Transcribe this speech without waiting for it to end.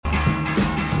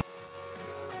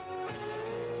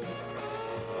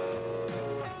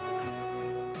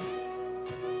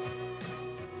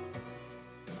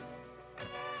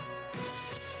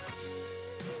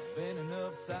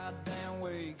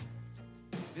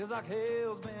Feels like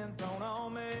hell's been thrown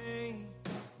on me.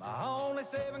 My only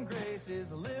saving grace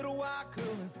is a little white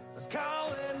cooling that's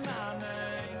calling my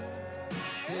name.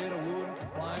 Said I wouldn't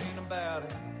complain about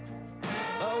it,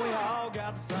 but we all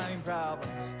got the same problems.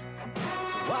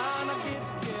 So why not get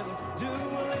together, do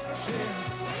a little sharing,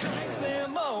 drink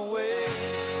them away.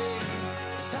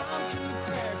 It's time to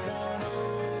crack one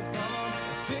open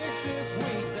and fix this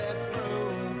week that's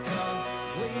broken.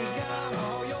 'Cause we got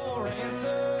all your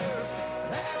answers,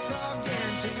 that's our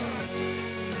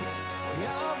guarantee. We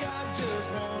all got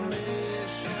just one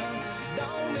mission. You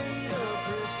don't need a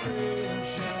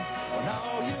prescription when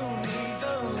all you need's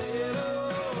a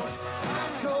little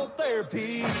ice cold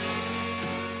therapy.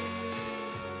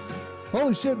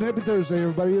 Holy shit, and happy Thursday,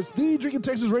 everybody. It's the Drinking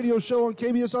Texas radio show on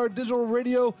KBSR Digital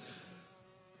Radio.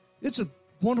 It's a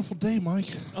wonderful day, Mike.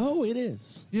 Oh, it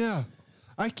is. Yeah.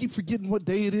 I keep forgetting what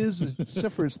day it is,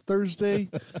 except for it's Thursday.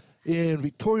 And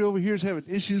Victoria over here is having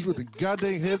issues with the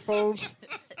goddamn headphones.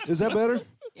 Is that better?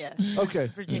 Yeah. Okay.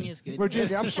 Virginia's good.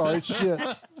 Virginia, I'm sorry. Shit.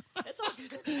 That's all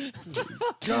good.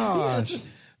 Gosh.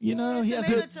 You know, he has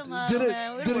Tomato, a... tomato,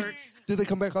 man. It works. Did they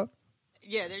come back on?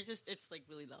 Yeah, it's like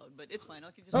really loud, but it's fine.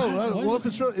 I can just. Well, if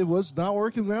it was not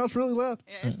working, now it's really loud.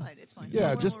 Yeah, it's fine. It's fine.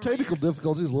 Yeah, just technical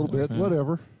difficulties a little bit.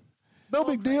 Whatever. No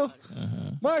big deal.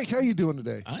 Mike, how you doing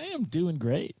today? I am doing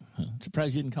great. I'm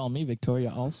surprised you didn't call me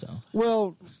Victoria also.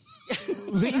 Well,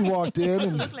 Vicky walked in I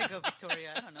and look like a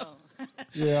Victoria. I don't know.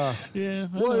 yeah. Yeah.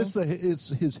 Well, it's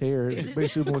his hair. It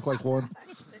makes him look like one.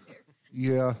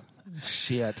 Yeah.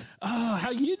 Shit. Oh,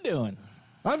 how you doing?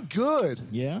 I'm good.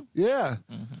 Yeah? Yeah.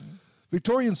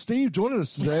 Victoria and Steve joining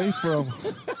us today from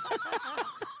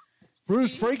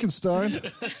Bruce Frankenstein.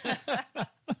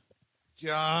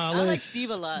 I Golly. like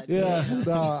Steve a lot. Yeah,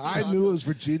 no, I awesome. knew it was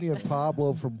Virginia and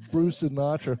Pablo from Bruce and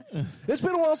Sinatra. It's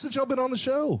been a while since y'all been on the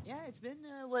show. Yeah, it's been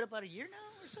about a year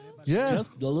now or so. Yeah.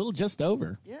 Just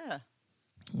over. Yeah,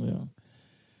 Yeah.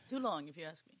 too long if you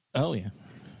ask me. Oh, yeah.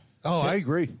 Oh, I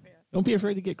agree. Don't be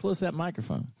afraid to get close to that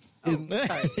microphone. Oh,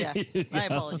 sorry. Yeah, my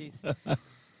apologies.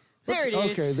 There it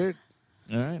is. Okay, there.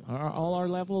 All right. All our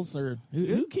levels are...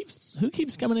 Who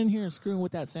keeps coming in here and screwing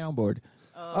with that soundboard?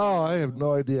 Oh, I have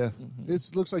no idea.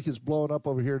 It looks like it's blowing up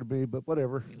over here to me, but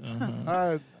whatever.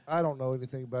 I don't know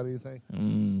anything about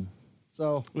anything.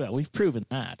 So, Well, we've proven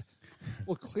that.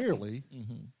 well, clearly,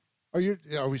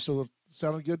 are we still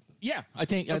sounding good? Yeah, I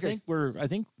think everything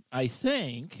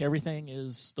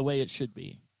is the way it should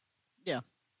be. Yeah,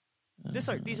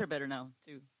 these are better now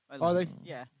too. Are they?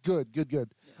 Yeah. Good.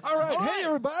 All right. Hey,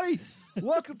 everybody.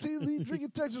 Welcome to the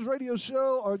Drinking Texas radio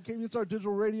show on KBSR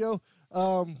Digital Radio.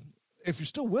 If you're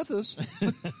still with us.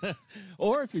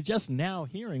 Or if you're just now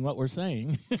hearing what we're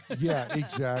saying. Yeah,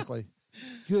 exactly.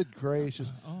 Good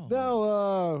gracious. Oh.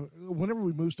 No, whenever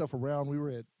we move stuff around, we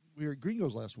were at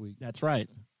Gringo's last week. That's right.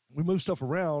 We move stuff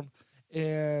around,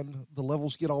 and the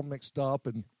levels get all mixed up,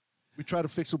 and we try to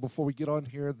fix it before we get on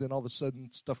here. Then all of a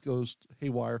sudden, stuff goes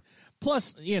haywire.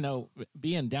 Plus,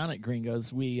 being down at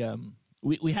Gringo's, we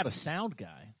had a sound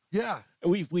guy. Yeah.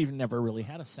 We've never really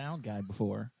had a sound guy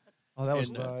before. Oh, that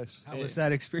was nice. How was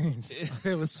that experience?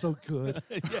 It was so good.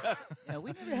 Yeah,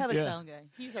 we never have a sound guy.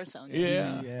 He's our sound guy.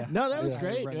 Yeah. No, that was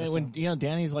great. When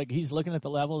Danny's like, he's looking at the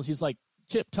levels, he's like,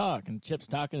 Chip, talk. And Chip's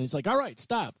talking. And he's like, all right,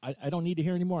 stop. I don't need to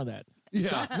hear any more of that. Yeah.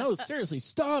 Stop. No, seriously,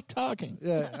 stop talking.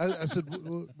 Yeah. I said,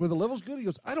 were the levels good? He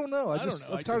goes, I don't know.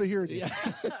 I'm tired of hearing it.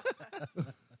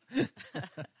 Yeah.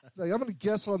 So I'm going to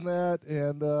guess on that,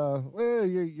 and well,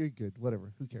 you're good.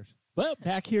 Whatever. Who cares? Well,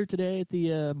 back here today at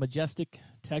the majestic,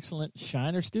 excellent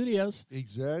Shiner Studios.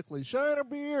 Exactly. Shiner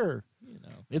beer.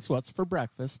 It's what's for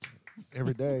breakfast.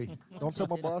 Every day. Don't tell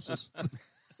my bosses.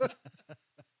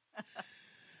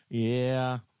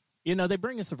 Yeah. They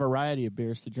bring us a variety of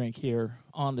beers to drink here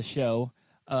on the show.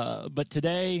 But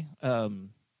today,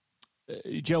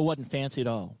 Joe wasn't fancy at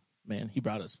all. Man, he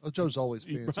brought us. Oh, Joe's always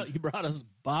fancy. He brought us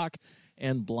Bach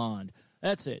and Blonde.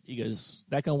 That's it. He goes,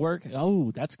 that going to work?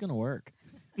 Oh, that's going to work.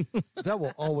 That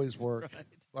will always work,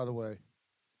 by the way.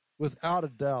 Without a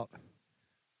doubt.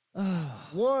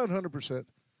 100%.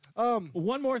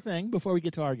 One more thing before we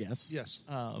get to our guests. Yes.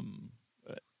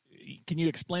 Can you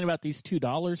explain about these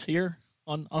 $2 here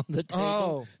on the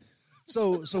table?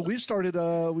 Oh. So we started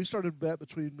a bet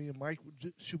between me and Mike.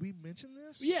 Should we mention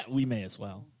this? Yeah, we may as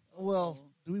well. Well,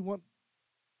 do we want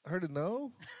her to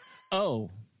know? Oh,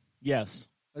 yes.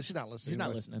 She's not listening. She's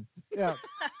not listening. Yeah.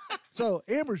 So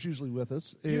Amber's usually with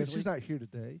us, and she's not here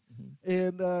today. Mm-hmm.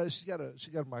 And she's got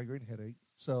a migraine headache.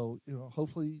 So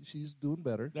hopefully she's doing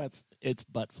better. It's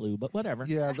butt flu, but whatever.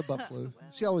 Yeah, the butt flu.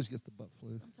 Well, she always gets the butt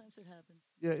flu. Sometimes it happens.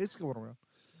 Yeah, it's going around.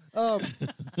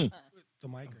 The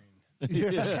migraine. Yeah.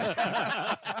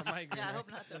 The migraine. Yeah, I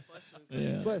hope not that much.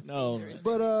 Yeah. But No.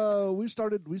 But we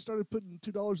started putting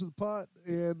 $2 in the pot,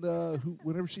 and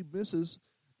whenever she misses,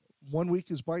 1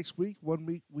 week is Mike's week,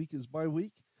 1 week is my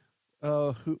week.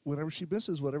 Whenever she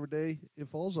misses, whatever day it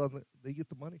falls on, they get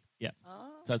the money. Yeah.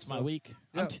 Oh. So that's my week.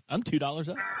 Yeah. I'm $2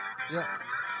 up. Yeah.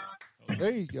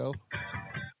 There you go.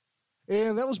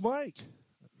 And that was Mike.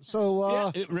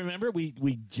 So Remember,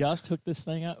 we just hooked this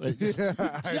thing up.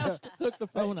 Just hooked the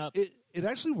phone up. It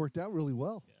actually worked out really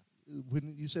well.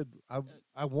 When you said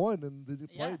I won and then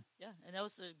it played. Yeah, and that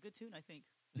was a good tune, I think.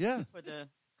 Yeah. For the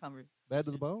conversation. Bad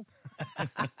to the bone. I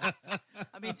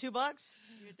mean, $2. You're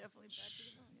definitely bad to the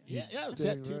bone. Yeah, it's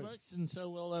at $2, and so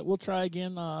we'll try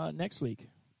again next week.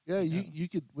 Yeah, you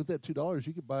could with that $2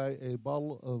 you could buy a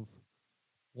bottle of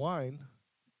wine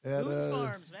at Boone's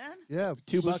Farms, man. Yeah,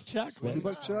 $2 Chuck.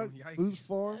 $2 Chuck. Boone's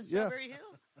Farms. Yeah. Strawberry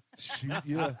Hill. Shoot,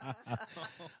 yeah.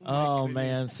 Oh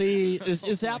man, see,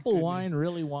 is apple wine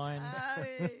really wine?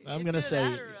 I'm gonna say.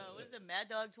 What is it, Mad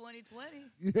Dog 2020?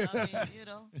 Yeah. I mean, you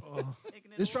know.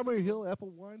 Is Strawberry Hill apple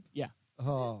wine? Yeah.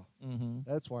 Oh,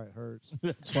 that's why it hurts.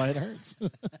 That's why it hurts.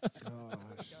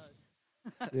 Gosh.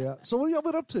 Yeah. So what have y'all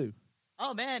been up to?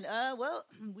 Oh man, well,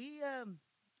 we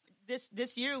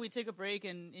this year we took a break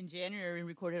and in January and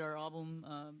recorded our album,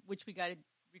 which we got it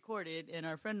recorded. And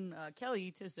our friend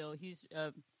Kelly Tisdale, he's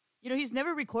he's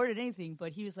never recorded anything,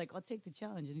 but he was like, "I'll take the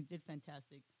challenge," and he did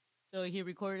fantastic. So he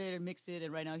recorded it and mixed it,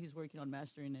 and right now he's working on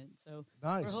mastering it. So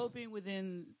nice. We're hoping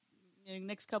within the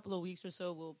next couple of weeks or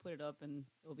so we'll put it up and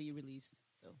it'll be released.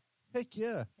 So heck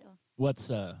yeah. What's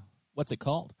it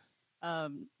called?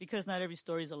 Because not every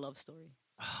story is a love story.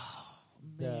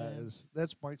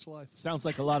 That's Mike's life. Sounds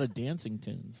like a lot of dancing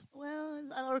tunes. Well,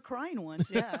 or crying ones,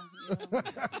 yeah.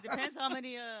 It depends how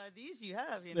many these you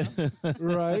have,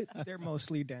 Right. They're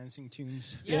mostly dancing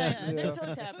tunes. Yeah. They're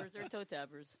toe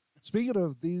tappers. Speaking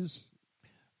of these,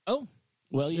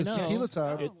 well, it's tequila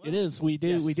time. It is. We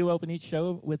do open each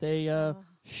show with a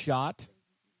shot,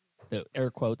 the air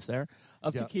quotes there,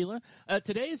 of tequila.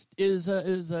 Today is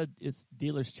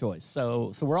dealer's choice.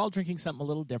 So we're all drinking something a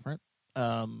little different.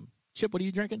 Chip, what are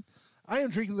you drinking? I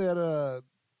am drinking that.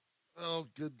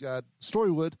 Good God,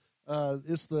 Storywood.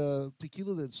 It's the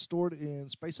tequila that's stored in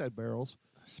Speyside barrels.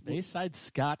 Speyside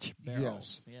Scotch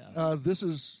barrels. Yes. This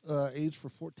is aged for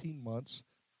 14 months,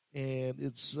 and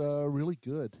it's really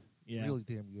good. Yeah. Really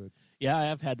damn good. Yeah, I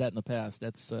have had that in the past.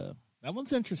 That's that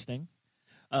one's interesting.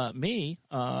 I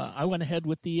went ahead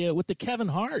with the Kevin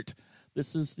Hart.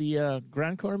 This is the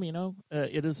Gran Cormino.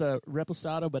 It is a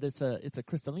Reposado, but it's a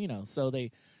Cristalino. So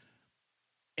they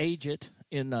age it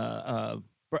in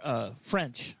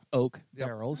French oak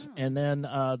barrels, and then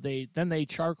they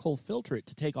charcoal filter it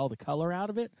to take all the color out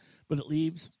of it. But it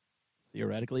leaves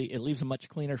a much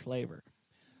cleaner flavor.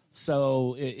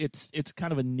 So it's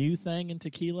kind of a new thing in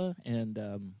tequila,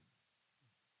 and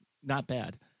not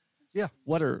bad. Yeah.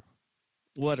 What are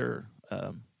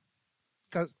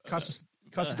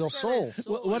Casa del Sol.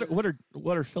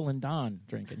 What are Phil and Don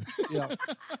drinking? Yeah.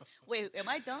 Wait, am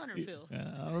I Don or Phil?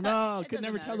 I don't know. Could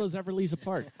never tell those Everleys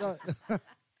apart. God,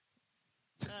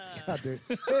 dude.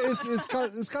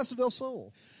 It's Casa del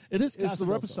Sol. It is. It's the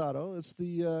Reposado. It's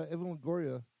the Evan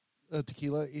Longoria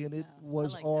tequila, and it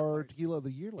was our tequila of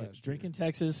the year last year. Drinking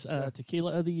Texas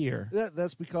tequila of the year.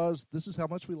 That's because this is how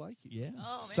much we like you. Yeah.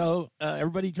 Oh, so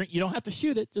everybody drink. You don't have to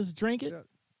shoot it. Just drink it. Yeah.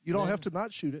 You don't have to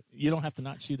not shoot it. You don't have to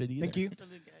not shoot it either. Thank you.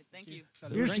 Thank you.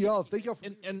 Here's to y'all. Thank y'all for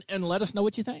and let us know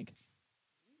what you think.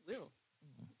 We will.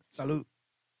 Salud.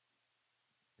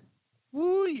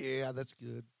 Ooh, yeah, that's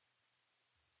good.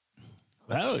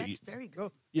 Well, That's very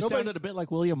good. you sounded a bit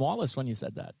like William Wallace when you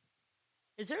said that.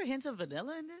 Is there a hint of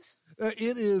vanilla in this?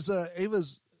 It is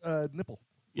Ava's nipple.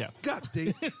 Yeah. God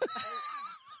dang.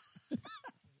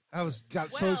 I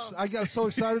got so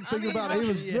excited thinking about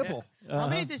Ava's nipple. How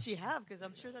many does she have? Because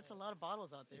I'm sure that's a lot of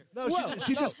bottles out there. No,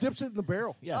 she just dips it in the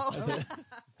barrel. Yeah.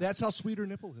 That's how sweet her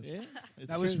nipple is. Yeah.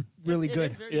 That was really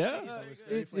good.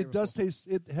 It does taste.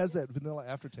 It has that vanilla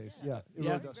aftertaste. Yeah, it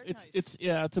really does.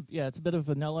 It's a bit of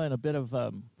vanilla and a bit of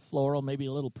floral, maybe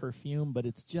a little perfume, but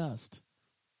it's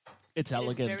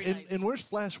elegant. very nice. And where's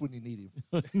Flash when you need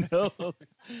him? No.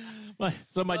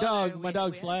 My dog we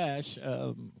Flash.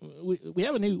 We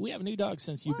have a new dog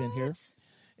since you've been here,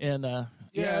 and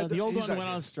the old one went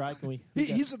on strike. And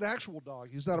he's an actual dog.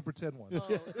 He's not a pretend one. Oh,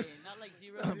 okay. Not like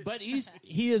Zero. But he's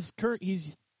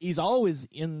always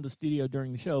in the studio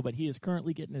during the show, but he is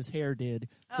currently getting his hair did.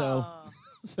 So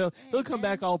so he'll come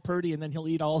back all purty, and then he'll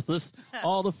eat all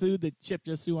the food that Chip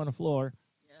just threw on the floor.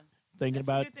 Thinking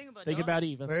about Eva.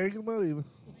 Thinking about Eva.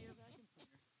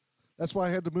 That's why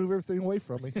I had to move everything away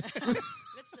from me.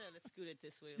 Let's do it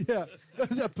this way. Yeah.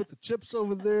 I put the chips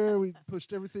over there. We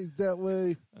pushed everything that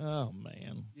way. Oh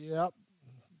man, Yep.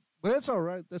 But that's all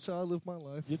right. That's how I live my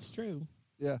life. it's true.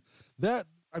 Yeah. That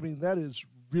is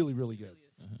really, really good.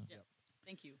 Really is. Yeah.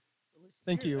 Thank you. Delicious.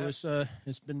 Thank you.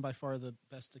 It's been by far the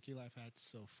best tequila I've had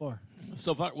so far.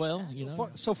 So far, well, you know,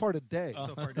 So far today.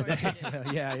 So far today.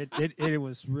 Yeah, it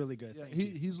was really good. Yeah, Thank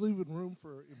you. he's leaving room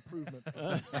for improvement.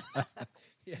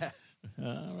 Yeah.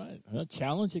 all right. Well,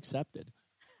 challenge accepted.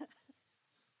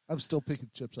 I'm still picking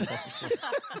chips up off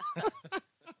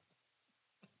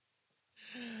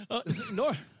the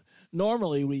floor.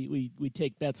 Normally, we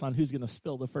take bets on who's going to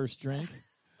spill the first drink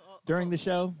during the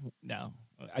show. No,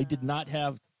 I did not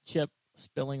have Chip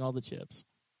spilling all the chips.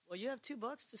 Well, you have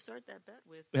 $2 to start that bet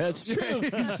with. So. That's true.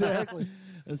 Exactly.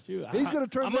 That's true. He's going to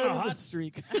turn I'm that on a into- hot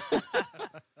streak.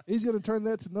 He's going to turn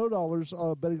that to no dollars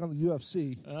betting on the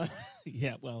UFC.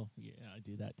 Yeah, well, yeah, I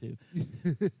do that too.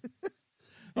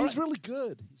 He's really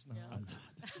good. He's not. Yeah. I'm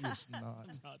not. He's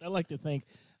not. I like to think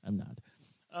I'm not.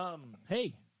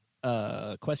 Hey,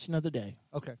 question of the day.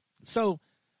 Okay. So,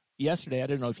 yesterday, I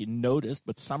don't know if you noticed,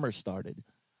 but summer started.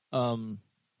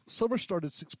 Summer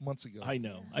started 6 months ago. I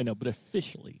know, but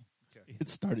officially, Okay. it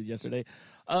started yesterday.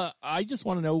 I just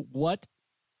want to know what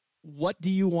do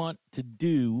you want to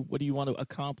do? What do you want to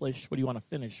accomplish? What do you want to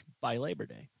finish by Labor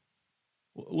Day?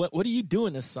 What are you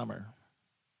doing this summer?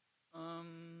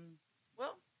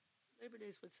 Well, Labor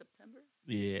Day's with September.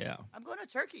 Yeah. I'm going to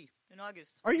Turkey in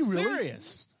August. Are you really?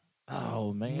 Serious?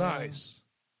 Oh man, Nice.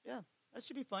 Yeah, that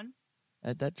should be fun.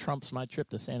 That trumps my trip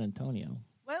to San Antonio.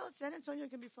 Well, San Antonio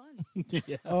can be fun,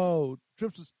 Yeah. Oh,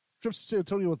 trips to San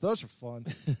Antonio with us are fun.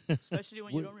 especially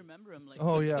when you don't remember them. Like,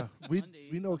 Oh yeah, we Monday.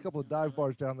 know a couple of dive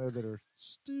bars down there that are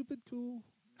stupid cool.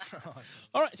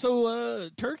 All right. So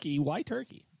Turkey. Why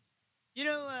Turkey? You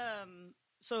know,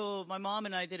 so my mom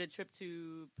and I did a trip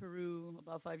to Peru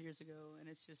about 5 years ago, and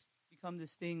it's just become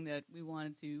this thing that we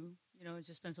wanted to, you know,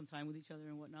 just spend some time with each other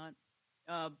and whatnot.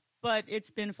 But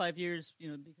it's been 5 years, you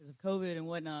know, because of COVID and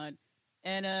whatnot.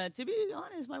 And to be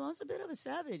honest, my mom's a bit of a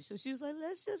savage, so she's like,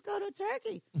 "Let's just go to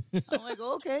Turkey." I'm like,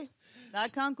 "Okay, not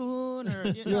Cancun, or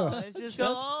you know, let's just go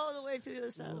all the way to the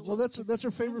other side." Of the Well, world. that's her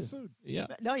favorite food. Yeah.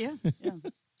 No, yeah.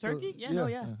 Turkey? Yeah, no,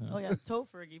 yeah. Oh, yeah.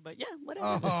 Tofurkey, but yeah,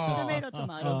 whatever.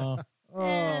 Tomato.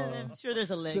 And I'm sure there's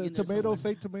a leg in there Tomato, somewhere.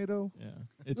 fake tomato. Yeah.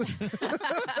 It's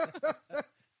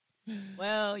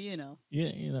Well, you know.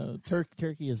 you know,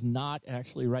 Turkey is not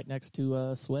actually right next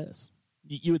to Swiss.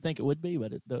 You would think it would be,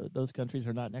 but those countries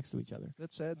are not next to each other.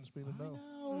 That saddens me to know.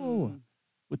 No.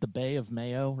 With the Bay of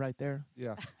Mayo right there.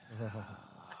 Yeah.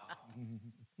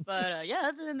 But yeah,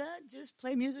 other than that, just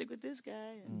play music with this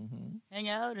guy and hang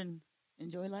out and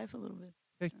enjoy life a little bit.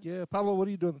 Heck yeah, Pablo. What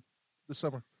are you doing this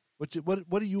summer? What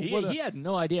do you? He had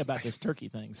no idea about this turkey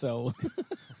thing, so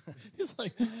he's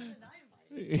like,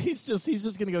 he's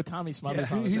just gonna go Tommy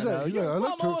Smothers on. he's like, Your I like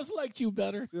mom tur- always liked you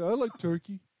better. Yeah, I like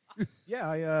turkey.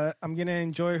 Yeah, I'm gonna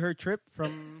enjoy her trip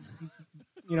from,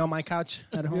 my couch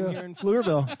at home here in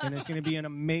Fleurville, and it's gonna be an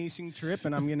amazing trip.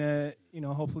 And I'm gonna,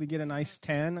 hopefully get a nice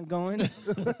tan going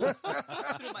Through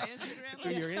my Instagram.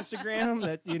 through your Instagram.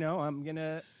 That I'm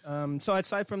gonna. So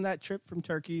aside from that trip from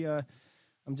Turkey,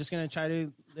 I'm just gonna try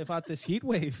to live out this heat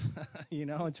wave.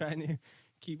 Trying to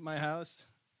keep my house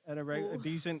at a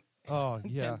decent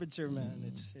temperature. Man,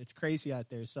 it's crazy out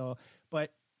there. So,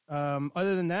 but.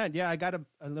 Other than that, I got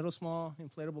a little small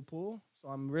inflatable pool, so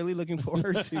I'm really looking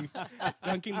forward to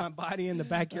dunking my body in the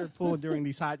backyard pool during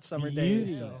these hot summer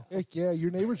days. So. Heck yeah,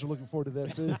 your neighbors are looking forward to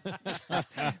that too.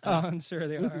 I'm sure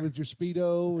they are. with your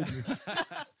Speedo and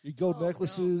your gold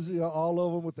necklaces, all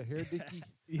of them with the hair dicky.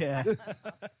 Yeah.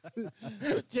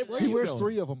 Chip, where He you wears going?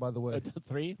 3 of them, by the way.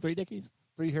 Three dickies.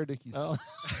 3 hair dickies. Oh.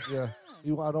 Yeah.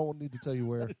 I don't need to tell you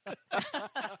where.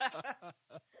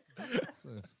 So,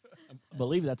 I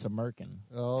believe that's American.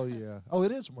 oh yeah. Oh,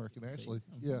 it is American actually.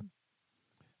 Yeah.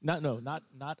 Not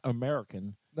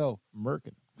American. No,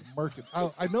 American. American.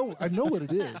 I know what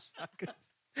it is.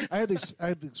 I had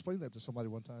to explain that to somebody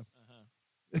one time.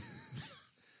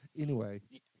 Anyway,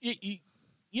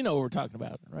 You know what we're talking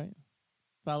about, right?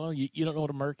 Follow? You don't know what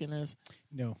American is?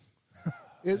 No.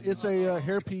 it's a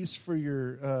hairpiece for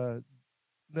your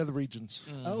nether regions.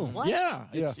 Oh. What? Yeah,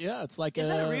 it's like Is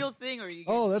that a real thing, or you?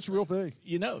 Oh, that's a real thing.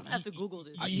 You know, I have to Google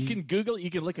this. you can Google it. You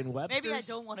can look in Webster's. Maybe I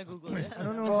don't want to Google it. I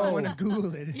don't know if I want to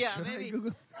Google it. Yeah, Should I maybe.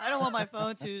 Google? I don't want my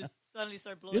phone to suddenly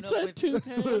start blowing It's up a with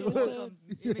toupee. random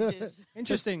images.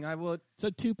 Interesting. I would. It's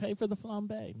a toupee for the flambe,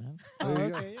 man. Oh, There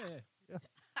you go. okay. Yeah.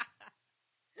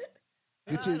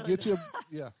 Get you.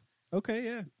 Yeah. Okay.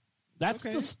 Yeah. That's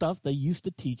Okay. the stuff they used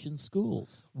to teach in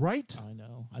schools. Right. I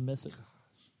know. I miss it.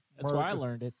 That's where I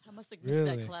learned it. I must have missed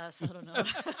that class. I don't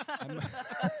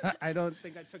know. I don't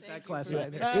think I took that class either.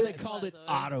 They called it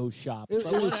auto shop. It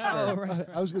But was, whatever.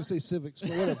 I was going to say civics,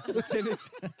 but whatever. Civics.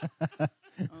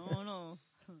 Oh no.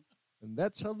 And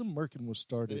that's how the Merkin was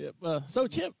started. So,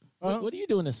 Chip, what are you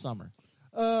doing this summer?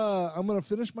 I'm going to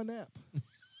finish my nap.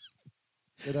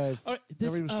 That I've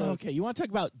never even started. Okay, you want to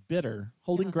talk about bitter,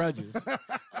 holding grudges.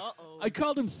 Uh-oh. I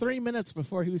called him 3 minutes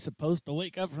before he was supposed to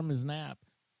wake up from his nap.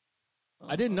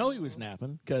 I didn't know he was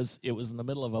napping because it was in the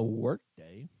middle of a work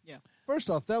day. Yeah. First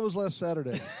off, that was last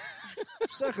Saturday.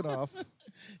 Second off,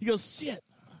 He goes, shit,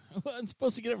 I'm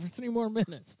supposed to get up for 3 more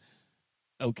minutes.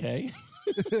 Okay.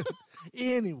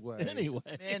 anyway.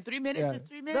 Man, 3 minutes Yeah. is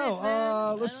 3 minutes. No,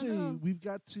 man. let's I see. don't know. We've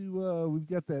got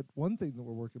that one thing that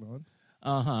we're working on.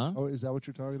 Uh-huh. Oh, is that what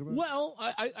you're talking about? Well,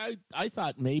 I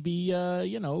thought maybe,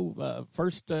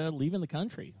 first leaving the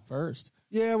country first.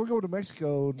 Yeah, we're going to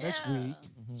Mexico next Yeah. week.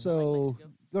 Mm-hmm. So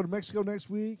Mexico. go to Mexico next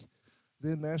week,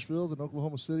 then Nashville, then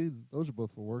Oklahoma City. Those are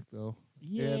both for work, though.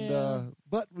 Yeah. And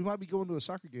but we might be going to a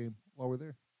soccer game while we're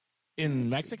there In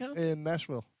Mexico? in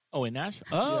Nashville. Oh, in Nashville.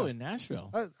 Oh, Yeah. in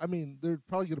Nashville. I mean, there's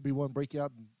probably going to be one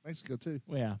breakout in Mexico too.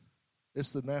 Yeah.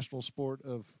 It's the national sport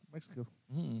of Mexico.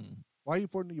 Hmm. Why are you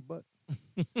pointing to your butt?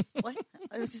 What?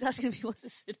 I was just asking if he wants to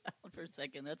sit down for a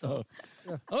second. That's all.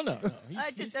 Oh, no.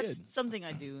 He's That's good. something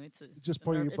I do. It's Just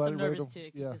pointing your it's butt a at nervous random.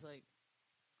 tick. Yeah. It's just like,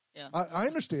 yeah. I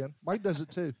understand. Mike does it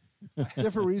too.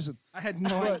 Different reason. I had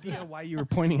no idea why you were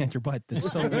pointing at your butt.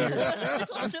 That's so weird.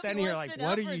 Just I'm wanted standing to here like, sit what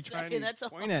down are for a you trying second, to that's all.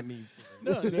 point at me for?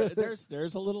 No,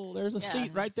 there's a Yeah,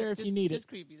 seat right there if just- you need just it.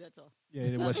 creepy. That's all. Yeah,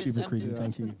 it I'm was just- super I'm creepy. just-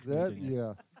 Thank you.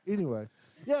 That Anyway,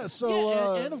 yeah. So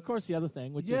Yeah, and of course the other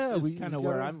thing, which yeah, is we kind of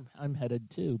gotta- where I'm headed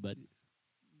too. But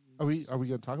are we going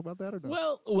to talk about that or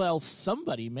not? well,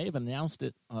 somebody may have announced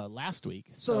it last week,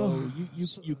 so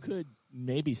you could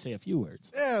maybe say a few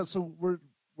words. Yeah. So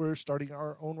we're starting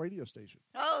our own radio station.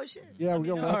 Oh shit. Yeah, we're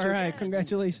gonna launch All it. right,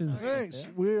 congratulations. Thanks. Yeah.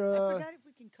 We're I forgot if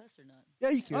we can cuss or not. yeah,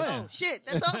 you can. Oh, yeah. Oh shit,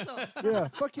 that's awesome. Yeah,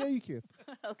 fuck yeah, you can.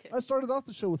 Okay. I started off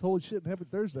the show with "Holy shit" and "Happy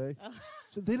Thursday,"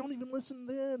 so they don't even listen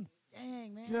then.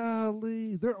 Dang man,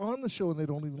 Golly, they're on the show and they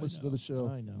don't even listen to the show.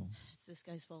 I know. it's this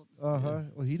guy's fault.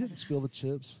 Well, he didn't spill the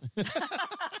chips.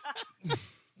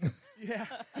 Yeah.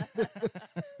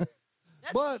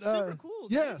 That's But super cool.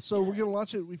 yeah, guys. so we're gonna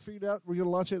launch it. We figured out we're gonna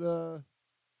launch it.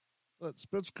 What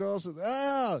Spencer calls it?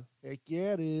 Heck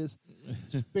yeah, it is.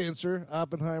 Spencer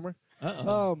Oppenheimer.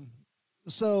 Uh-oh.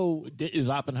 So Is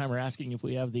Oppenheimer asking if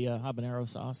we have the habanero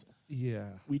sauce? yeah,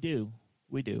 We do.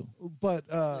 but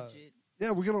Legit.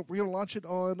 yeah, we're gonna launch it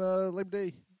on Labor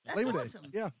Day. That's Labor awesome. Day.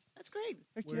 Yeah, That's great.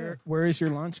 heck yeah. Where is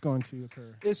your launch going to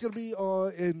occur? It's gonna be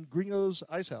in Gringo's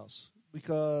Ice House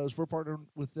because we're partnering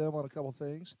with them on a couple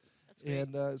things, That's great.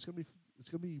 and it's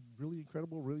gonna be really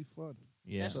incredible, really fun.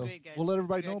 Yeah. That's So great, guys. we'll let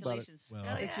everybody know about it. Congratulations. Well,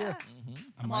 Hell heck yeah. yeah.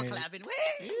 I'm all clapping.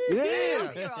 Whee!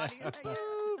 Yeah. Your audience.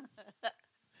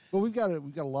 But we've got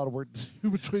a lot of work to do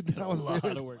between A now and lot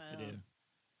then. of work to do.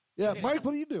 Yeah, Mike,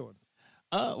 what are you doing?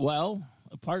 Well,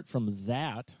 apart from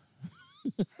that,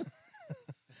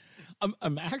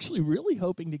 I'm actually really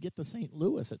hoping to get to St.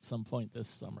 Louis at some point this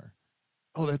summer.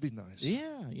 Oh, that'd be nice.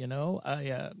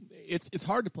 Yeah, it's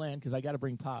hard to plan because I got to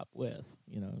bring Pop with.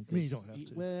 I mean, you don't have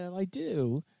to. Well, I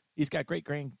do. He's got great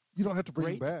You don't have to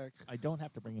bring him great- back. I don't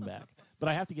have to bring him back, but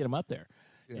I have to get him up there.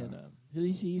 Yeah. And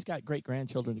he's got great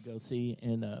grandchildren to go see,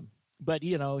 and but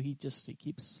he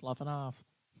keeps sloughing off.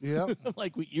 Yeah. I'm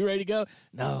like, you ready to go?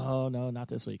 No, not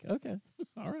this week. Okay,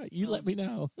 all right. You let me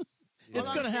know. It's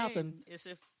All going to I'm happen. saying is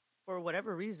if for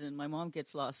whatever reason my mom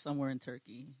gets lost somewhere in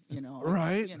Turkey,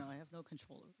 Right. I have no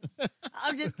control over it.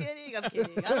 I'm just kidding. I'm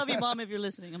kidding. I love you, Mom, if you're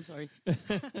listening. I'm sorry.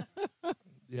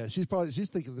 Yeah, she's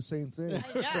thinking the same thing.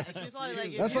 Yeah, she's probably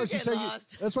like, if That's you why she's get taking.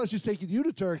 lost. That's why she's taking you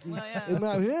to Turkey Well, yeah. and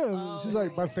not him. Oh, She's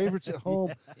like, my favorite's at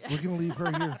home. We're gonna leave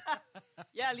her here.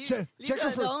 Yeah, leave, Check her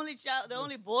the for- only child, the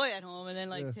only boy at home, and then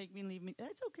Yeah. take me and leave me.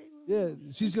 That's okay. Well,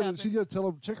 Yeah, she's gonna happen. tell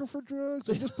him check her for drugs.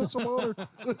 I just put some on her.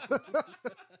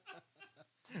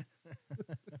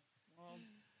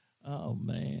 Oh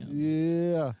man.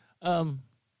 Yeah,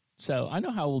 So I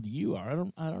know how old you are.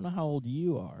 I don't know how old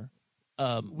you are.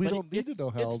 we but don't need to know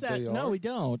how it's old that, they are. No, we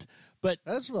don't. But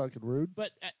That's fucking rude.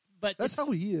 but That's it's-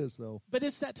 how he is, though. But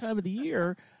it's that time of the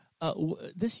year.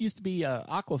 This used to be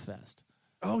Aquafest,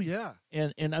 Oh yeah,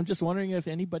 and I'm just wondering if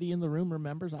anybody in the room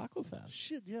remembers Aquafest.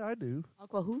 shit. Yeah, I do.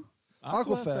 Aqua who?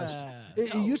 Aquafest.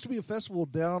 It used to be a festival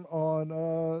down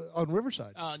on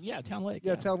Riverside. Yeah, Town Lake.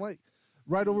 Yeah, Town Lake,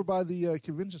 right over by the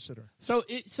convention center. So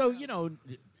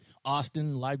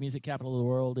Austin, live music capital of the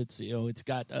world. It's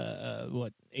got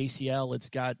ACL. It's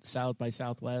got South by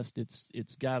Southwest.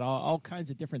 It's got all kinds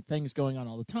of different things going on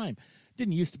all the time.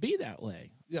 didn't used to be that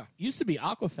way. Yeah. Used to be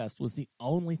Aquafest was the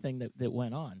only thing that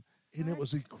went on. And it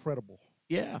was incredible.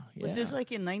 Yeah. Was this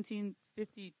like in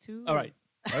 1952? All right.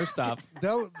 First off,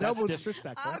 That that's was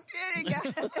disrespectful. I'm kidding, guys.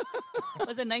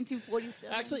 Was it 1947?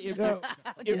 Actually,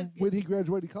 when he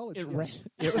graduated college. it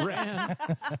yes. ran.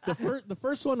 The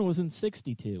first one was in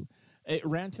 62. It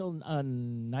ran till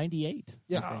 98.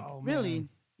 Yeah. I think. Oh, Really? man.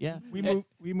 Yeah.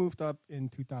 We moved up in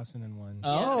 2001.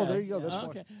 Oh, okay. there you go. That's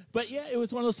okay. But yeah, it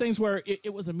was one of those things where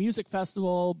it was a music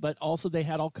festival, but also they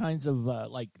had all kinds of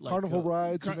like Carnival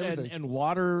rides and everything. and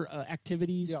water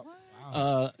activities.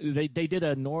 Yeah. They did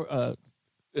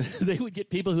they would get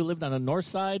people who lived on the north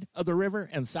side of the river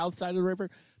and south side of the river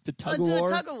to tug of war.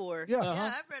 Tug of war. Yeah. Yeah,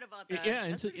 I've read about that. Yeah,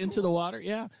 That's pretty into cool. the water.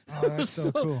 Yeah. Oh, that's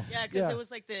so cool. Yeah, because Yeah. it was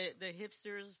like the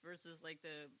hipsters versus like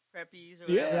the preppies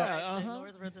or Yeah, whatever, right? uh-huh. The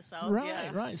north versus south. Right,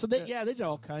 yeah. right. So they did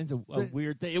all kinds of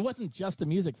weird things. It wasn't just a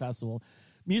music festival.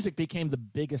 Music became the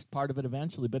biggest part of it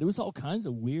eventually, but it was all kinds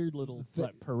of weird little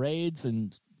parades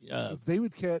and They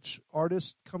would catch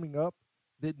artists coming up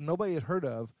that nobody had heard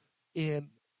of, and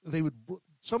they would.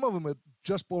 Some of them had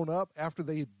just blown up after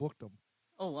they had booked them.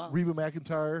 Oh wow. Reba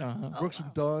McEntire, Brooks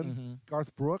and Dunn, Mm-hmm.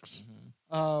 Garth Brooks.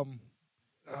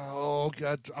 Oh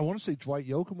God, I want to say Dwight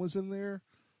Yoakam was in there,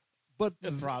 but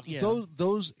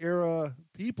those era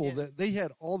people that they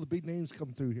had all the big names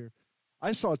come through here.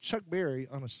 I saw Chuck Berry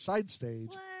on a side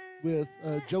stage with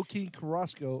Joaquin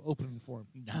Carrasco opening for him.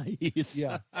 nice.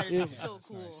 Yeah, That is so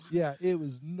cool. yeah, it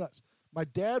was nuts. My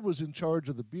dad was in charge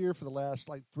of the beer for the last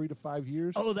 3 to 5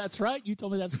 years. Oh, that's right. You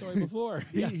told me that story before.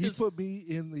 He put me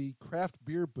in the craft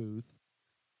beer booth,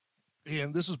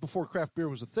 and this was before craft beer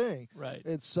was a thing. Right.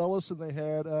 At Celis, and they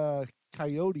had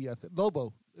Coyote, I think,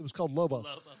 Lobo. It was called Lobo.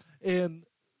 And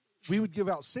we would give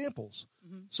out samples.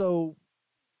 Mm-hmm. So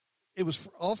it was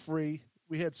all free.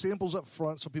 We had samples up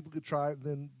front so people could try it and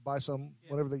then buy some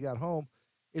whenever they got home.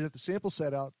 And if the sample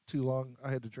sat out too long,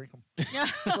 I had to drink them.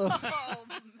 So Oh,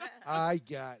 man. I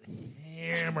got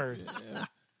hammered.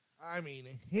 I mean,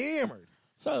 hammered.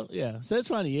 So it's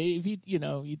funny if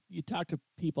you talk to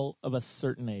people of a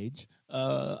certain age.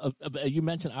 You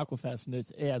mentioned Aquafest,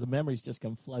 and the memories just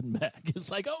come flooding back.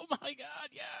 It's like, oh my God,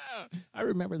 yeah, I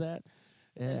remember that.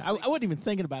 I wasn't even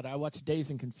thinking about it. I watched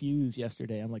Dazed and Confused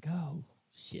yesterday. I'm like, oh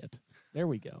shit, there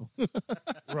we go.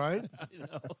 Right?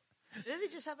 Did they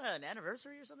just have an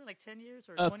anniversary or something, like 10 years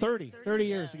or 30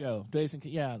 years ago. Dazed and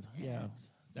yeah.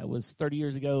 That was 30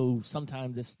 years ago.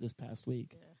 Sometime this past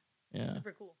week. Yeah.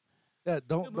 Super cool. Yeah,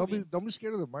 don't be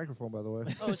scared of the microphone, by the way.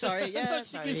 Oh, sorry. Yeah,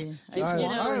 sorry.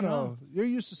 I know. You're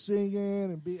used to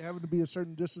singing and having to be a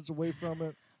certain distance away from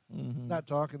it, not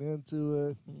talking into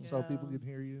it so people can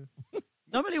hear you.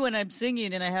 Normally when I'm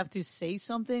singing and I have to say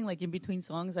something, like in between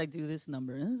songs, I do this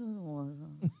number.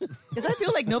 Because I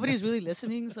feel like nobody's really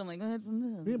listening, so I'm like,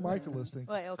 Me and Mike are listening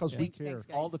because we care. Thanks,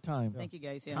 guys. All the time. Thank you,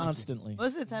 guys. Yeah. Constantly.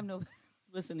 Most of the time, nobody's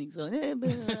listening. So You'd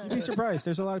be surprised.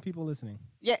 There's a lot of people listening.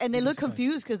 yeah, and they look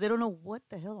confused because they don't know what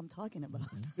the hell I'm talking about.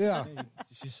 Yeah.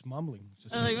 It's just mumbling. It's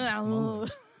just, I'm like, it's just mumbling.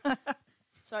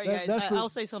 sorry, That- guys. that's I'll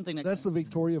say something next That's the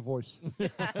Victoria voice. time.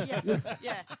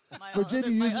 Yeah. My Virginia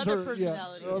other, uses my other her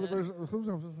personality. her other yeah.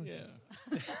 person. Yeah.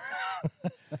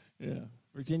 Yeah.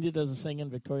 Virginia does the singing.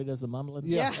 Victoria does the mumbling.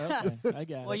 Yeah. Okay, I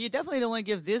got Well, it. you definitely don't want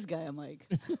to give this guy a mic.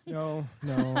 No.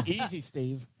 Easy,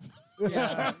 Steve.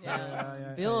 Yeah.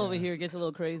 Yeah, Bill over here gets a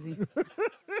little crazy.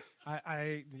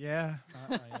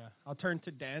 I'll turn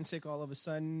to dancing all of a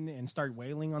sudden and start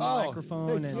wailing on the Oh,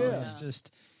 microphone, heck and yeah. it's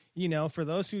just, for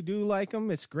those who do like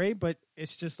them, it's great, but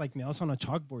it's just like nails on a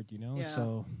chalkboard, Yeah.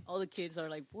 So All the kids are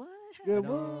like, what? Yeah,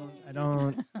 well, I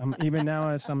don't. Even now,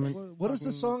 as I'm. what is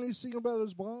the song he's singing about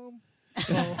his mom?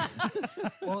 Mommy,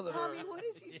 what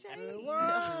is he saying?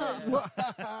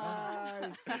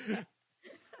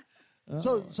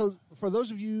 So for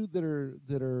those of you that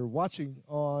are watching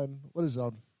on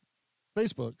on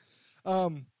Facebook,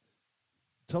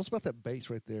 tell us about that bass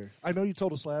right there. I know you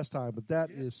told us last time, but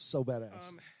that is so badass.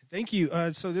 Thank you.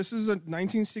 So this is a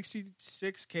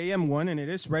 1966 KM1, and it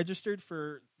is registered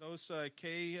for those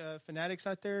K fanatics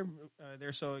out there.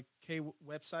 There's a K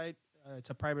website. It's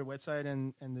a private website,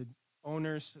 and the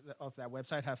owners of that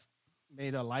website have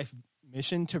made a life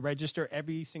mission to register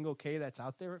every single K that's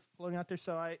out there, floating out there.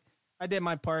 So I did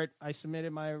my part. I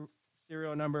submitted my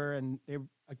serial number, and they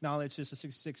acknowledged it's a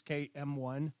 66K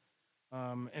M1.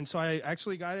 And so I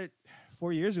actually got it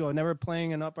 4 years ago. Never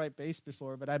playing an upright bass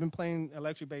before, but I've been playing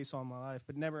electric bass all my life,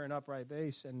 but never an upright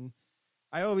bass. And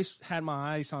I always had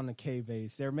my eyes on the K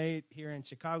bass. They're made here in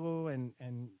Chicago, and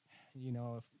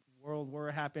if World War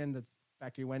happened, the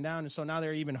factory went down, and so now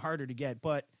they're even harder to get.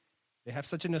 But they have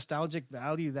such a nostalgic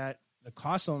value that the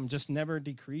cost of them just never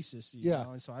decreases. You Yeah.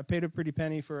 know? And so I paid a pretty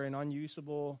penny for an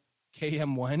unusable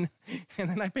KM1, and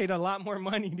then I paid a lot more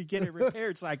money to get it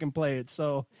repaired so I can play it.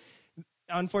 So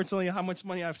unfortunately, how much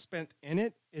money I've spent in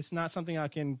it, it's not something I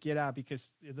can get out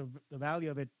because the value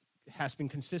of it has been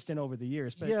consistent over the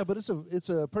years. But yeah, but it's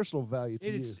a personal value to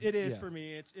you. It is Yeah. for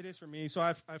me. It is for me. So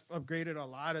I've upgraded a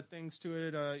lot of things to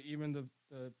it. Even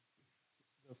the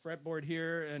fretboard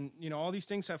here, and all these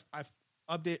things I've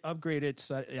upgraded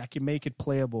so that I can make it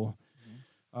playable.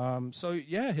 So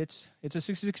yeah, it's a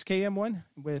 66 KM1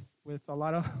 with a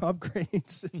lot of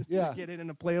upgrades Yeah. to get it in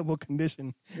a playable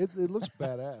condition. It looks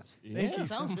badass. Thank you. It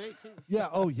sounds great too. Yeah.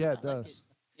 Oh yeah, it I like does. it.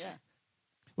 Yeah.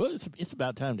 Well, it's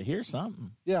about time to hear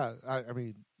something. Yeah. I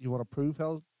mean, you want to prove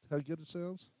how good it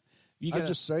sounds? I'm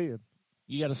just saying.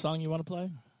 You got a song you want to play?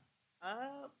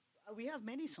 We have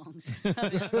many songs. I mean,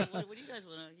 what do you guys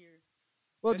want to hear?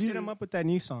 Well, Let's hit them up with that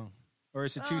new song, or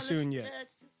is it too soon yet? Yeah,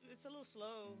 it's a little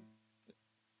slow. It's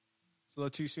a little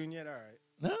too soon yet. All right.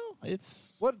 No,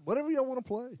 it's whatever y'all want to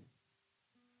play.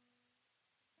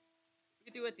 We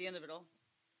could do it at the end of it all.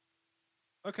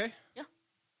 Okay. Yeah.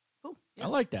 Cool. I Yeah.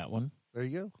 like that one. There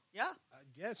you go. Yeah.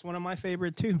 Yeah, it's one of my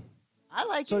favorite too. I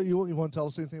like So it. you want to tell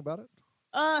us anything about it?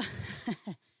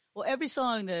 Well, every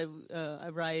song that I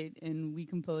write and we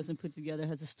compose and put together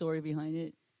has a story behind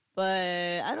it.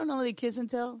 But I don't normally kiss and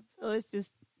tell, so it's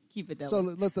just keep it that So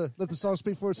way. let the song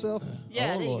speak for itself.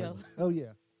 Yeah, Oh, there Lord. you go. Oh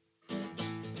yeah.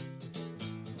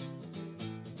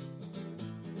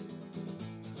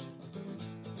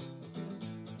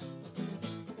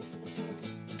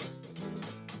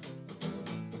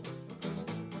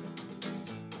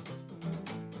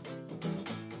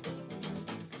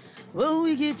 Well,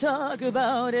 we could talk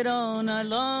about it all night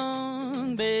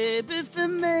long, babe, if it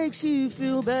makes you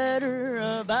feel better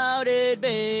about it,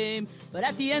 babe. But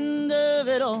at the end of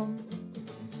it all,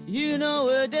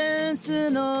 we're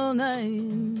dancing all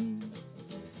night.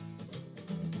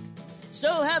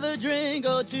 So have a drink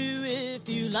or two if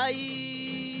you like.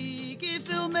 If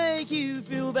it'll make you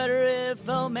feel better, if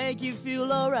it'll make you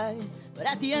feel alright. But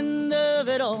at the end of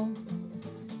it all,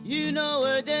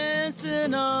 we're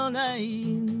dancing all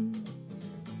night.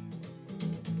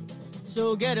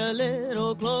 So get a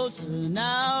little closer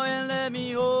now and let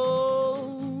me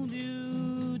hold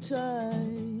you tight.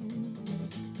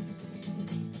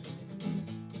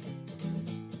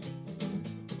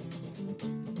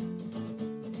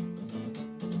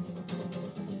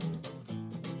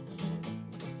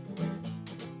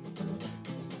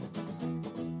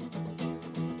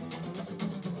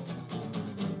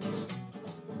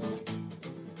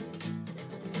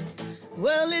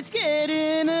 Well, it's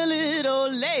getting a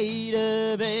little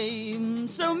later, babe.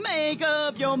 So make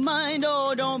up your mind,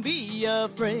 oh, don't be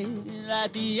afraid.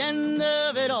 At the end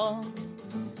of it all,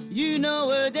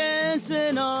 we're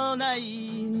dancing all night.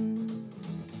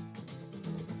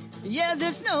 Yeah,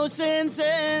 there's no sense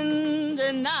in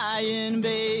denying,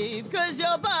 babe, 'cause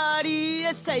your body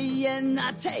is saying,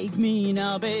 now take me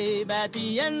now, babe. At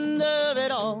the end of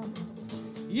it all,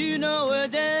 we're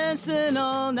dancing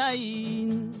all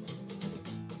night.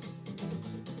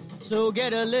 So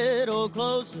get a little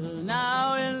closer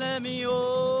now and let me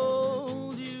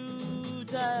hold you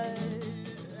tight.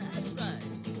 That's right.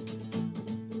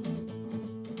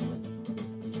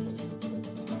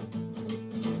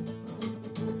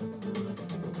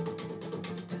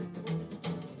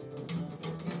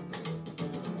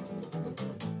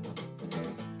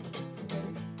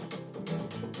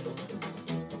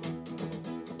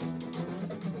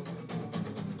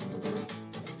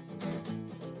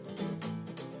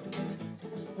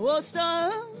 Well,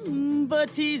 stop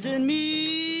but teasing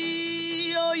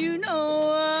me.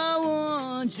 Oh, I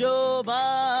want your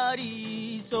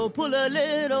body. So pull a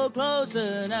little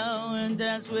closer now and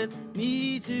dance with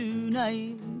me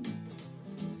tonight.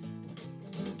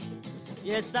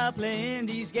 Yeah, stop playing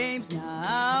these games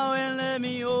now and let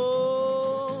me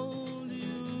hold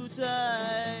you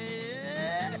tight.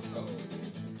 Let's go.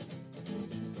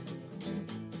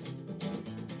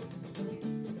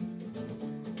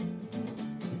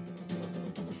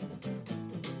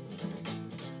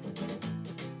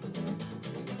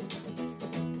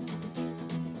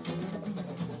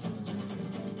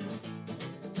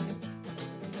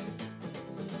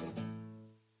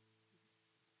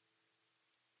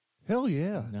 Hell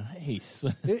yeah. Nice.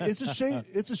 It's a shame.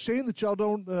 It's a shame that y'all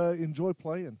don't enjoy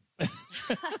playing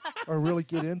or really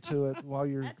get into it while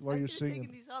you're I should've singing.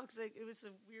 taken these off 'cause it was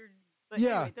a weird. But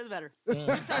Yeah. anyway, doesn't matter. Good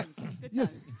times. Good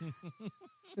times.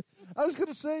 I was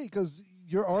gonna say because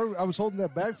your arm. I was holding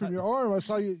that bag from your arm. I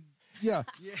saw you. Yeah.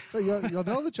 So y'all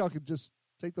know that y'all could just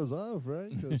take those off,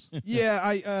 right? 'Cause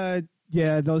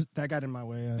those that got in my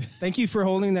way. Thank you for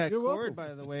holding that You're cord. welcome.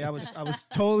 By the way, I was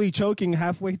totally choking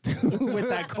halfway through with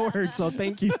that cord. So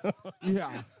thank you.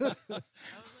 yeah, I was like, where am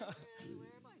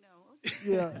I now? Okay.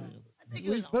 yeah. I think it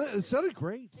was But it sounded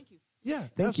great. Thank you. Yeah,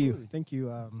 Thank you. absolutely. Thank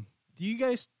you. Do you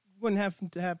guys wouldn't have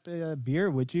to have a beer,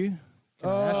 would you? Can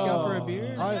I ask out for a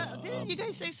beer? Didn't you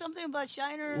guys say something about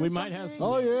Shiner? We might have something?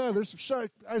 Oh yeah, there's some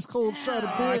ice cold shot of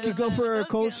I beer. could go for a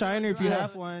Let's cold get shiner if you right.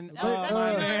 have one. That, Oh, that's my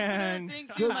another man. thing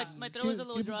too. My throat was a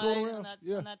little Keep it dry going on around. that,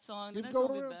 Yeah. on that song. Keep The it next one will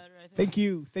going be around. better, I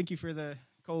think. Thank you for the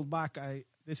cold back.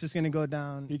 This is gonna go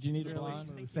down. Did you need a really blonde?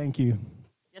 smooth. Thank you.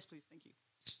 Yes, please. Thank you.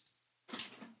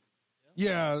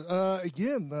 Yeah.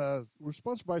 Again, we're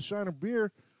sponsored by Shiner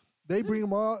Beer. They bring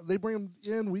them on. They bring them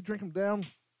in. We drink them down.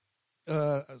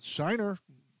 Shiner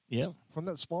Yeah. from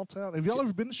that small town. Have y'all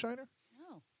ever been to Shiner?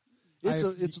 No.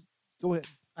 It's. Go ahead.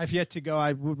 I've yet to go.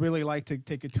 I would really like to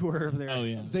take a tour of there. Oh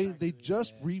yeah. They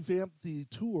just revamped the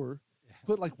tour,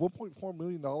 put like $1.4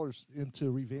 million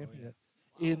into revamping it,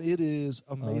 and it is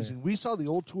amazing. We saw the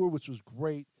old tour, which was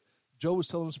great. Joe was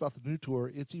telling us about the new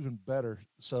tour. It's even better.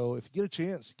 So if you get a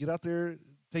chance, get out there,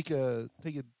 take a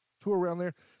tour around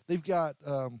there. They've got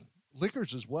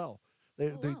liquors as well. They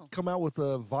wow. come out with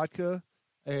a vodka,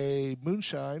 a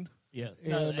moonshine, Yeah.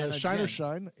 and a Shiner gin.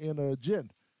 Shine, and a gin.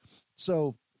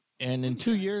 So And in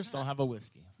 2 years they'll have a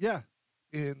whiskey. yeah,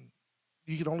 and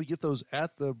you can only get those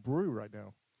at the brewery right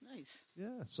now. Nice.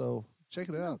 Yeah, so check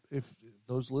it out. If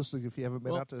those listening, if you haven't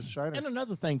been Well, out to Shiner, And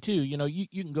another thing too, you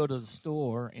can go to the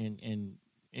store and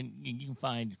you can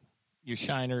find your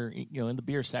Shiner, in the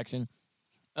beer section,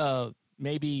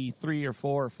 maybe 3 or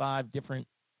 4 or 5 different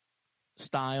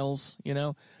styles,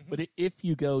 But if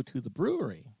you go to the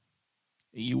brewery,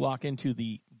 you walk into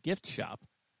the gift shop,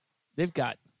 they've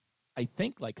got, I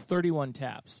think, like 31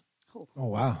 taps. Oh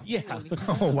wow. Yeah.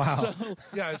 Oh wow. So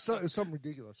yeah, it's something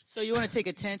ridiculous. So you want to take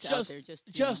a tent out there?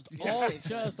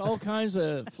 Just all kinds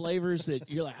of flavors that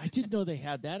you're like, I didn't know they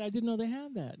had that. I didn't know they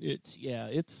had that. It's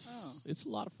a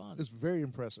lot of fun. It's very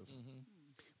impressive.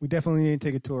 We definitely need to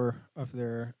take a tour of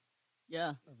their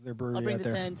brewery. I'll bring out the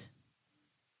there. tent.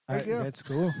 Heck yeah. That's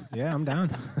cool. Yeah, I'm down.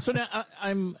 So now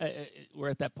we're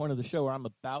at that point of the show where I'm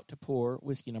about to pour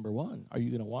whiskey number 1. Are you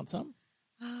going to want some?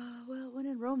 Well, when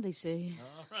in Rome, they say.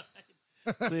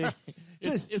 See,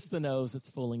 it's the nose. It's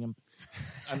fooling him.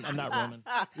 I'm not Roman.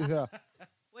 Yeah,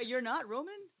 Wait, you're not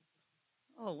Roman?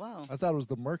 Oh, wow. I thought it was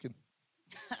the Merkin.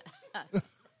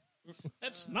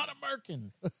 That's not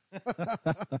American.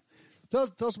 Tell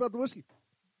us about the whiskey.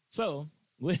 So,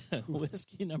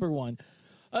 whiskey number 1.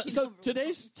 So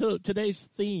today's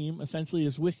theme essentially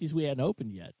is whiskeys we hadn't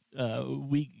opened yet.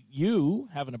 You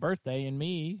having a birthday and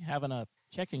me having a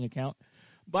checking account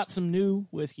bought some new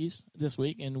whiskeys this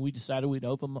week, and we decided we'd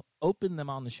open them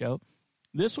on the show.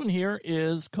 This one here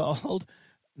is called,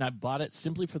 and I bought it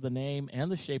simply for the name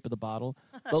and the shape of the bottle,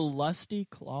 the Lusty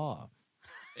Claw.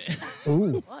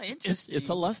 Ooh. Oh, interesting. It's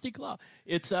a Lusty Claw.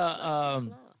 It's a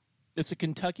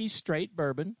Kentucky straight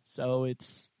bourbon, so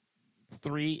it's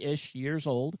 3-ish years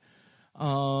old.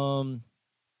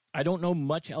 I don't know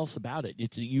much else about it.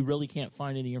 You really can't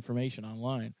find any information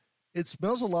online. It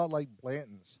smells a lot like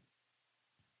Blanton's.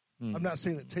 I'm not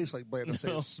saying it tastes like Blanton. I'm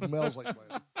saying it smells like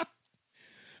Blanton.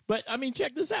 But I mean,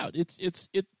 check this out. It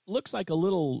looks like a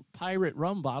little pirate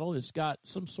rum bottle. It's got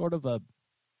some sort of a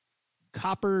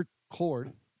copper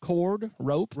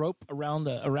rope around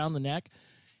the neck,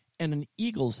 and an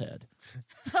eagle's head.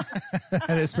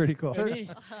 That is pretty cool. Turn it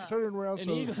around.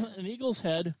 An eagle's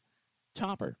head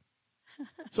topper.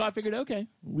 So I figured, okay,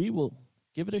 we will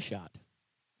give it a shot.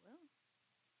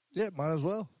 Yeah, might as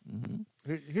well. Mm-hmm.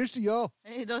 Here's to y'all.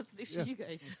 Hey, no, thanks to you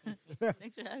guys.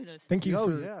 Thanks for having us. Thank you. Oh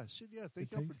for yeah, thank y'all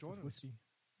for taste of joining us. whiskey.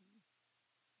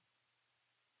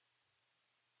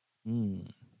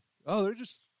 Oh, they're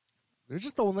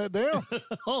just throwing that down.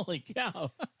 Holy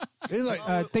cow! It's like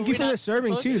Thank you we for not the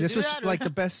serving supposed too. to This do was that, or like not? the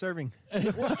best serving.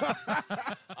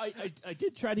 I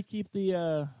did try to keep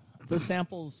the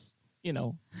samples,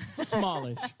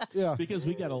 smallish. Yeah. Because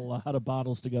we got a lot of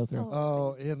bottles to go through.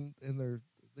 Oh, and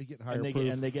they get higher and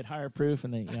proof. they get higher proof,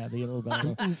 and they get a little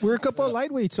better. We're a couple of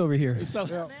lightweights over here. So,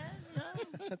 Yeah.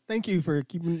 Thank you for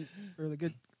keeping for the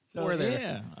good pour there.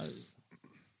 yeah,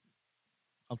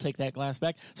 I'll take that glass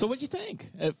back. So, what'd you think?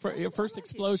 For your first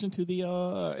exposure to the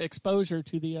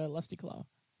Lusty Claw.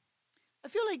 I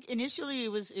feel like initially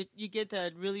you get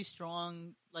that really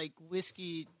strong like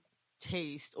whiskey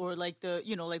taste, or like the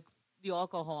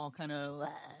alcohol kind of,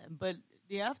 but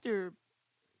the after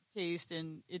taste,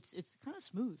 and it's kind of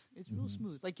smooth. It's real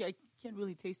smooth. Like I can't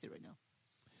really taste it right now.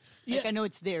 Like Yeah. I know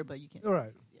it's there, but you can't. All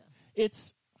right. Yeah.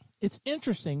 It's It's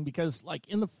interesting because, like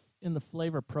in the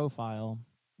flavor profile,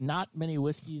 not many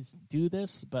whiskeys do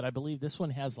this, but I believe this one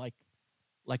has like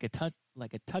a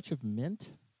touch of mint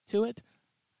to it,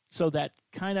 so that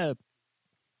kind of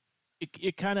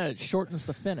it kind of shortens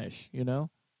the finish. You know?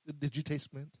 Did you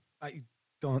taste mint? I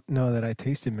don't know that I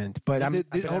tasted mint, but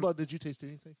hold on. Did you taste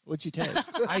anything? What'd you taste?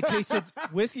 I tasted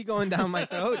whiskey going down my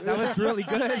throat. That was really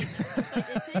good.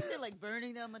 It tasted like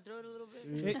burning down my throat a little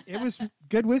bit. It was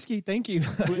good whiskey. Thank you.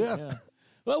 Yeah.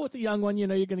 Well, with the young one, you're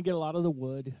going to get a lot of the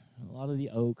wood, a lot of the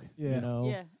oak. Yeah. You know.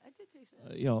 Yeah, I did taste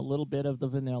that. A little bit of the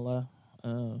vanilla.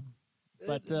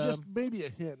 But just maybe a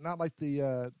hint, not like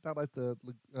the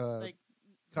Like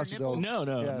Casadel. no,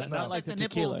 Yeah, not like the the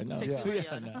tequila. nipple No, tequila,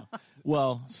 Yeah, no.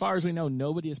 Well, as far as we know,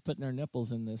 nobody is putting their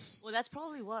nipples in this. Well, that's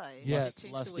probably why. Yes. It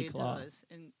tastes Lusty the way it claw. does,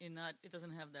 and not it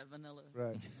doesn't have that vanilla.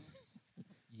 Right.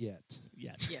 Yet.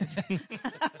 Yeah. Yes.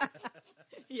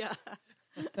 Yeah.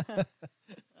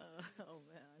 Oh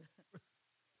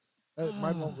man.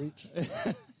 Mine won't reach.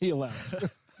 Yeah, well,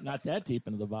 not that deep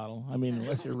into the bottle. I mean,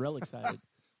 unless you're real excited.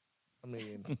 I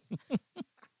mean,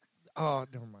 oh,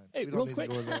 never mind. Hey, we real don't need quick.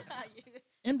 to go into that.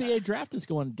 NBA draft is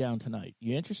going down tonight.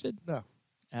 You interested No,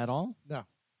 at all? no.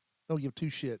 Don't give two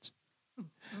shits.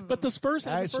 But the Spurs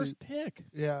have the Actually- first pick.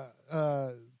 Yeah,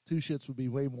 two shits would be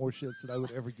way more shits than I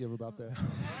would ever give about that.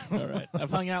 All right. I've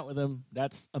hung out with him.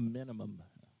 That's a minimum.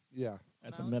 Yeah.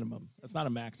 That's a minimum. That's not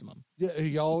a maximum. Yeah, are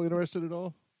y'all interested at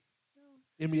all?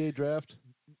 NBA draft?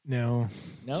 No.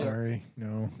 No? Sorry.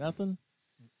 No. Nothing?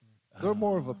 They're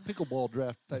more of a pickleball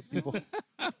draft type people. No,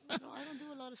 I don't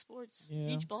do a lot of sports. Yeah.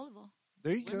 Beach volleyball.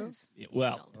 There you go. Women's. Yeah,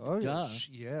 well, Oh, yeah. duh.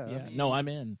 Yeah. Yeah. No, I'm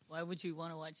in. Why would you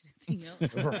want to watch anything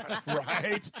else?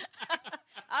 Right.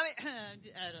 I mean,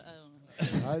 I don't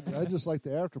know. I just like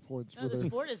the after points. No, With the their,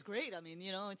 sport is great. I mean,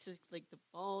 it's just like the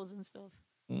balls and stuff.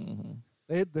 Mm-hmm.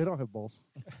 they don't have balls.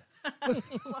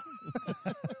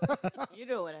 You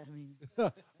know what I mean.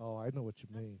 Oh, I know what you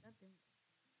mean.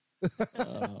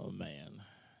 Oh, man.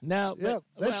 Now, Yeah,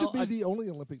 but- that should be well, the only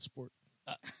Olympic sport.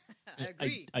 I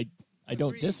agree. I don't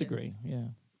Agreed. disagree. Yeah.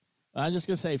 I'm just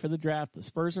going to say, for the draft, the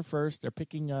Spurs are first. They're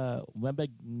picking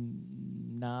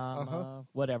Wembanyama,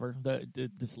 whatever,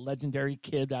 this legendary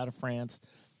kid out of France.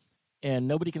 And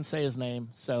nobody can say his name,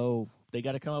 so they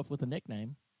got to come up with a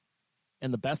nickname.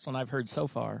 And the best one I've heard so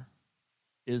far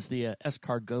is the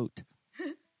escargot.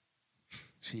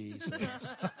 Jeez.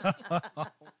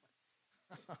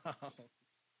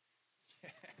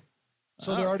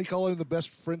 So they're already calling him the best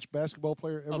French basketball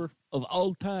player ever? Of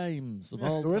all times. Of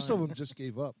all The rest of time. them just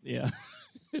gave up. Yeah,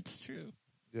 it's true.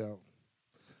 Yeah.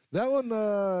 That one,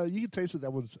 you can taste it.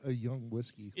 That one's a young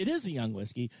whiskey. It is a young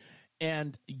whiskey.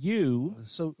 And you,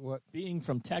 So what? being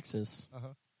from Texas,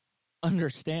 Uh-huh.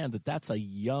 understand that that's a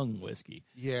young whiskey.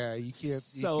 Yeah, you can't.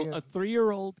 So you a can't,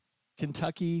 3-year-old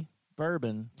Kentucky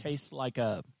bourbon tastes like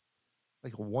a,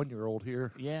 like a 1-year-old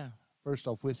here. yeah. First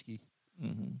off, whiskey.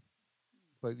 Mm-hmm.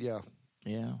 But yeah.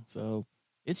 Yeah, so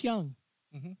it's young.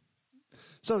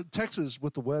 So Texas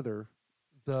with the weather,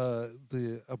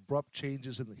 the abrupt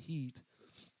changes in the heat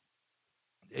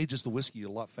ages the whiskey a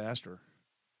lot faster.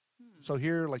 So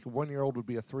here, like a 1-year-old would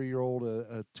be a 3-year-old,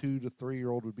 a 2 to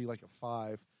 3-year-old would be like a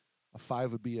 5. A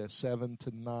 5 would be a 7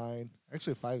 to 9.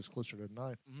 Actually, a 5 is closer to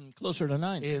 9. Closer to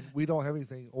 9. And we don't have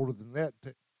anything older than that.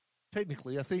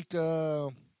 Technically, I think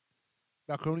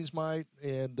Balcones might,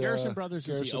 and Garrison Brothers is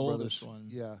the Garrison oldest Brothers. one.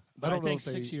 Yeah, But I I don't know think if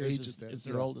they 6 years aged is, that. is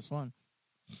their Yeah. oldest one.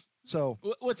 So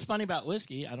What's funny about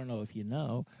whiskey, I don't know if you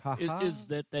know, is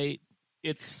that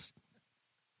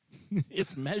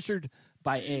it's measured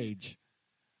by age,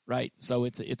 right? So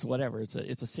it's whatever. It's a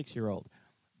 6-year-old,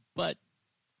 but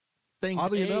things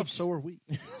oddly age, enough, so are we.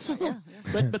 so,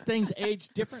 but things age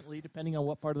differently depending on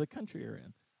what part of the country you're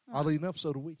in. Oddly enough,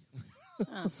 so do we.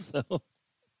 So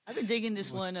I've been digging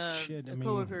this one. shit, I A mean-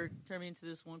 coworker turned me into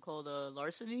this one called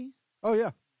Larceny. Oh yeah,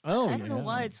 I don't know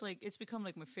why it's become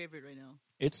like my favorite right now.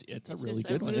 it's a It's really just,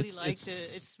 good I one. really liked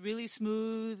it. It's really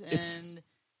smooth and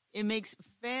it makes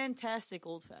fantastic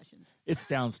old fashions. It's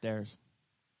downstairs.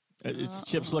 It's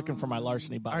Chip's looking for my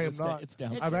larceny bottle. I am not. It's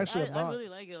downstairs. I'm actually I not. really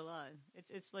like it a lot.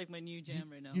 It's like my new jam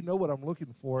right now. You know what I'm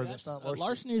looking for, and That's, it's not larceny.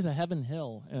 larceny. Is a Heaven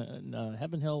Hill.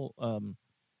 Heaven Hill,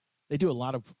 they do a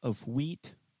lot of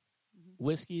wheat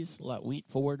whiskeys, a lot wheat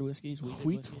forward whiskeys.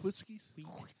 Wheat whiskeys.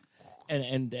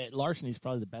 And larceny is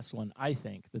probably the best one, I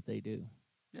think, that they do.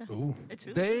 Yeah. Ooh. It's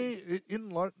really They in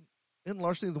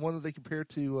larceny, the one that they compare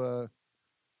to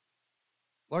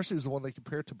larceny is the one they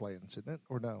compare to Blanton's, isn't it?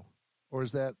 Or no? Or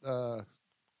is that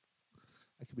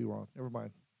I could be wrong. Never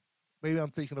mind. Maybe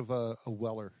I'm thinking of a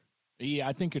Weller. Yeah,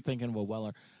 I think you're thinking of a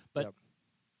Weller, but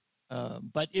Yep.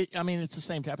 but it's the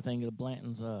same type of thing. The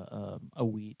Blanton's a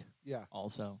wheat. Yeah.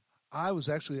 Also. I was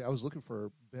looking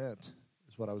for bent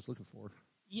is what I was looking for.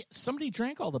 Yeah, somebody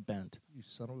drank all the bent. You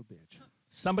son of a bitch.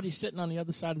 Somebody sitting on the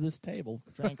other side of this table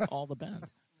drank all the bent.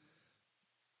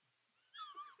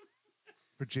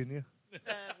 Virginia.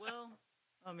 Well,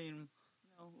 I mean,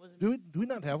 no, it wasn't. Do we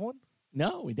not have one?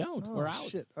 No, we don't. Oh, We're out.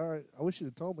 Shit. All right. I wish you'd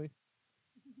have told me.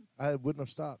 I wouldn't have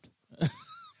stopped. I'm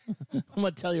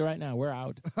going to tell you right now, we're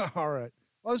out. All right.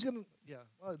 Well, I was going to,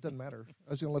 well, it doesn't matter. I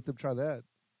was going to let them try that.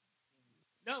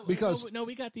 No, Because- no,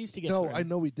 we got these to get No, through. I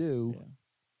know we do. Yeah.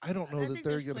 I don't know I that think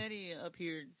they're there's going to. plenty up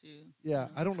here too. Yeah,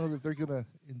 I don't know that they're going to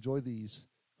enjoy these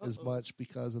as Uh-oh. much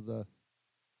because of the.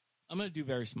 I'm going to do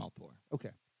very small pour. Okay.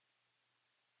 So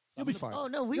You'll I'm be gonna- fine. Oh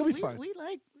no, You'll be fine. we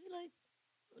like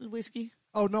whiskey.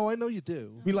 Oh, no, I know you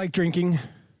do. We like drinking.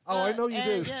 Oh, I know you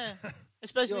do. Yeah,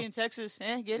 especially Yo. in Texas. Get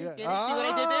it? Yeah. Get it? See what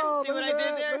I did there? Oh, See what look I at did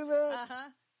that, there? look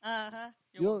at that.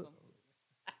 You're Yo. welcome.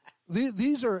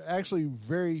 These are actually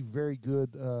very, very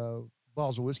good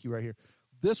bottles of whiskey right here.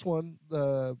 This one,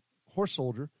 the Horse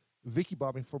Soldier, Vicky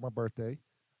bought me for my birthday. It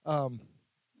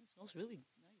smells really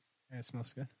nice. Yeah, it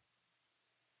smells good.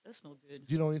 That smells good.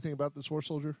 Do you know anything about this Horse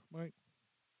Soldier, Mike?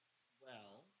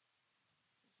 Well,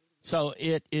 so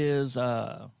it is.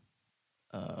 The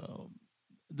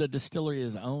distillery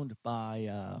is owned by.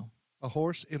 A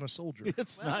horse and a soldier.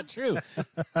 It's not true.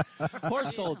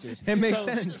 Horse soldiers. It makes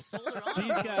So sense.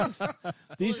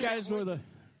 These guys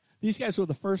were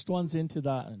the first ones into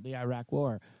the Iraq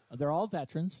War. They're all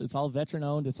veterans. It's all veteran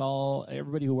owned. It's all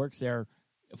everybody who works there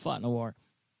fought in the war.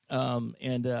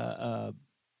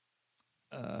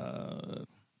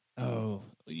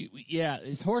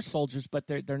 It's horse soldiers, but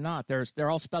they're not. They're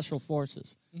all special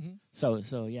forces. Mm-hmm. So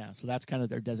that's kind of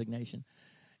their designation.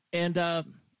 And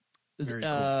Very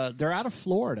cool. they're out of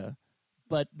Florida,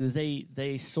 but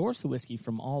they source the whiskey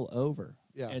from all over.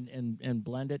 Yeah. And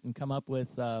blend it and come up with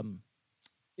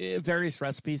various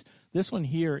recipes. This one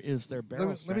here is their barrel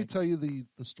Let me strength. tell you the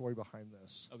story behind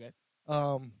this. Okay.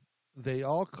 They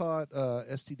all caught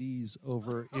STDs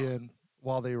over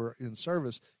while they were in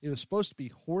service. It was supposed to be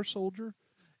Horse Soldier,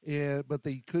 but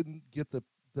they couldn't get the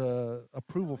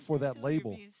approval for that You're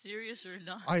label. being serious or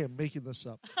not? I am making this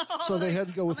up. So they had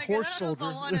to go with I'm like, Horse Soldier.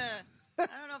 I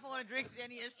don't know if I want to drink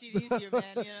any STDs here, man.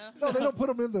 You know? No, they don't put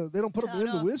them in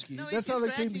the whiskey. No, That's easy how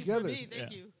they came scratchies for together. me,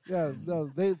 thank you. Yeah,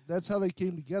 no, that's how they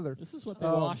came together. This is what they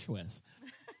wash with.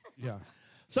 Yeah.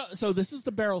 So this is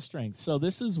the barrel strength. So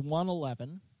this is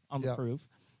 111 on the Yeah. proof.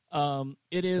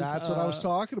 It is. That's what I was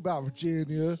talking about,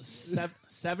 Virginia.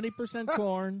 70%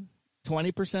 corn,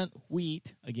 20%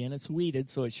 wheat. Again, it's wheated,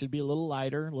 so it should be a little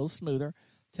lighter, a little smoother.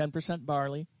 10%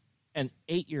 barley, and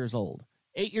 8 years old.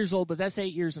 8 years old, but that's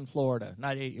 8 years in Florida,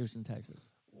 not 8 years in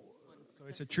Texas. So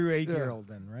it's a true 8-year-old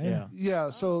then, right? Yeah. Yeah,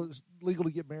 so it's legal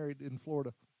to get married in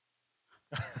Florida.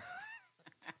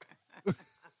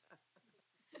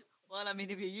 Well, I mean,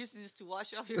 if you're using this to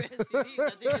wash off your STDs, I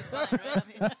think it's fine, right?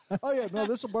 I mean, Oh yeah, no,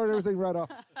 this will burn everything right off.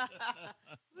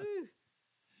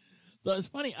 So it's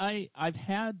funny. I've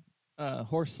had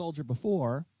Horse Soldier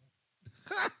before.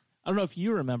 I don't know if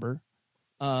you remember.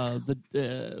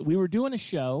 We were doing a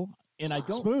show, and I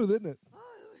don't Smooth, isn't it?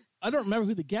 remember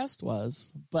who the guest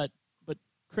was, but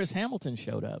Chris Hamilton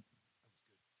showed up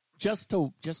just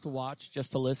to watch,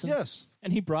 just to listen. Yes.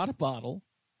 And he brought a bottle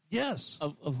Yes.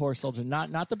 of Horse Soldier,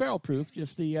 not the barrel proof,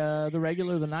 just the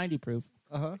regular, the 90 proof.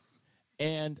 Uh-huh.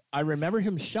 And I remember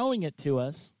him showing it to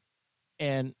us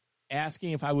and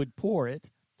asking if I would pour it.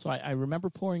 So I remember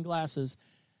pouring glasses,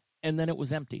 and then it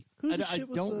was empty. Who the I shit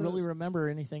was don't really remember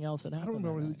anything else that I happened. don't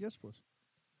remember that who the night. guest was.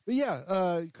 But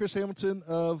yeah, Chris Hamilton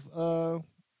of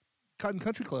Cotton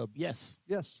Country Club. Yes.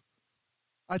 Yes.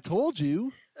 I told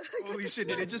you. Holy shit,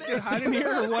 did it just get hot in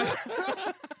here or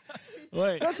what?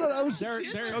 Wait. That's what I was. They're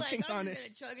he's just choking like, I'm on just it.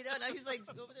 gonna chug it down. Now he's like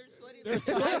over there sweating. They're Like,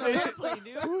 sweating. on an airplane,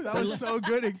 dude. Ooh, that was so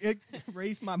good. It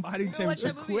raised my body You watch temperature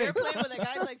that movie quick. Airplane where that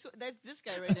guy's like, that's this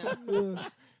guy right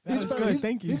now. That was good.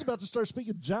 Thank you. He's about to start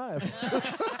speaking jive.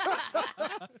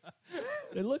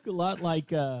 They look a lot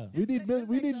like We need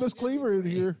Miss Cleaver in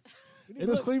here. We need It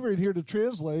Miss look- Cleaver in here to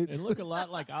translate. they look a lot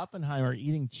like Oppenheimer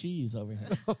eating cheese over here.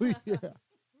 Oh yeah.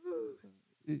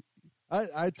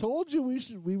 I told you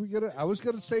I was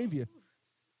gonna save you.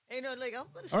 Hey, no, like I'm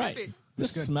gonna All sip right. it.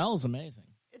 This smells amazing.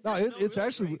 No, does smell it's really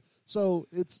actually great. so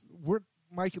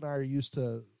Mike and I are used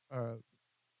to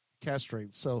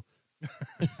castrate, so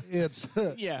it's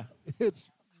Yeah. it's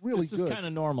really This is good. kind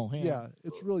of normal. Yeah,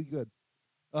 it's really good.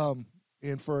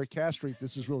 And for a castrate,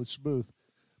 this is really smooth.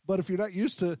 But if you're not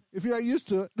used to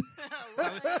it,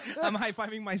 I'm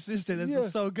high-fiving my sister. This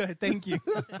is so good. Thank you. I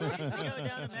used to go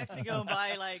down to Mexico and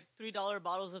buy like $3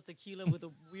 bottles of tequila with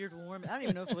a weird worm. I don't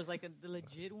even know if it was like a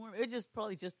legit worm. It was just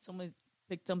probably just someone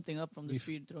picked something up from the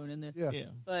street and thrown in there. Yeah.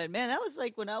 But man, that was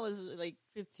like when I was like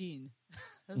 15.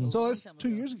 So that's 2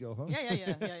 years ago, huh?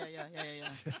 Yeah.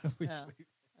 Yeah.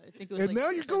 I think it was. And now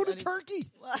you're going to Turkey.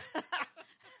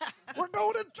 We're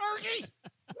going to Turkey.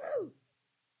 Woo!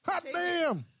 Hot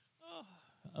damn!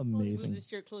 Amazing. Move this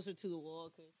chair closer to the wall,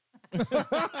 cause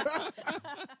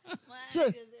Sure.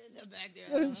 back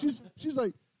there. And she's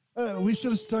like, we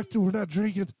should have stuck to we're not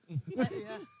drinking. Yeah.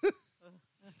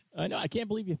 I know. I can't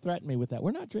believe you threatened me with that.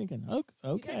 We're not drinking. You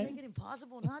guys Okay. make it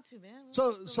impossible not to, man.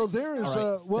 So there is,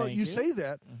 All right. well, Thank you you. say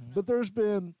that, but there's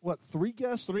been, what, 3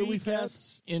 guests that 3 we've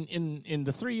guests in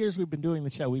the 3 years we've been doing the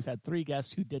show. We've had 3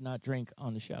 guests who did not drink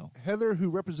on the show. had? Heather, who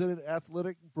represented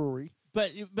Athletic Brewery,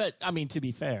 But I mean, to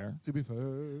be fair,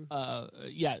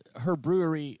 yeah, her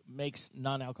brewery makes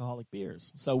non-alcoholic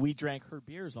beers, so we drank her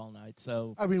beers all night.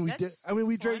 So I mean, we did. That's I mean,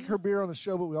 we drank fun. her beer on the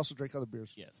show, but we also drank other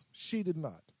beers. yes, She did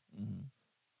not. Mm-hmm.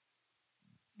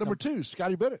 Number 2,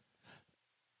 Scotty Bennett.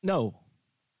 no.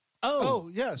 Oh,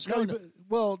 yeah, Scotty. no.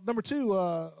 Well, number 2.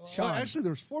 Well, Sean. actually,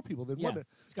 there was 4 people. Then Yeah. wasn't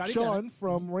it? Scotty Sean Bennett.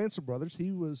 from Ransom Brothers.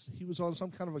 He was on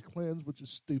some kind of a cleanse, which is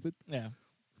stupid. Yeah.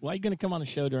 Why are you going to come on the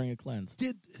show during a cleanse?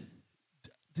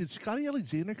 Did Scotty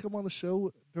Alexander come on the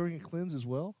show during a cleanse as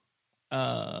well?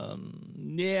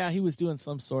 Yeah, he was doing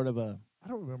some sort of a. I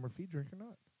don't remember if he drank or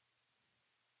not.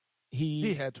 He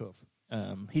He had to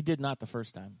have. he did not the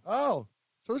first time. Oh,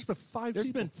 so there's been 5 There's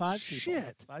people. been 5 people.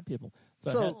 Shit. 5 people.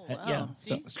 So- yeah.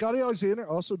 So, See? Scotty Alexander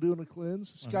also doing a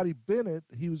cleanse. Scotty Bennett,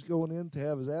 he was going in to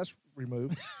have his ass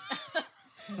removed.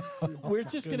 we're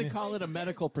just going to call it a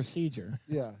medical procedure.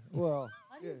 Yeah, well,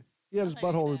 yeah, he had his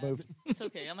butthole removed. It's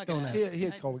okay. I'm not gonna ask. He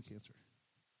had colon cancer.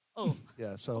 Oh,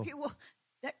 Yeah, so. okay. Well,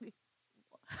 that,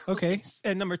 Okay.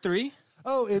 And number 3?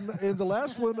 Oh, and the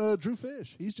last one, Drew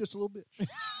Fish. He's just a little bitch.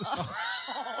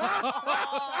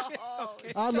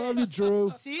 I love you,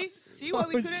 Drew. see why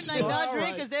we couldn't like not All drink?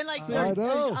 right. Because then like I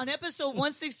know. on episode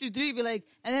 163, be like,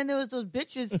 and then there was those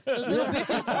bitches, those little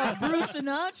bitches, like Bruce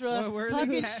Sinatra where are they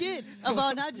talking at? shit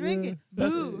about not drinking.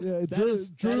 Boo. Yeah, That Drew,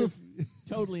 is Drew,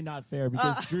 totally not fair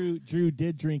because Drew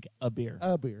did drink a beer.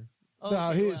 a beer. Okay,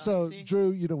 No, well, so see? Drew,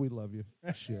 you know we love you.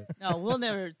 Shit. No, we'll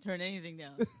never turn anything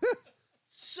down.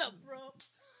 Sup, bro?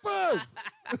 Boom!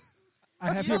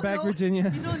 I have You your don't back, know-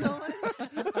 Virginia. You don't know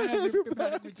it, I have your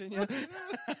back, Virginia.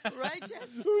 right,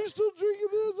 Jess? We're still drinking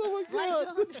this. Oh my Right,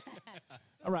 god! John?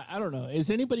 All right, I don't know. Is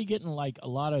anybody getting like a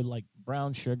lot of like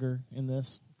brown sugar in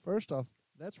this? First off,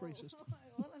 that's racist.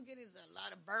 All I'm getting is a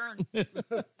lot of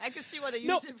burn. I can see why they use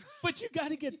No, it. but you got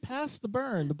to get past the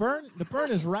burn. The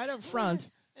burn is right up front.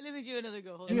 And let me give it another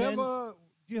go. Hold Do you on. have do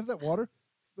you have that water?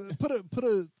 Put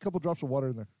a couple drops of water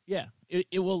in there. Yeah,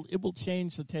 it will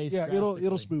change the taste. Yeah, it'll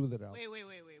drastically. smooth it out. Wait.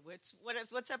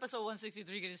 What's episode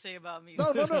 163 going to say about me?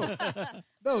 No.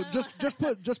 No,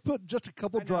 just put just a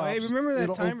couple drops. Hey, remember that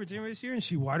It'll time Virginia was here and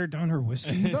she watered down her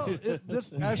whiskey? No,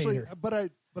 this actually, but I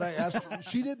asked her.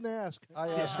 She didn't ask. I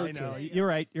asked her I know. to. You're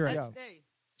right. You're right. Yeah. Hey,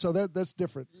 So that's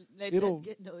different. let It'll that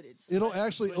get noted. it'll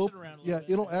actually Switch it open. around a Yeah, little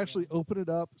bit. it'll actually open it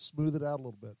up, smooth it out a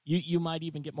little bit. You might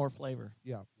even get more flavor.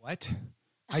 Yeah. What?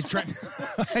 I drank.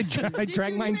 I Did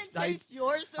drank you mine. even taste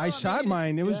yours, though? I shot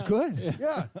mine. It was Yeah. good.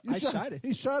 Yeah, I shot it.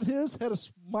 He shot his, had a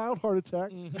mild heart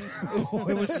attack. Oh,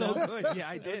 it was so good. Yeah,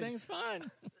 I did. Everything's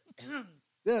fine.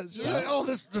 Yeah, she's like, oh,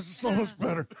 this is so much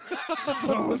better.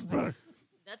 So much better.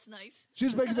 That's nice.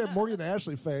 She's making that Morgan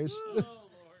Ashley face.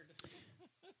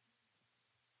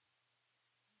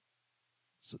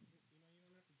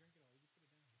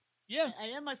 Yeah. I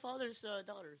am my father's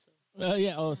daughter, so.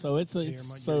 Yeah. Oh, so it's You're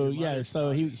so your yeah. mother's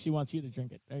So she wants you to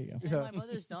drink it. There you go. I'm my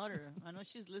mother's daughter. I know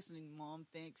she's listening, Mom.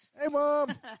 Thanks. Hey, Mom,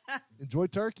 enjoy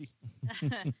turkey.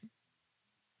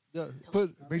 Yeah,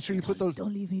 make sure you put those.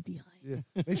 Don't leave me behind.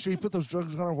 Yeah, make sure you put those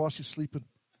drugs on her while she's sleeping.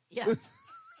 Yeah.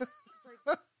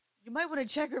 Like, you might want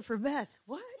to check her for meth.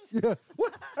 What? Yeah,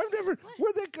 what? I've never.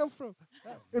 Where'd that come from?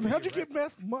 And how'd you get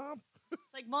meth, Mom? It's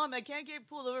like, Mom, I can't get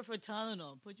pulled over for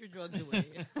Tylenol. Put your drugs away.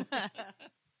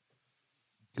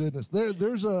 Goodness,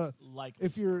 there's a. Like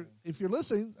If you're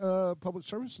listening, public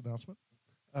service announcement.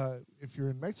 If you're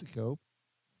in Mexico,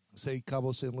 say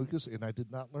Cabo San Lucas, and I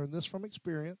did not learn this from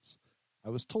experience. I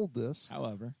was told this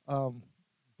however,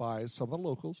 by some of the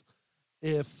locals.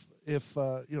 If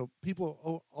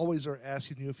people always are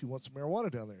asking you if you want some marijuana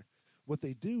down there. What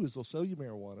they do is they'll sell you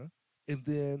marijuana and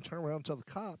then turn around and tell the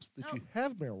cops that you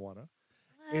have marijuana.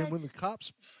 And when the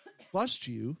cops bust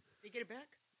you, They get it back?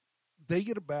 they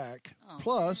get it back. Oh.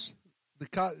 Plus, the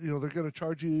they're going to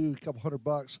charge you a couple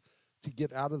 $100 to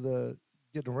get out of the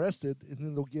getting arrested, and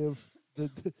then they'll give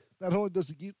not only does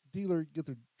the dealer get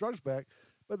their drugs back,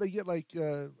 but they get like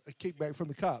a kickback from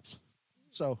the cops.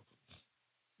 So,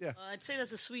 yeah, I'd say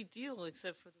that's a sweet deal,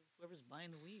 except for whoever's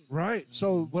buying the weed. right.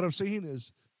 So what I'm saying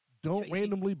is, don't Tracy.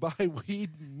 randomly buy weed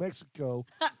in Mexico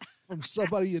from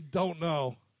somebody you don't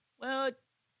know. Well,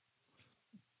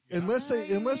 Unless they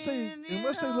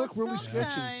look really sketchy.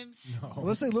 sometimes.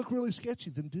 Unless they look really sketchy,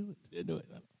 then do it. Do it.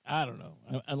 I don't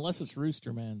know. Unless it's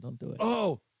Rooster, man, don't do it.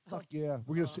 Oh, fuck yeah.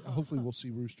 We're gonna see. Hopefully, we'll see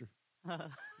Rooster.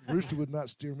 Rooster would not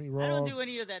steer me wrong. I don't do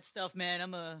any of that stuff, man.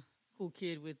 I'm a cool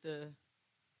kid with the.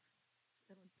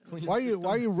 Why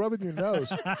are you rubbing your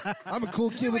nose? I'm a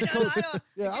cool kid with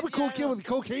I'm a cool kid with a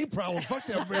cocaine problem. Fuck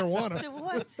that marijuana.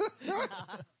 What?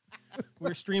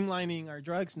 We're streamlining our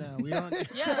drugs now. We don't.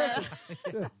 Yeah.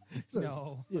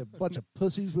 No. Yeah, bunch of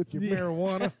pussies with your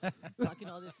marijuana. Talking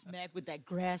all this smack with that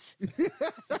grass.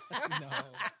 No.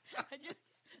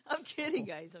 I'm kidding,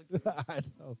 guys. I'm kidding. I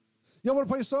know. Y'all want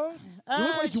to play a song? You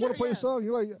look like you Sure, want to play yeah. a song.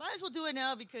 You're like, Might as well do it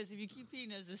now because if you keep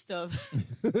feeding us this stuff,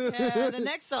 the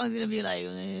next song's gonna be like,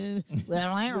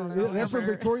 well, I don't know. that's when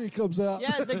Victoria comes out.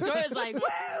 Yeah, Victoria's like, woo!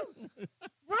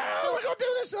 Wow, we're gonna do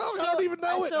this song. I don't even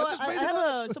know it. So I just made it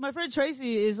up. so my friend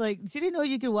Tracy is like, she didn't know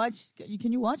you could watch.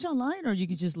 Can you watch online or you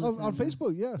can just listen On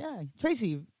Facebook, yeah. Yeah,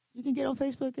 Tracy, you can get on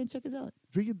Facebook and check us out.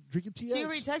 Drinking TX. She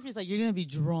already texted me, like, you're gonna be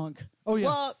drunk. Oh, yeah.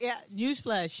 Well, yeah.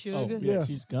 Newsflash, sugar. Oh, yeah, Yeah.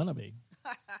 she's gonna be.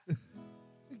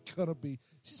 Gonna be.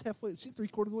 She's halfway. She's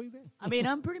 3/4 of the way there. I mean,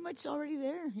 I'm pretty much already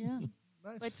there. Yeah.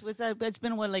 Nice. What's that? That's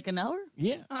been what, like an hour?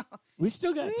 Yeah, we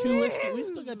still got two whiskeys. We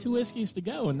still got 2 whiskeys to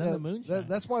go, and then the moonshine.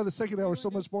 That's why the second hour is so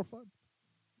much more fun.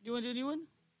 Do you want to do a new one,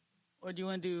 or do you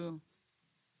want to do? Do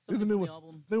the something new from one. the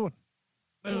album? New one.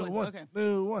 New New one, one. okay.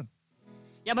 New one.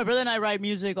 Yeah, my brother and I write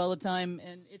music all the time,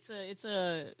 and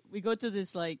we go through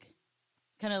this like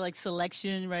kind of like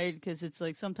selection, right? Because it's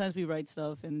like sometimes we write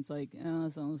stuff and it's like, oh,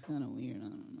 that sounds kind of weird. I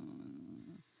don't know.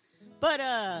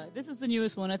 But this is the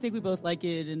newest one. I think we both like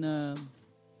it, and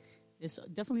there's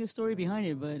definitely a story behind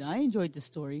it. But I enjoyed the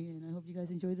story, and I hope you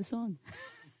guys enjoyed the song.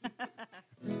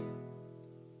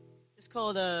 It's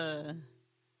called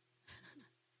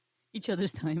Each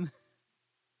Other's Time.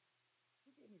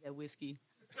 Who gave me that whiskey?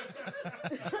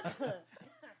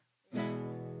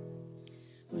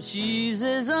 Well, she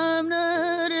says I'm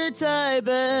not a type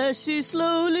as she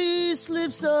slowly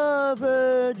slips off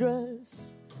her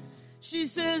dress. She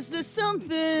says there's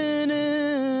something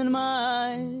in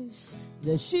my eyes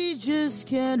that she just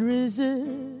can't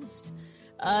resist.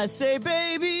 I say,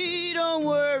 baby, don't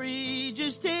worry,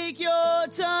 just take your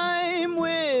time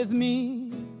with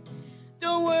me.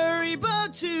 Don't worry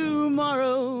about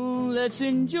tomorrow, let's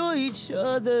enjoy each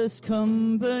other's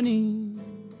company.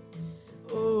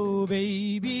 Oh,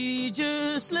 baby,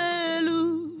 just let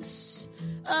loose.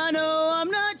 I know I'm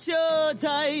not your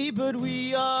type, but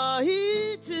we are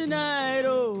here tonight.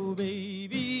 Oh,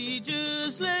 baby,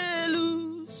 just let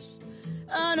loose.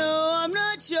 I know I'm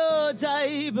not your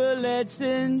type, but let's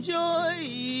enjoy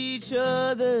each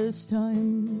other's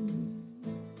time.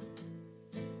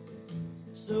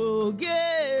 So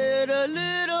get a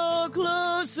little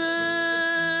closer,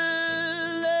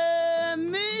 let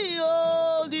me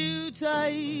hold you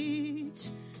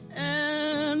tight,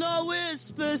 and I'll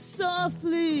whisper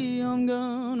softly, I'm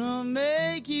gonna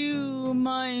make you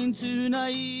mine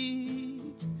tonight.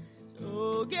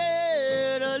 So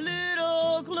get a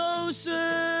little closer,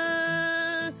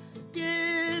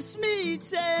 kiss me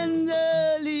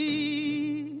tenderly.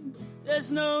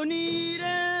 There's no need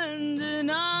in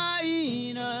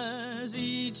denying us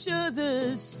each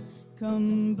other's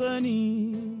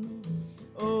company.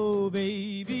 Oh,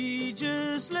 baby,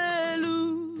 just let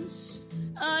loose.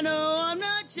 I know I'm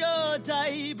not your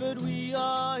type, but we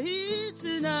are here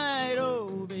tonight.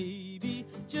 Oh, baby,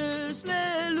 just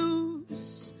let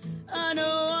loose. I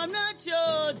know I'm not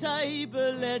your type,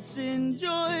 but let's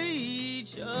enjoy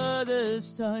each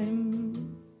other's time.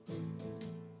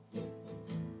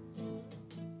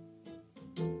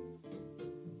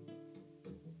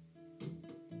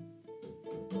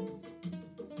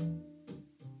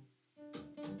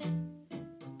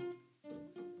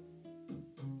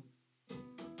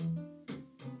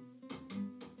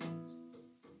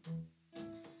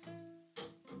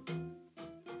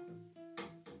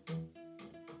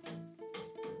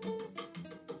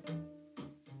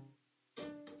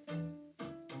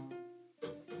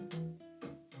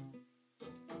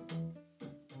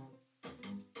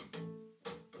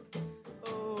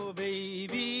 Oh,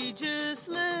 baby, just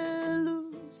let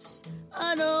loose.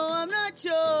 I know I'm not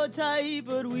your type,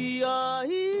 but we are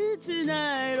here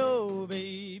tonight. Oh,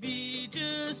 baby,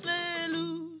 just let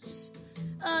loose.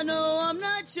 I I know I'm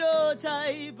not your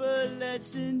type, but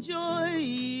let's enjoy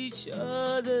each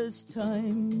other's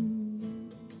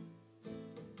time.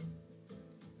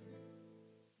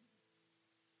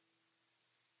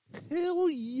 Hell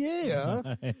yeah.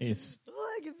 Nice.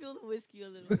 Oh, I can feel the whiskey a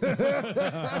little bit.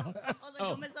 I was like,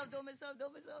 don't mess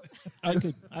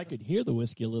up. I could hear the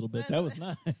whiskey a little bit. That was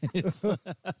nice.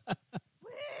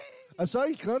 I saw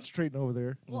you concentrating over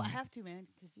there. Well, I have to, man,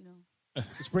 because, you know.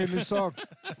 It's a brand new song.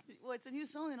 Well, it's a new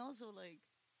song, and also, like,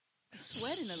 I'm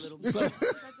sweating a little bit. Got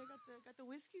the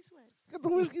whiskey sweats. Got the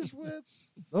whiskey sweats.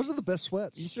 Those are the best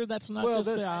sweats. You sure that's not Well,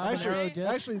 just the habanero dip?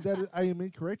 actually, that I am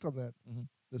incorrect on that. Mhm.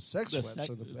 The sex sweats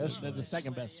are the best. The ones.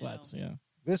 second best sweats, yeah.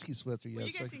 Whiskey sweats are Well,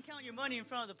 you yes. guys can count your money in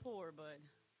front of the poor, but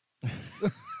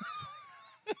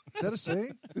Is that a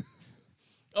saying?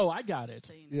 Oh, I got it.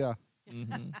 saying Yeah.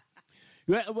 Mm-hmm.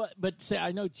 But say,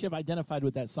 I know Chip identified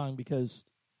with that song because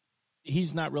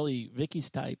he's not really Vicky's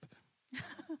type.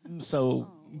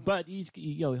 So, but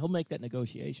he'll make that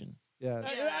negotiation. Yeah.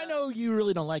 I know you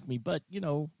really don't like me, but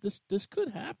this could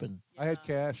happen. I had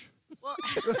cash. Well,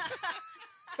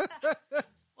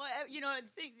 well,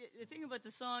 the thing about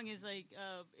the song is like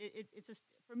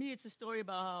for me it's a story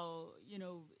about how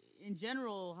in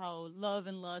general how love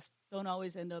and lust don't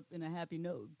always end up in a happy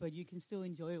note, but you can still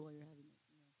enjoy it while you're having it.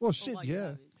 Well, shit,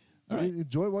 yeah. All right.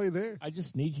 Enjoy while you're there. I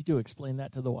just need you to explain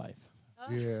that to the wife.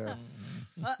 Yeah.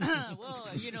 Well,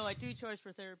 I do charge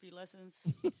for therapy lessons.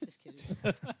 Just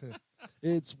kidding.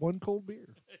 It's one cold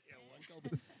beer.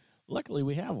 Luckily,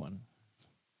 we have one.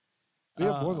 We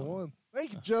have more than one.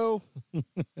 Thank you, Joe.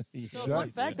 So, fun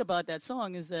fact about that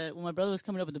song is that when my brother was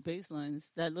coming up with the bass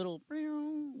lines, that little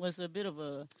was a bit of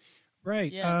a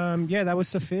Right. Yeah. That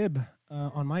was a fib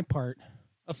on my part.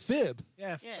 A fib.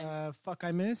 Yeah. Yeah. Fuck,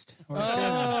 I missed. Or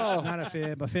Oh. not a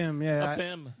fib, a fim. Yeah. A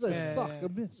femme. It's like, Yeah, fuck, yeah.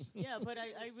 I miss. yeah. But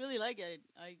I really like it.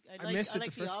 I missed it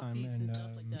like the first time, offbeats and, and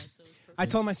stuff like that. So it's perfect. I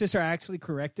told my sister I actually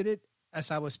corrected it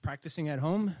as I was practicing at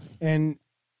home, and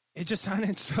it just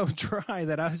sounded so dry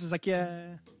that I was just like,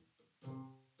 yeah.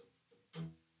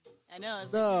 I know.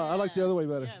 It's No, I like the other way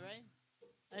better. Yeah, right.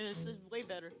 This is way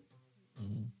better.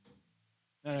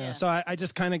 No. Yeah. So I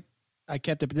just kind of I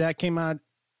kept it. But that came out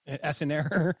as an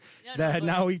error. Yeah, no, that but-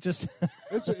 now we just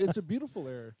It's a beautiful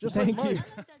error. Just Thank like you. Mike.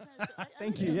 I like that kind of stuff.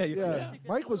 Thank like you. that. Yeah, Yeah. Music that's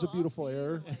Mike was a little beautiful offbeat,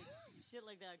 error. like, shit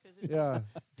like that. 'Cause it's, Yeah.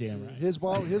 Damn right.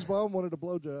 His mom wanted a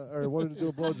blowjob or wanted to do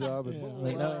a blowjob. And, Yeah,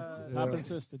 I know. Yeah. Pop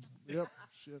insisted. Yep.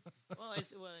 Shit. well,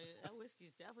 that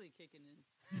whiskey's definitely kicking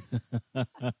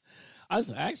in. I was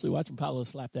actually watching Paulo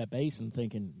slap that bass and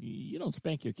thinking, you don't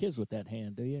spank your kids with that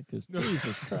hand, do you? Because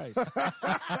Jesus Christ.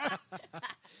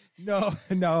 no.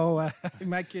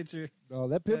 My kids are No,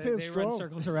 that pin they pin's run strong.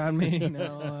 circles around me.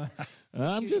 No.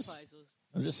 I'm Cutie just pies, those-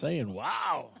 I'm just saying,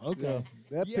 wow. Okay.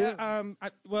 That Yeah, pin.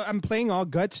 I'm playing all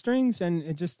gut strings, and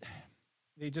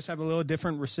they just have a little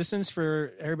different resistance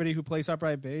for everybody who plays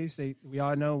upright bass. We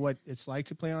all know what it's like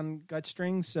to play on gut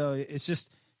strings, so it's just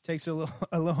takes a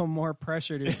little more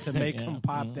pressure to make Yeah. them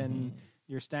pop than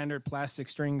your standard plastic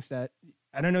strings. That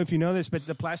I don't know if you know this, but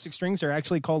the plastic strings are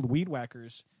actually called weed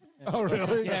whackers. Oh,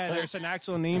 really? Yeah, there's an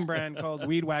actual name brand called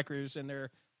Weed Whackers, and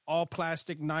they're all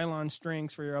plastic nylon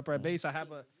strings for your upright bass. I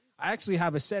actually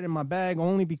have a set in my bag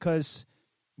only because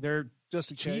they're Just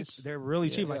in cheap. case. They're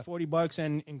really cheap, Yeah. like $40.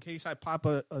 And in case I pop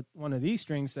one of these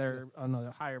strings that are on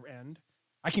the higher end,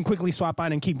 I can quickly swap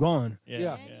out and keep going.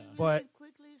 Yeah. Can you But-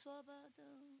 quickly swap out though?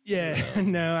 Yeah,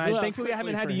 no, I Well, thankfully I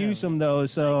haven't quickly had to for use him. them though.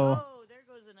 So Oh, there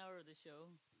goes an hour of the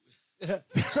show.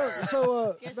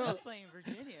 Guess who's playing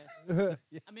Virginia?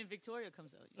 I mean, Victoria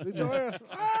comes out. Victoria.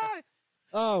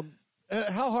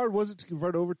 How hard was it to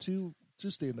convert over to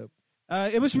stand up?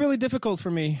 it was really difficult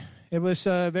for me. It was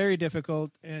very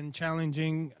difficult and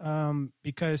challenging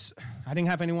because I didn't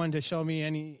have anyone to show me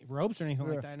any ropes or anything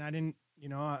Yeah. like that. And I didn't,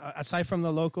 aside from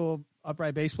the local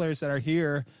upright bass players that are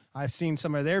here, I've seen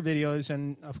some of their videos,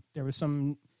 and there was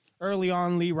some early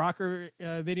on Lee Rocker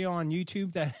video on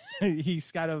YouTube that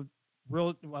he's got a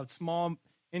real small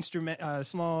instrument,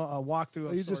 small walkthrough.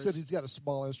 Of You just said sorts. he's got a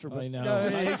small instrument. I know.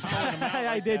 No,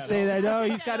 I did say that. No,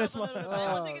 he's got a small. I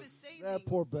wasn't gonna say That anything.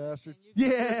 poor bastard.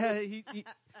 Yeah.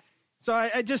 So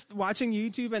I just watching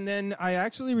YouTube, and then I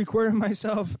actually recorded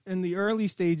myself in the early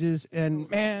stages, and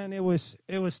man, it was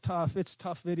tough. It's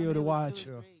tough video to watch.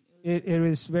 It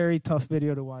was very tough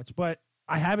video to watch, but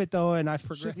I have it though, and I've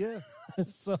progressed. Shit, yeah.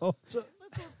 So But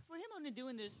for him only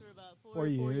doing this for about 4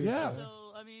 years. Yeah.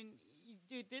 So I mean,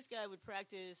 dude, this guy would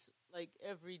practice like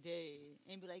every day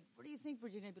and be like, "What do you think,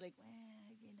 Virginia?" I'd be like, "Well,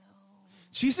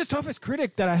 she's the toughest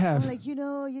critic that I have. I'm like, you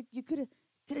could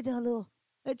have done a little.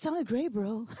 It sounded great,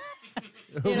 bro."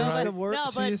 You know, Right. but,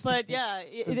 no, She used to- but yeah,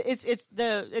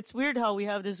 it's weird how we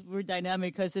have this weird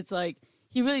dynamic because it's like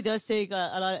he really does take a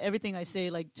lot of everything I say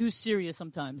like too serious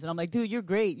sometimes, and I'm like, dude, you're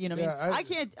great. You know, what I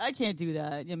mean, I can't do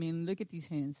that. I mean, look at these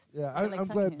hands. Yeah, They're like I'm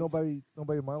tiny glad hands.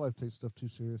 nobody in my life takes stuff too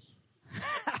serious.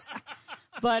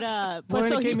 But Well,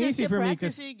 so it he came just easy kept for me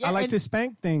because practicing. I like and- to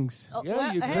spank things. Oh, Yeah,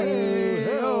 well, you do.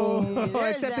 hey, Oh,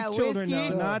 there's except the that children, whiskey.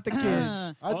 no, not the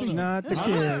kids. I'd be Not the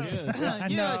kids.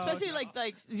 You know, especially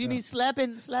like you mean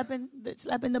slapping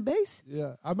the bass.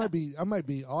 yeah. I might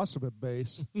be awesome at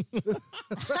bass.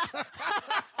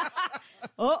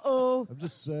 Uh-oh. I'm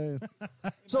just saying.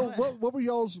 So what were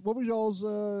y'all's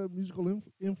musical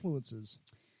influences?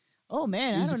 Oh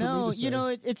man, I Easy don't for me know. to You say.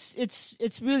 know,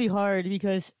 it's really hard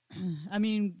because, I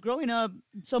mean, growing up.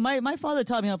 So my father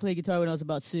taught me how to play guitar when I was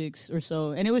about 6 or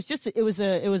so, and it was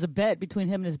a bet between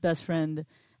him and his best friend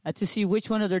to see which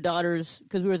one of their daughters,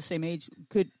 because we were the same age,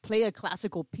 could play a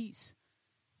classical piece.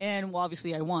 And well,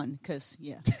 obviously I won because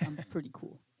I'm pretty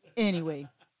cool. Anyway.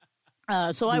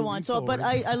 So I won. So, but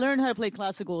I learned how to play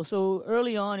classical. So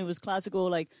early on, it was classical,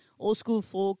 like old school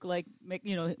folk, like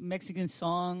Mexican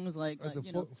songs, like The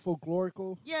you know.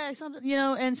 folklorical. Yeah, something, you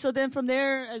know. And so then from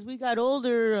there, as we got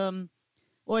older,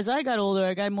 or as I got older,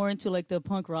 I got more into like the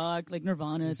punk rock, like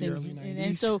Nirvana The things. early And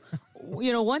 90s. so,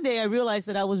 you know, one day I realized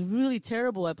that I was really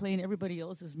terrible at playing everybody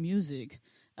else's music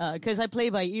because I play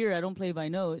by ear, I don't play by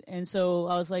note. And so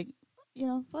I was like, you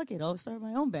know, fuck it, I'll start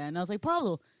my own band. And I was like,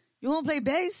 Pablo, you want to play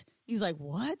bass? He's like,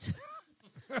 what?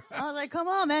 I was like, come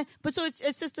on, man. But so it's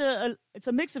just it's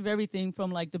a mix of everything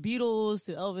from like the Beatles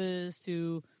to Elvis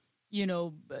to, you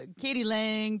know, Katie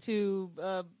Lang to,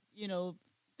 you know,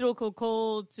 Thrill Cold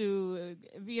Cold to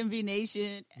VMV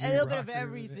Nation, a little bit of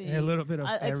everything. A little bit of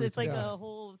everything. It's like a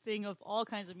whole thing of all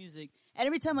kinds of music. And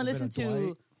every time I listen bit of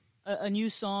to a new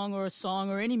song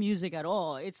or any music at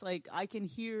all, it's like I can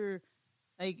hear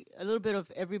like a little bit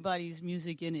of everybody's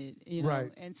music in it, you know.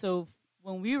 Right. And so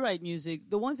when we write music,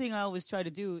 the one thing I always try to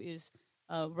do is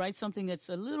write something that's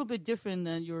a little bit different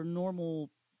than your normal,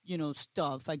 you know,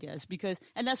 stuff, I guess.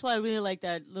 And that's why I really like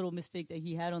that little mistake that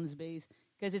he had on his bass,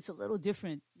 because it's a little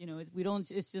different, you know.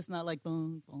 It's just not like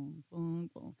boom, boom,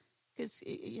 boom, boom, because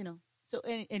you know. So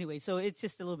anyway, so it's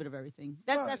just a little bit of everything.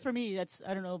 That's for me. I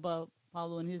don't know about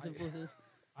Pablo and his influences.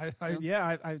 I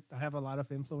have a lot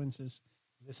of influences.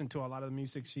 Listen to a lot of the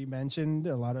music she mentioned,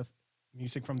 a lot of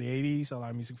music from the 80s, a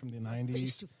lot of music from the 90s.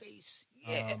 Face to face,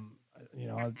 yeah. You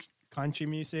know, country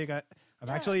music. I've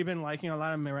actually been liking a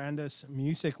lot of Miranda's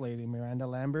music lately. Miranda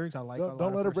Lambert. I like a lot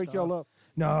Don't let of her break y'all up.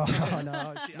 No.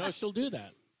 No, she'll do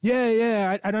that.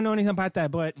 Yeah. I don't know anything about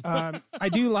that, but I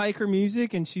do like her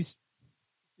music, and she's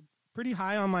pretty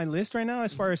high on my list right now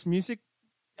as far as music.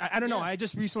 I don't know. I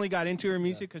just recently got into her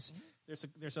music because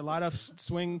there's a lot of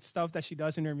swing stuff that she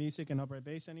does in her music and upright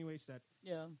bass anyways.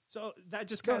 So that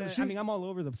just kind of, I mean, I'm all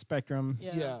over the spectrum.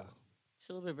 Yeah. It's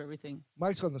a little bit of everything.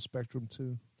 Mike's on the spectrum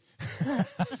too.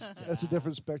 That's a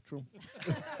different spectrum.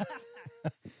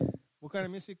 What kind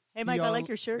of music? Hey, do Mike, I y'all like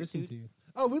your shirt, listen dude. to?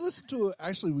 Oh, we listen to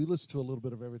a little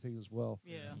bit of everything as well.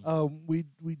 Yeah. We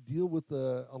deal with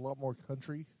a lot more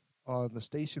country on the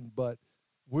station, but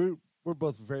we're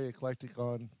both very eclectic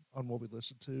on what we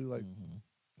listen to, like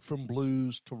from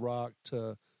blues to rock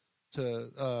to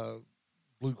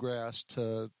bluegrass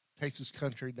to Texas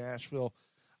country, Nashville,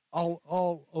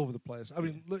 all over the place. I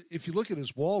mean, look, if you look at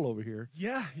his wall over here,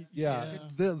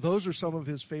 those are some of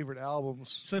his favorite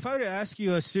albums. So if I were to ask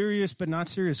you a serious but not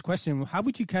serious question, how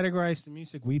would you categorize the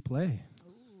music we play?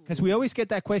 Because we always get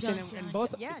that question, and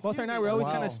both her and I were always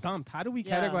kind of stumped. How do we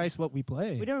categorize what we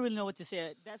play? We don't really know what to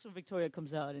say. That's when Victoria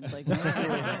comes out and it's like,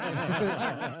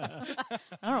 I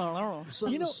don't know. So,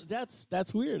 You know,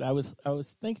 that's weird. I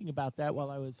was thinking about that while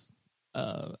I was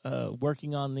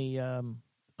working on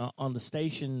the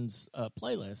station's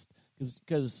playlist,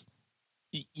 because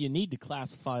you need to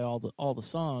classify all the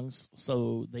songs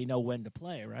so they know when to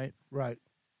play, right? right.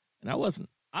 And I wasn't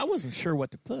sure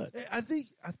what to put. I think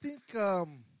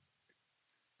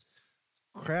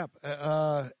crap.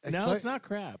 No, it's not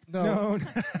crap. No.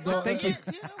 Thank you.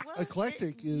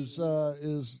 Eclectic is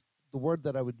the word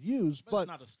that I would use, but it's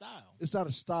not a style. it's not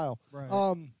a style.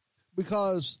 Right.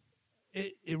 Because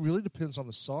it really depends on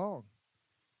the song.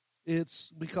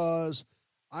 It's because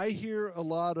I hear a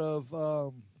lot of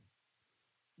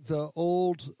the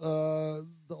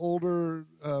older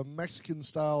Mexican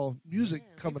style music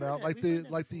coming out, like the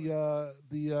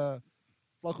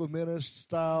Flaco Menace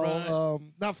style. Right.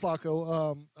 Not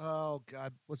Flaco. Oh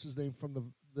God, what's his name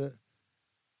from the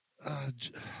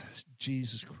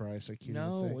Jesus Christ, I can't.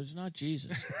 No, even think. it's not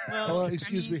Jesus. Oh,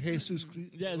 excuse me, Jesus.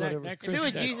 Yeah, whatever. that If it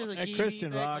was Jesus, that like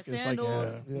Christian rock is like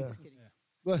sandals. Yeah. Just kidding.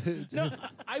 But No,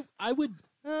 I would.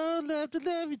 I'd love to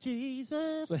love you,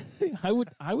 Jesus. I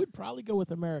would probably go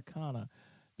with Americana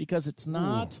because it's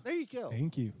not. There you go.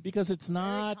 Thank you. Because it's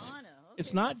not. Americana. Okay,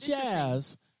 It's not that's interesting.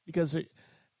 jazz because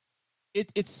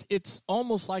it's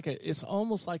almost like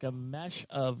a mesh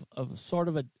of sort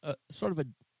of a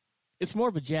it's more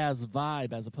of a jazz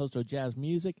vibe as opposed to a jazz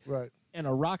music Right. and a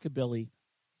rockabilly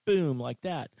boom like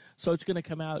that. So it's going to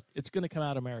come out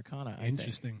Americana. I think.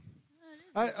 Interesting.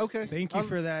 Okay. Thank you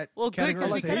for that. Well, good,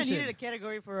 because we kind of categorization. needed a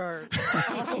category for our.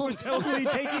 We're totally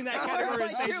taking that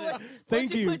categorization.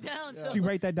 Thank What you. put down, so. Did you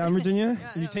write that down, Virginia? Yeah,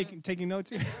 Are you yeah. taking notes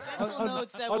here? Mental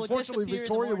notes that will Unfortunately, disappear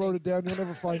Victoria in the wrote it down. You'll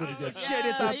never find it again. Shit,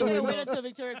 it's yeah, out the you gotta window. wait until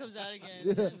Victoria comes out again.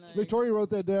 Yeah. And, like, Victoria wrote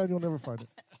that down. You'll never find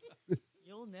it.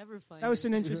 You'll never find That was it.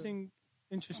 an interesting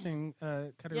categorization.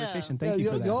 Yeah. Thank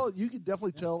you for that. You can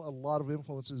definitely tell a lot of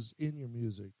influences in your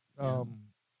music.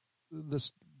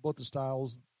 Both the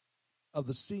styles of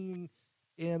the singing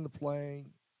and the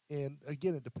playing, and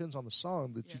again, it depends on the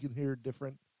song that you can hear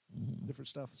different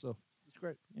stuff. So it's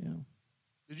great. Yeah.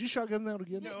 Did you shotgun that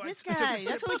again? Yeah, this guy.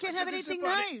 That's why we can't have anything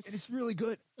nice. It's really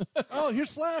good. Oh,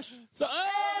 here's Flash. So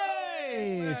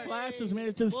hey, Flash has made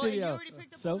it to the Boy, you studio. already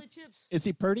picked up all So the chips. is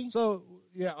he pretty? So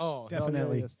yeah,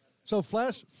 Definitely. yes. So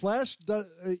Flash does.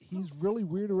 He's really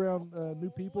weird around new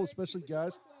people, especially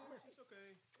guys.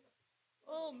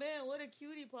 Oh man, what a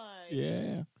cutie pie!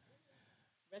 Yeah.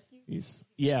 Rescue?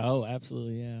 Oh,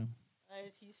 absolutely, yeah.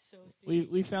 He's so stupid.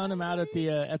 We found him out at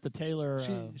the Taylor.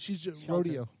 She's just shelter.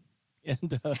 rodeo.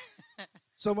 And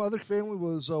Some other family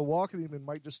was walking him, and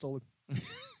Mike just stole him.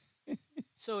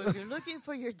 So if you're looking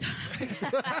for your dog,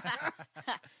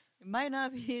 it might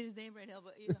not be his name right now,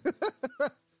 but you know.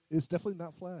 It's definitely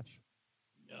not Flash.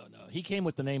 no, he came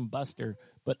with the name Buster,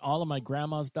 but all of my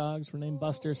grandma's dogs were named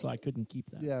Buster, so I couldn't keep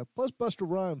that. Yeah. Plus Buster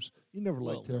Rhymes. You never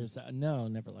Well, liked him. there's that. No,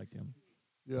 never liked him.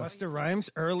 Yeah. Buster Rhymes,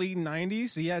 early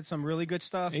 90s. He had some really good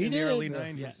stuff in the did. early Yeah.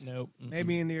 90s. Yeah, nope.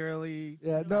 Maybe in the early...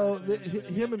 Yeah. No.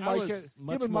 Him and I Mike. was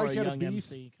much Him and more Mike a had a young beef.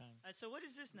 MC kind of. So what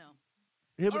is this now?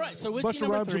 Him, All right, so whiskey Buster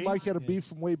number Rhymes 3. and Mike had a beef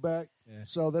from way back. Yeah.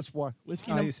 So that's why.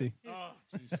 Whiskey Oh, number you see.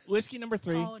 whiskey number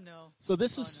 3. Oh no, So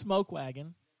this is Smoke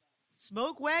Wagon.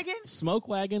 Smoke Wagon. Smoke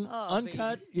Wagon, Oh,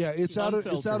 uncut. Yeah. It's out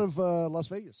of Las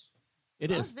Vegas.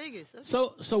 It Las is. Vegas. Okay.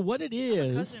 So what it My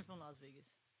is? cousin from Las Vegas.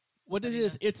 What it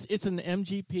is, it's an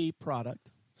MGP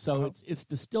product. So it's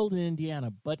distilled in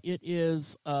Indiana, but it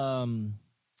is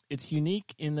it's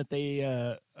unique in that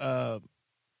they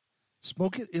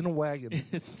Smoke it in a wagon.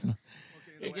 it's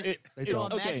They just it- They throw a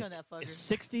don't. match okay. on that fucker. It's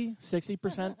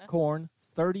 60% corn,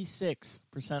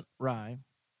 36% rye,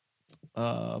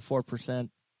 4%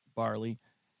 barley.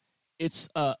 It's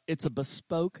a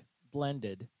bespoke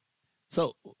blended.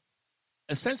 So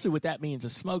essentially what that means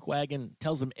is Smoke Wagon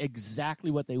tells them exactly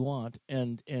what they want,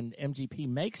 and MGP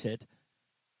makes it.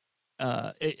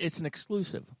 It's an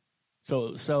exclusive.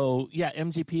 So yeah,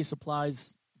 MGP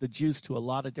supplies the juice to a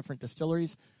lot of different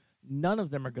distilleries. None of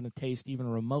them are going to taste even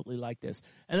remotely like this.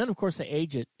 And then, of course, they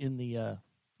age it in the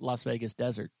Las Vegas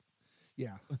desert.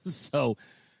 Yeah. So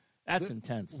that's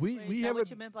intense. We Wait, we is that haven't.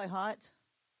 what you meant by hot?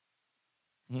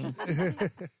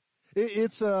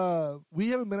 It's we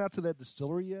haven't been out to that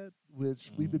distillery yet, which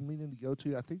we've been meaning to go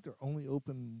to. I think they're only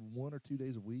open 1 or 2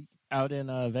 days a week Out in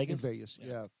in Vegas? Vegas.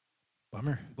 Yeah.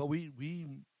 Bummer. But we're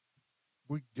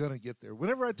gonna get there.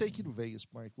 Whenever I take you to Vegas,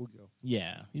 Mike, we'll go.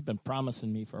 Yeah, you've been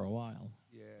promising me for a while.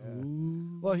 Yeah.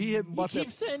 Well, he hadn't He bought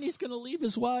keeps that. saying he's going to leave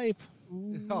his wife.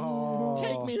 Aw.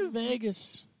 Take me to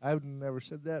Vegas. I've never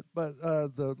said that, but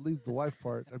the leave the wife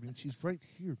part. I mean, she's right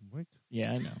here, Mike.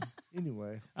 Yeah, I know.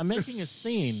 Anyway, I'm making a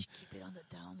scene. Keep it on the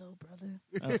down low, brother.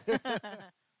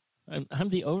 I'm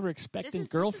the over-expectant This is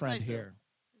girlfriend nice, though. here.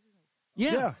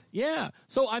 Yeah. Yeah.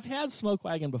 So I've had Smoke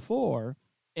Wagon before,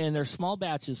 and their small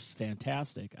batch is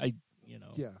fantastic.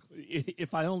 Yeah.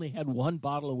 If I only had one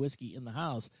bottle of whiskey in the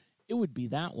house, it would be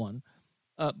that one.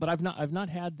 But I've not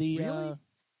had the. Really?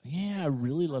 Yeah, I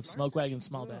really love Smoke Wagon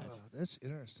small batch. That's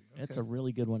interesting. It's Okay. a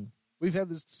really good one. We've had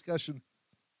this discussion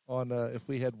on if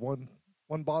we had one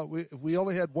bottle. If we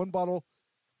only had one bottle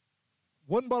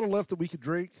left that we could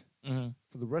drink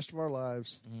for the rest of our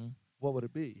lives, what would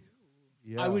it be?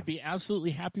 Yeah. I would be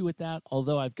absolutely happy with that.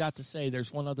 Although I've got to say,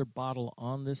 there's one other bottle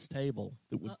on this table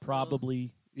that would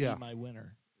probably Yeah. be my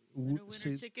winner. Winner,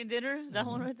 See, chicken dinner. That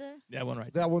one right there. That one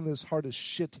right that one is hard as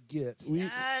shit to get.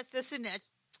 Yes, that's in that.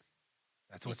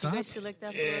 That's what's You up. guys select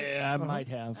that for there. us. Yeah, I might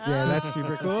have. Yeah, that's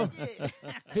super cool.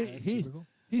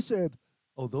 He said,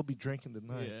 "Oh, they'll be drinking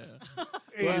tonight."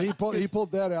 Yeah. And he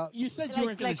pulled that out. You said you Like-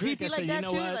 weren't going like to drink. creepy I said, like you that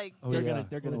know too? what? Like- They're gonna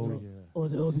drink. Oh, yeah. Oh,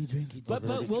 they'll be drinking. But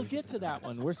we'll get to that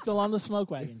one. We're still on the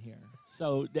Smoke Wagon here.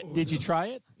 So, did you try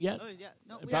it yet? Oh yeah,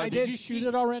 no, I did you shoot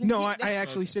it already? No, I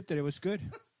actually sipped it. It was good.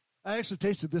 I actually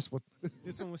tasted this one.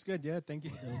 This one was good. Yeah, thank you.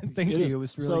 Thank you. It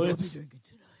was really good.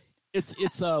 It's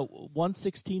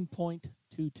 116.22.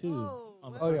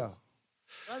 Oh yeah.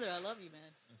 Brother, I love you, man.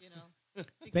 You know.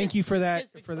 Thank you for that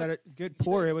good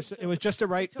pour. It was just the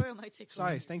right Victoria might take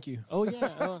size. Thank you. Oh yeah.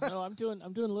 Oh no, I'm doing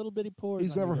little bitty pours.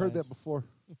 He's on never you heard guys. that before.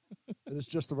 And it's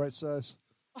just the right size.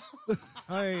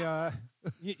 I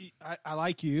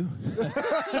like you.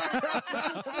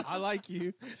 I like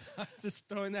you. Just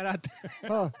throwing that out there.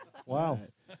 Huh. Wow.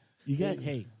 You got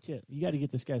Chip. You got to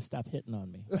get this guy to stop hitting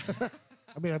on me.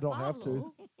 I mean, I don't have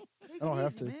to. Take I don't it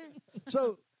have easy, to.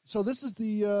 man. So this is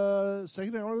the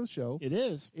second hour of the show, It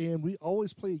is. and we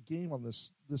always play a game on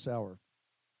this hour.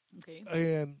 Okay.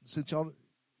 And since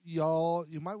y'all,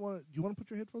 you might want to. You want to put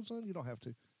your headphones on? You don't have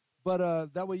to,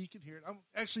 but that way you can hear it.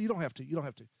 Actually, you don't have to. You don't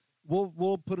have to.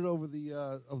 We'll put it over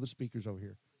the speakers over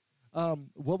here.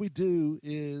 What we do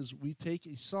is we take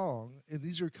a song, and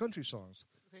these are country songs.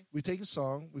 Okay. We take a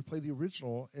song, we play the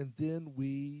original, and then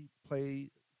we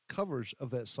play covers of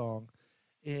that song,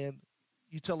 and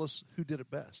you tell us who did it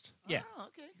best. Yeah. Oh,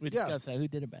 okay. We discussed that. Who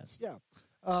did it best? Yeah.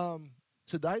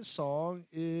 Tonight's song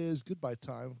is "Goodbye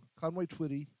Time." Conway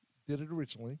Twitty did it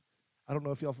originally. I don't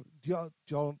know if y'all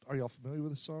are y'all familiar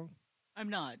with this song? I'm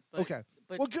not. But, Okay.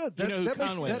 But Well, good. You know who That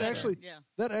Conway is, actually yeah.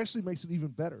 that actually makes it even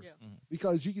better Yeah.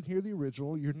 because you can hear the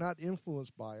original. You're not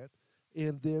influenced by it,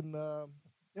 and then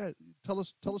tell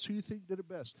us who you think did it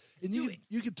best. And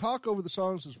you can talk over the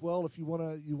songs as well if you want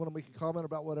to make a comment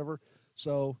about whatever.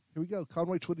 So here we go.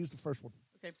 Conway Twitty is the first one.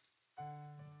 Okay.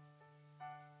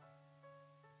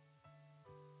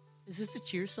 Is this a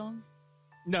cheer song?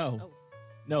 No. Oh.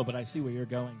 No, but I see where you're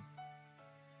going.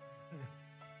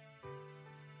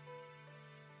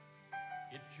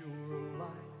 It's your life.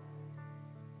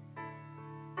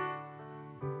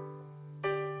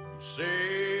 You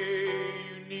say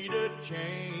you need a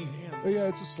change. Oh yeah,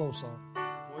 it's a slow song.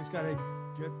 Boy's got a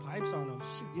good pipes on him.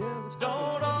 Shit, yeah, that's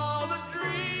Don't all the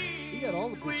dreams He got all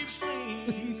the we've pictures.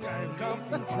 seen He's got come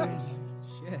amazing true. pipes.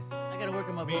 Shit. I gotta work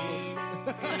on my vocals.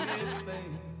 Mean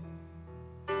anything.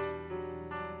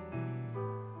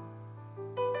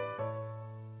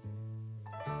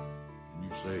 You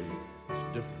say it's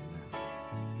different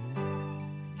now.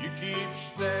 You keep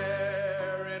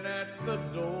staring at the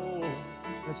door.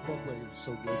 That's Buckley. It was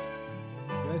so good.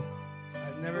 It's good.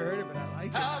 I've never heard it, but I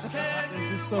like How it. can This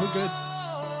you is so good.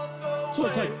 walk So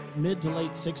it's away? like mid to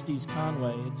late 60s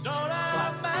Conway. It's Don't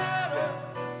I classic. matter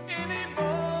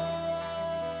anymore?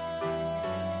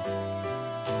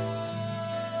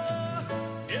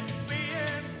 If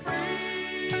being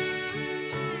free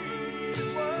is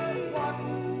worth what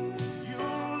you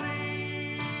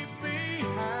leave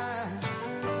behind,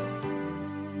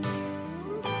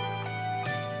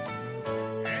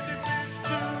 and if it's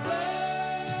too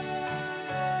late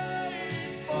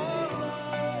for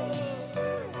love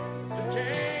to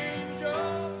change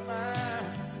your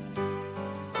mind,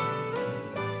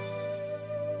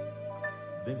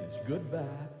 then it's goodbye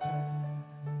time.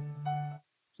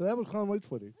 So that was Conway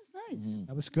Twitty. That's nice.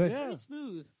 That was good. Yeah. Very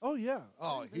smooth. Oh yeah.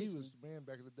 Oh, he was the man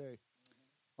back in the day.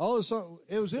 All his songs.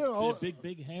 It was him. All,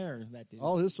 Big hair, that dude.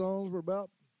 all his songs were about.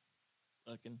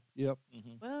 Fucking. Yep.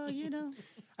 Well, you know.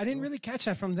 I didn't really catch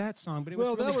that from that song, but it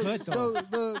was really good, though.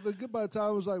 the goodbye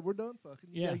time was like we're done fucking.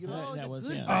 You Yeah, gotta get that, out. that was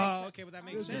good yeah. bye. Oh, okay, well, that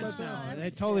makes Yeah, sense now. that That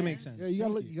makes totally sense. makes sense. Yeah, you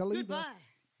gotta Thank you gotta leave. Goodbye.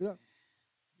 now. Yeah.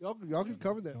 Y'all can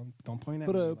cover that. Don't point at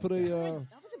Put me. a like put that. a.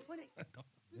 I wasn't pointing.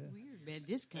 Weird, man.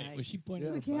 This guy. Was she pointing?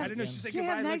 Yeah. at can't I didn't know she said can't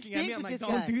goodbye have nice looking at me. things I'm with like, this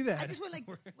don't guy. do that. I just went like,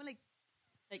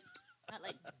 not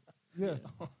like. Yeah. Could've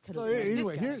So, been like this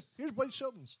anyway, guy. here's Blake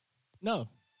Shelton's. No.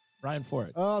 Ryan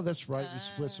Forett. Oh, that's right. We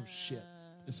split some shit.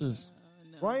 This is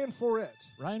No. Ryan Forett.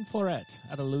 Ryan Forett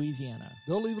out of Louisiana.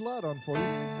 They'll leave a lot on for you.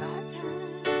 That's me.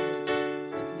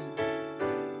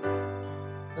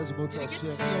 As a Did Motel it get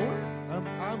 6. slower?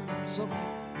 I'm some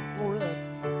Forett.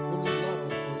 We'll leave a lot on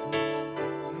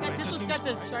for This one's got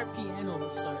the sharp piano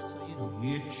start, so you know.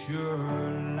 It's your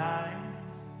life.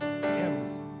 Yeah,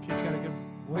 kid's got a good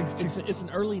voice, too. It's an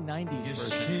early 90s You version.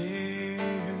 say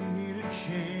you need a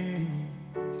change.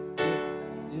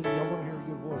 you. Y'all want to hear a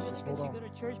good voice. Just I hold guess you on. go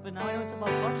to church, but now I know it's about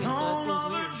fucking, All so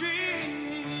of it the feels weird.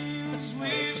 dreams we've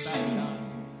It's about seen.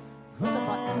 Nas. It's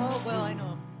about, oh, well, I know.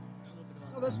 A little bit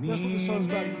No, about that's what the song's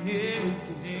about.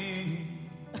 Anything.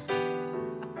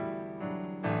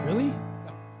 Really?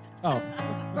 Oh,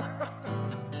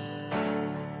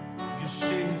 You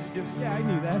say it's different. Yeah, I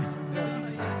knew that.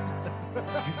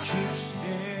 You keep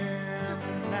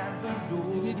staring at the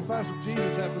You need to door. find some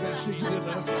Jesus after that shit you did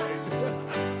last night.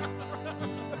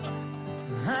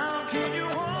 How can you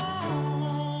walk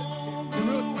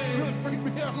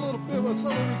little bit of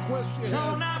some of the requests you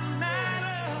Don't have. not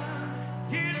matter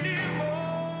anymore.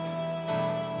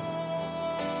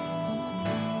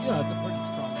 Yeah, it's a pretty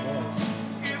strong voice.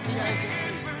 If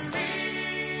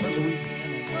you give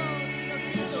me,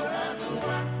 so I know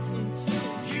what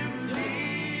you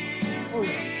need. Oh,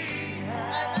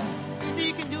 yeah. Either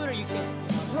you can do it or you can't.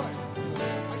 Right. I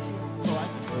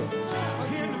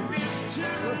can't. In this Let's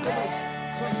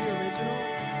time. Like the original,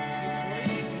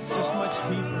 it's just much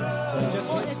deeper. It just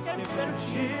Well, hits it's got different. better. It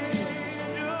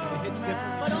hits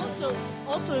different. But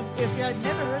also, if you had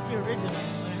never heard the original,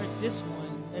 when I heard this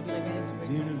one, I'd be like,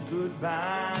 hey, It is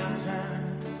goodbye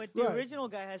time. but the Right. original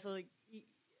guy has maybe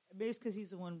it's because he's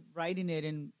the one writing it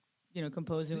and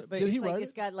composing it. But Did it's he like write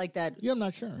it's it? got like that, Yeah, I'm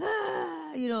not sure.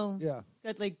 Yeah. it's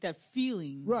got like that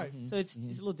feeling, Right. So it's a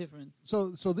little different.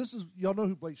 So this is, y'all know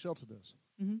who Blake Shelton is.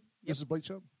 Mm-hmm. This is Blake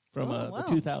Shelton? From Oh, wow.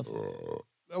 the 2000s.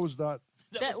 That was not,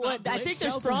 That, what, I think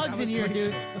there's Shelton. frogs in here,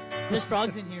 dude. There's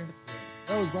frogs in here.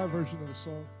 that was my version of the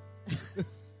song.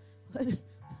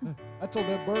 I told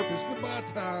that burp, it's goodbye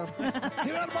time.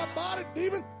 Get out of my body,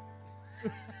 demon.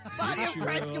 Body of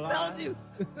Christ compels you.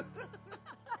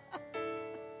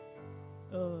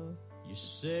 You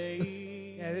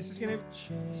say. Yeah, this is gonna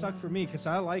suck for me because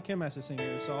I like him as a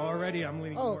singer. So already I'm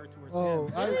leaning more towards him.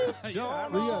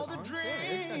 Don't we all got- the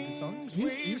dreams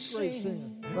He's a great singer.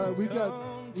 But we got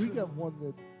one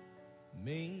that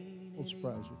will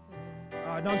surprise you.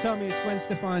 Don't tell me it's Gwen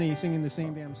Stefani singing the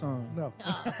same damn song. No,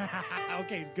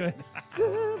 Okay, good.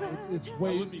 it's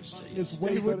way It better.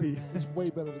 would be. It's way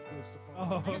better than Christopher.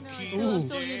 Oh, No, I'm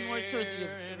still leaning more towards the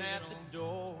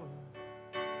original.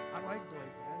 I like Blake,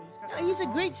 man. He's got No, some, he's a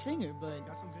great singer, but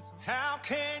got some good songs. How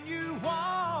can you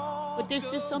walk? But there's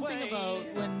just something away? about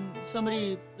when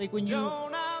somebody like when you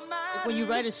Don't I like when you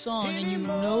write a song and you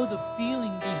know the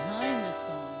feeling behind the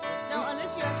song. Now,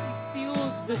 unless you actually feel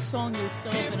the song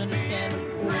yourself and understand or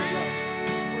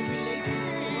relate to the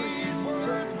story.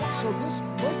 So this,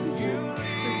 most people think of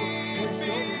Blake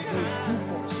Shelton as those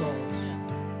goofball songs.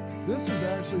 This is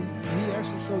actually, he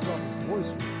actually shows off his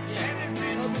voice. I mean,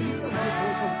 he's got a good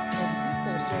voice on the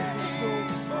goofball song, but it's still a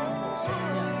goofball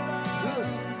song. This,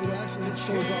 it actually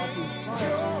shows off his pipes.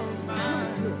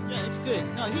 Yeah, it's good.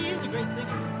 No, he is a great singer.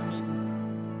 I mean,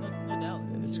 no doubt.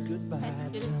 It's goodbye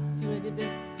Get it? time. See what I did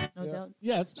there? No Yeah. doubt.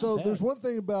 Yeah, it's So not bad. there's one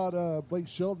thing about Blake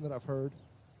Shelton that I've heard.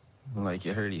 Like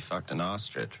you heard he fucked an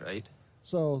ostrich, right?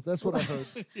 So that's what I heard.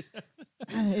 Is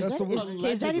That's the that, word.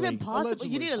 is that even possible? Allegedly.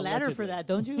 You need a ladder for that,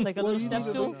 don't you? Like a Well, little you step need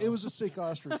stool? it was a sick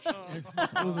ostrich.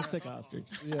 It was a sick ostrich.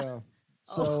 Yeah.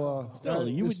 So Still,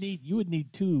 you would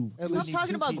need two. At Stop least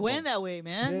talking about people. Gwen that way, Yeah,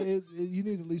 man. you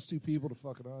need at least two people to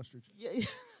fuck an ostrich. Yeah.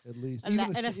 At least. And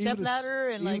a step ladder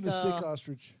and even like a sick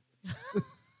ostrich. You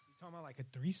talking about like a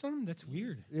threesome? That's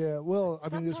weird. Yeah. Well, I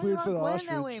mean, it's Stop weird talking for the about Gwen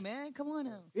ostrich. that way, man. Come on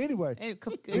now. Anyway, Hey,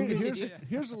 here's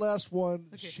here's the last one.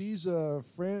 She's a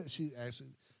friend. She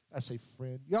actually, I say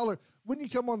friend. Y'all are when you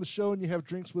come on the show and you have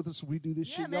drinks with us and we do this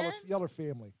Yeah, shit. man. Y'all are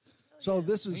family. So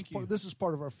this is Thank you. this is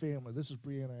part of our family. This is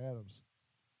Brianna Adams,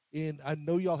 and I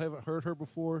know y'all haven't heard her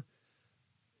before.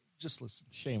 Just listen.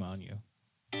 Shame on you.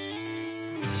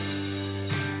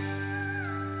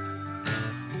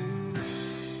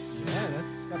 Yeah,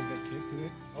 that's got a good kick to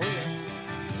it. Oh yeah.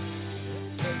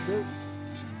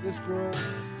 This girl.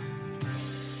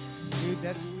 Dude,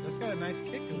 that's got a nice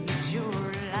kick to it.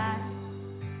 Oh, yeah.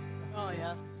 Oh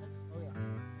yeah.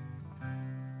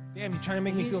 Damn, you trying to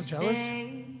make me feel jealous?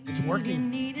 It's working.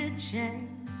 My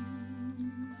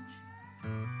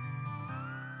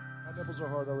nipples are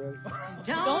hard already.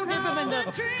 Don't dip him in the.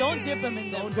 Don't dip him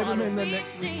in the. Don't dip him in the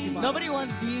next whiskey bottle. Nobody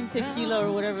wants bean tequila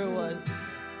or whatever it was.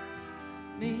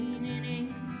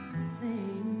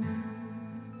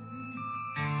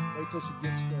 Wait till she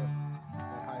gets the.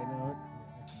 That high note.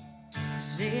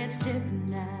 It's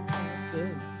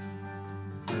good.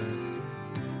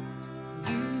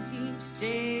 You keep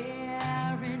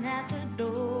staring at the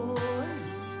door.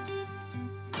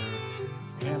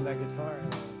 Damn, that guitar.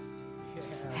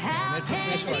 How That's a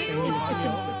can fish like you It's a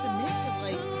mix of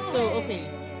like. So okay,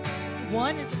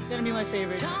 one is gonna be my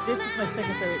favorite. This is my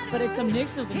second favorite, but it's a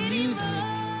mix of the music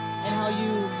and how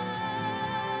you.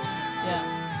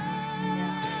 Yeah.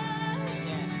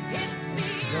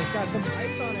 It's got some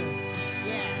pipes on it.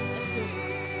 Yeah, that's good.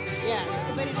 Yeah,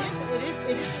 but it is like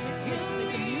the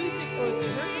music or her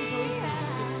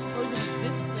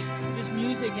composing this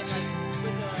music and like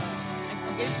with I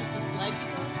guess it's a slide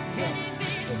guitar.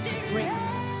 Yeah, it's great.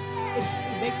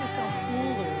 It makes it sound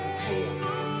cooler,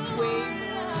 way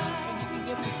more, and you can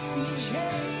get the feeling.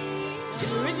 And the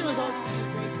original is also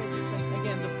great because it's like,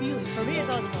 again, the feeling. For me, it's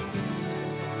all about feeling.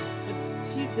 But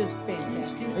she's just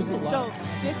fantastic. There's a lot.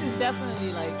 So this is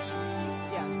definitely like,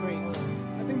 yeah, great.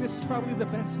 I think this is probably the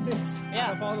best mix Yeah.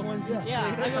 out of all the ones you've Yeah,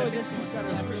 played I us. go I with think this she's one. got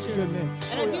a Yeah, for really sure. good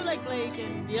mix. And I do like Blake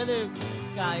and the other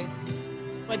guy,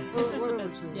 but this is the whatever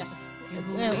best. it Yeah. is.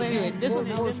 Well, anyway, this one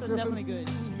Forrest is Griffin. definitely good.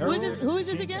 Who is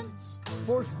this again?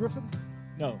 Forrest Griffin.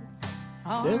 No.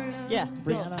 Oh, This? yeah.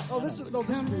 Brianna. Oh, this is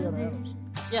Brianna Adams.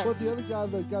 Yeah. But the other guy,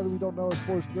 the guy that we don't know, is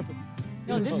Forrest Griffin.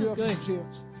 No, He this was is UFC good.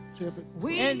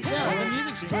 champion. And the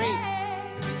music's great.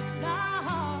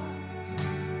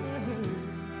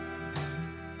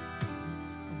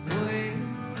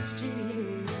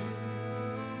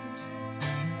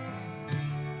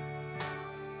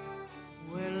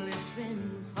 Well, it's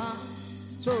been fun.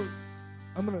 So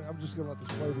I'm just gonna let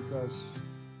this play because,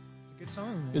 It's a good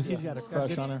song. Because he's got a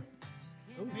crush on her.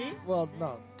 Me? well,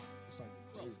 no, it's not.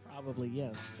 Well, probably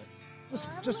yes. But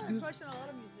Just I'm crushing a lot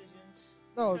of musicians.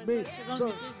 no, me. That's his own So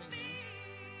decision.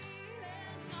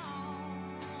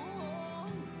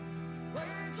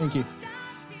 Thank you.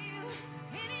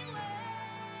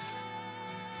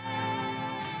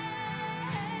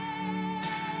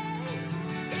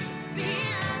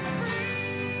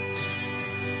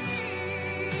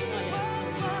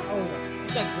 oh,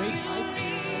 He's got great pipes.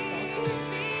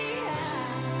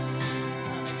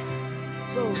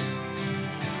 so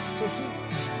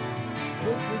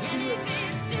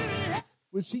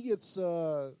when she gets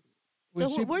when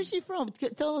So she, where's she from?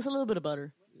 Tell us a little bit about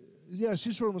her. yeah,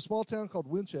 she's from a small town called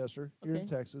Winchester here in Okay.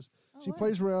 Texas. Oh, She wow.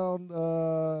 plays around.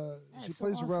 She That's so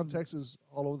plays around awesome. Texas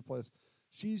all over the place.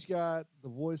 She's got the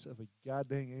voice of a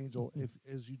goddamn angel, if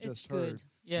as you just It's heard. good.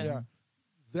 Yeah.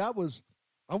 That was.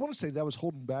 I want to say that was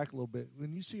holding back a little bit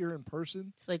when you see her in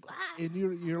person, It's like, and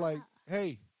you're like,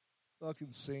 hey,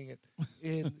 fucking sing it,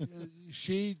 and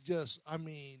she just, I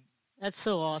mean, that's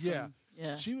so awesome. yeah,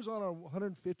 Yeah. she was on our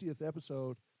 150th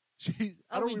episode. I Oh,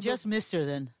 don't we remember, just missed her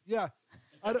then. yeah,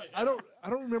 I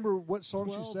don't remember what song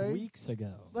she 12 sang. weeks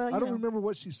ago. Well, I don't remember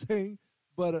what she sang,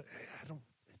 but I don't.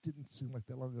 It didn't seem like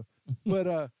that long ago.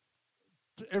 But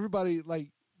everybody,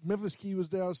 like Memphis Key was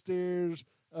downstairs.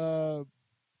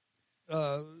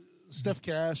 Steph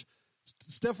Cash.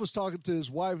 Steph was talking to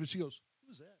his wife, and she goes,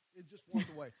 "Who's that?" And just walked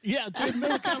away. Yeah, just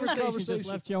made a conversation. Just conversation.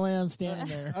 left Joanne standing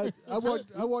there.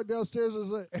 I walked downstairs. I was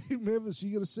like, "Hey, Memphis,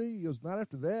 you gonna sing?" He goes, "Not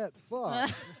after that.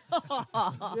 Fuck."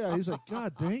 Yeah, he's like,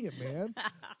 "God dang it, man."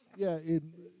 Yeah,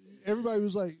 and everybody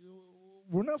was like,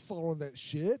 "We're not following that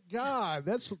shit." God,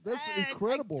 that's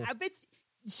incredible. I bet.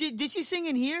 Did she sing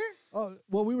in here? Oh,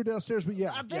 well, we were downstairs, but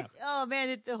yeah. I bet. Oh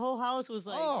man, the whole house was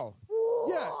like. Oh,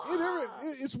 yeah.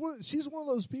 She's one of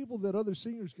those people that other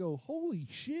singers go, "Holy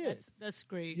shit!" That's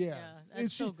great. Yeah, That's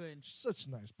And so good. She's such a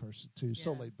nice person too.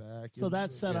 So Yeah. laid back. So and,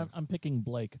 that said, yeah. I'm picking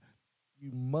Blake.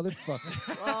 You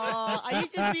motherfucker. Are you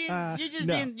just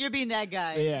being? No. You're being that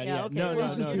guy. Yeah. Okay. No,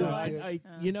 well, no.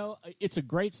 you know, It's a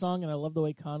great song, and I love the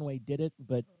way Conway did it.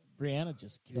 But Brianna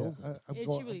just kills it. She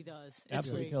really does. It's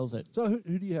Absolutely great. kills it. So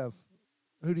who do you have?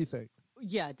 Who do you think?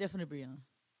 Yeah, definitely Brianna.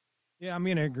 Yeah, I'm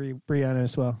gonna agree, Brianna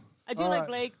as well. I do All like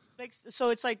right. Blake. So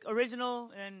it's like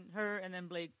original and her, and then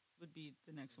Blake would be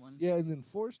the next one. Yeah, and then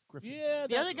Forrest Griffin. Yeah,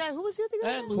 The other guy, who was the other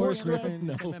guy? That Forrest Griffin,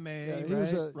 Griffin, no. MMA, Yeah, right? he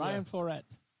was a Ryan Florett.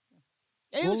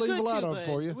 It We'll was leave good a light too, on but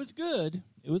for you. It was good.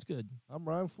 It was good. I'm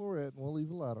Ryan Florett, and we'll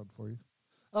leave a light on for you.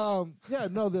 Yeah,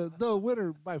 no, the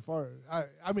winner by far.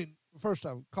 I mean, first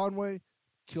time Conway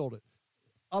killed it.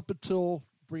 Up until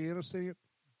Brianna sang it,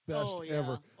 best oh, yeah.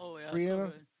 ever. Oh yeah, Brianna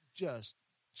so good. just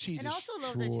she And I also love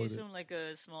that destroyed she's it. from like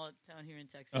a small town here in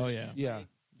Texas. Oh, yeah. Yeah. Like,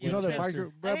 You know that,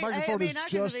 Winchester. that microphone is not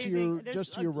 'cause just of to anything. your There's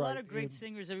just to your a right. lot of great And-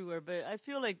 singers everywhere, but I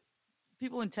feel like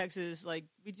people in Texas, like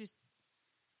we just.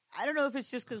 I don't know if it's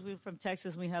just because we're from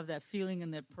Texas and we have that feeling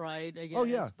and that pride, I guess. Oh,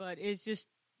 yeah. But it's just,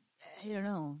 I don't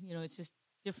know. You know, it's just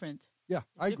different. Yeah, It's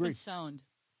I agree. different sound.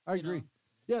 I you agree. know.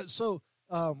 Yeah, so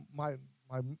my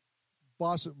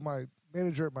boss, my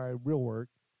manager at my real work,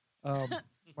 my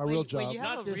real job. Wait, you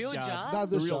have Not a this real job. job? Not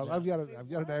this The real job. job. I've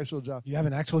got an actual job. You have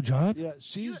an actual job? Yeah, You,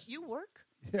 she's you work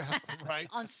yeah right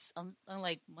on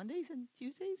like Mondays and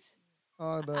Tuesdays?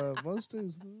 on most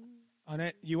days. On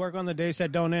it, you work on the days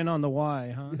that don't end on the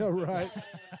Y, huh? Yeah, right.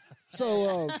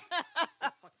 So,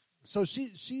 so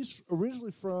she's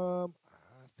originally from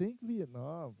I think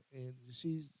Vietnam, and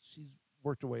she's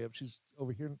worked her way up. She's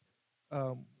over here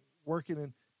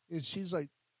working, and she's like,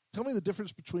 tell me the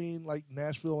difference between like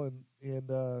Nashville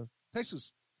and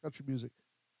Texas country music.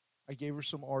 I gave her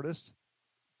some artists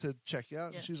to check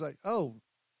out, Yeah. and she's like, oh,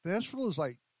 Nashville is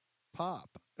like pop,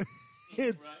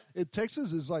 and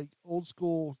Texas is like old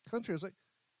school country. I was like,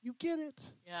 you get it.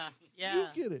 Yeah, yeah. You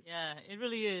get it. Yeah, it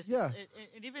really is. Yeah.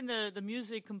 And even the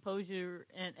music composure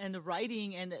and the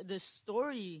writing and the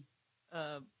story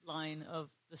line of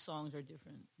the songs are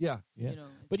different. Yeah. Yeah. You know,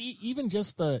 But even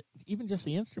just the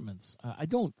instruments, I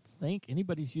don't think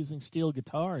anybody's using steel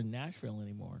guitar in Nashville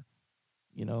anymore.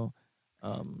 You know,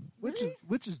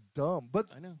 which is dumb. But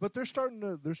I know. But they're starting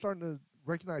to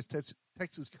recognize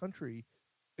Texas country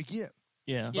again.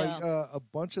 yeah. Yeah. Like a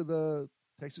bunch of the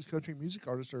Texas country music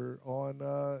artists are on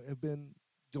have been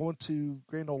going to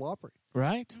Grand Ole Opry.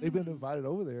 Right. They've been invited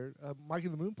over there. Mike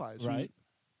and the Moon Pies, Right.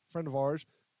 friend of ours.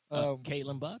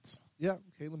 Caitlin Butts. Yeah,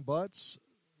 Caitlin Butts.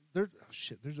 There's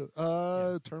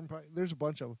a Turnpike. There's a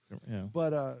bunch of them. Yeah.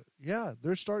 But yeah,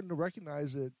 they're starting to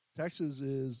recognize that Texas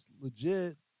is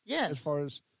legit Yeah. as far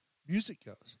as music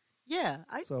goes. Yeah.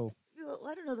 I So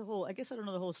don't know the whole. I guess I don't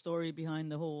know the whole story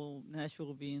behind the whole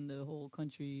Nashville being the whole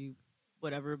country,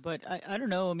 whatever. But I don't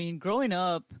know. I mean, growing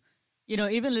up, you know,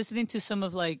 even listening to some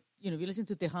of like, you know, if you listen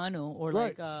to Tejano or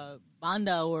Right. like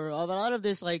banda or a lot of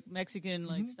this like Mexican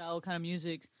like style kind of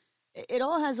music, it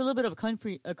all has a little bit of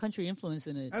a country influence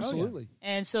in it. absolutely.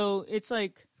 And so it's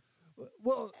like,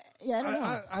 Well, yeah, I don't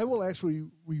know. I will actually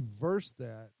reverse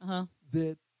that. Uh-huh.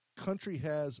 That country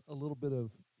has a little bit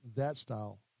of that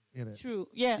style in it. True.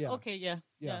 Yeah. Yeah. Okay.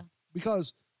 Yeah.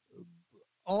 Because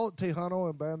all Tejano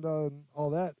and banda and all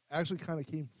that actually kind of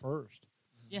came first.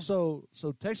 Yeah. So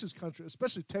Texas country,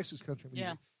 especially Texas country music,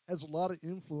 Yeah. has a lot of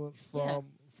influence Yeah.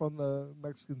 from the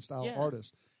Mexican style Yeah.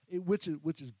 artists, which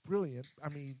is brilliant. I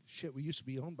mean, shit, we used to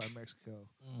be owned by Mexico.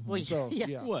 Well, So, yeah.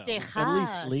 yeah. Well, Tejas.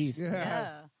 at least. Yeah.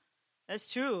 Yeah.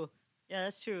 That's true. Yeah,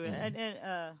 that's true. And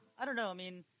I don't know. I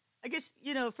mean, I guess,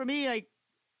 you know, for me, like,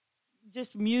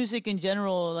 just music in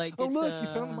general, like. Oh, it's, look, you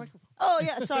found the microphone. Oh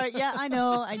yeah, sorry. Yeah, I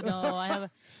know. I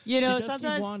have. You know, she does keep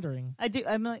sometimes wandering. I do.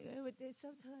 I'm like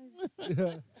sometimes.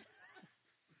 Yeah.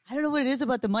 I don't know what it is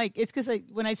about the mic. It's because like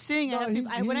when I sing, No, I have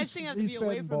to, when I he's- sing, I have to he's be fat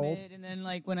away and from bald. it, and then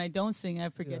like when I don't sing, I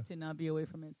forget to not be away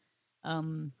from it.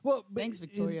 Well, but Thanks,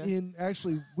 Victoria. In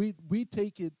actually, we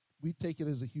take it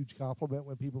as a huge compliment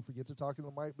when people forget to talk in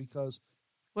the mic because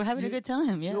We're having a good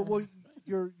time. Yeah. well,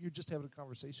 you're just having a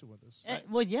conversation with us.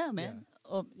 Well, yeah, man.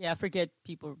 Oh, yeah. I forget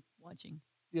people watching.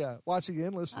 Yeah, watching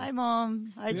and listening. Hi,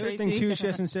 Mom. Hi, The other Tracy. thing too, she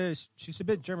hasn't said is she's a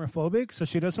bit germophobic, so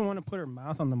she doesn't want to put her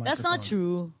mouth on the microphone. That's not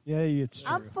true. Yeah, it's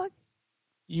true. I'm sorry.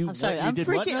 You I'm did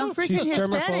what freaking. now? I'm freaking She's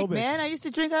Hispanic, germophobic. man. I used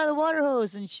to drink out of the water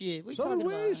hose and shit. What you So talking do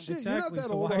we. about? Shit, Exactly. you're not that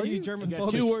So old, why are are you you? You got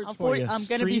germophobic? 2 words I'm for 40. you. I'm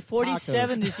gonna be Street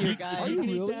 47 tacos. this year, guys. You can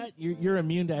eat really? that. You're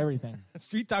immune to everything.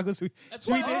 Street tacos. We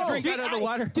why- did drink See, out of the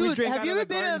water. We Dude, drank have out you of ever the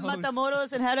been to garden hose.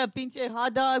 Matamoros and had a pinche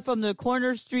hot dog from the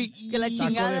corner street? Que la Taco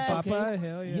de chingada? papa.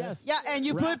 Hell yeah. Yes. Yeah, and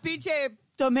you Wrap- put pinche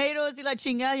tomatoes y la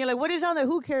chingada. You're like, what is on there?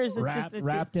 Who cares? It's Wrapped, just,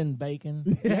 wrapped in bacon.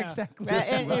 Yeah, exactly.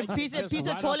 and right- piece just of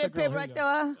right off toilet the grill. paper. Here Right you there,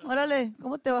 va? Órale,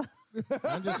 ¿cómo te va?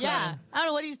 I'm just Yeah, saying. I don't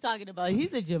know what he's talking about.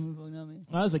 He's a gym. You know what I mean?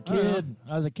 When I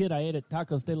was a kid, I ate at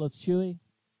Tacos de los Chuy,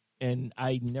 and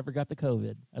I never got the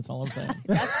COVID. That's all I'm saying.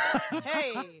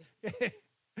 Hey,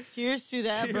 cheers to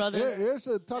that, brother. Here's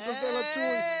the Tacos de la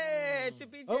Chuy. Hey, to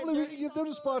pinche Hopefully we dirty can get them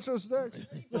to sponsor us next.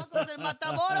 tacos en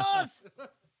Matamoros.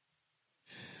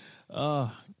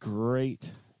 Oh, great.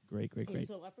 So I forgot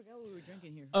what we were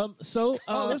drinking here.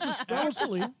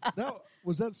 Actually,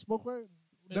 Was that smoke wagon?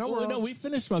 no, we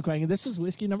finished smoke wagon. This is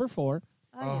whiskey number 4.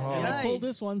 And I Ay, pulled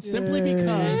this one simply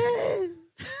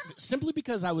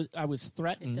because I was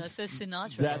threatened That says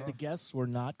Sinatra. that the guests were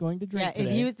not going to drink Yeah, and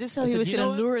today. this is how I he said, was "You going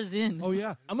know to what? lure us in. Oh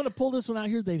yeah. I'm going to pull this one out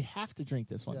here. They have to drink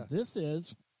this one. Yeah. This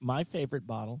is my favorite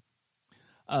bottle.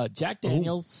 Jack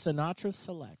Daniel's Sinatra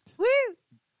Select. Woo!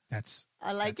 That's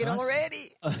I like That's it us.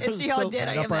 already. Let's see how So- dead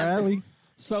I right am up our after. alley.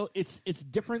 So it's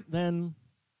different than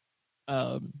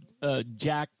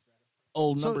Jack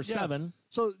Old So, number yeah. 7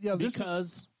 So yeah, this is,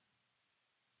 because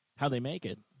how they make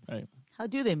it, right? How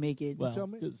do they make it? Well, tell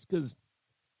me. because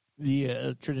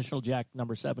the traditional Jack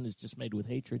number 7 is just made with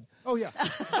hatred. oh yeah,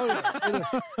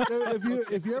 it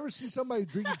is. If you ever see somebody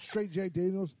drinking straight Jack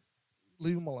Daniels,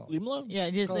 leave them alone. Leave them alone. Yeah,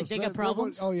 just like they got They're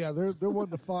problems. oh yeah, they're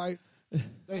wanting to fight.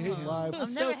 They hate life.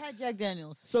 I've never had Jack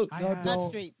Daniels. So I No, have- Not don't.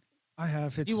 straight. I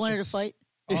have. It's, You wanted to it's- fight?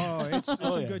 Oh, it's Oh,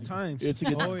 some yeah. good times. It's a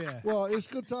good Oh yeah. Well, it's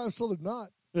good times till they're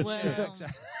not. Well,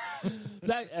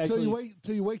 Zach, Till actually,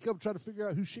 you wake up trying to figure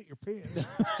out who shit your pants.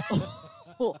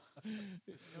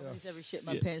 nobody's ever shit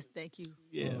my pants. Thank you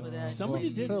for that. somebody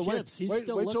did chips. He's wait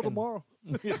still till looking. tomorrow.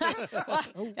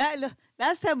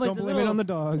 Last time was Don't a blame little, it on the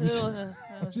dogs.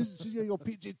 She's gonna go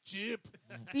PJ Chip.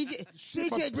 PJ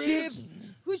my Chip. pants.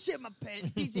 Who shit my pants?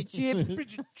 PJ Chip.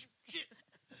 PJ Chip.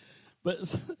 But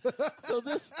so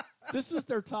this is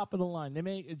their top of the line. They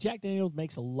make Jack Daniel's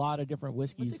makes a lot of different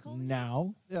whiskeys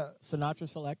now. Yeah. Sinatra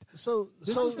Select. So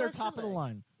This is their top of the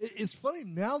line. It's funny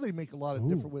now they make a lot of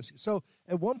different whiskeys. So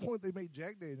at one point they made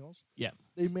Jack Daniel's. Yeah.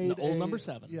 They made the old number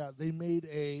 7. Yeah, they made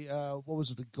a what was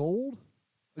it? A gold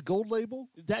label.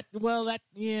 But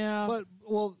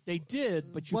they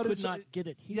did, but you could not get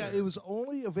it here. Yeah, it was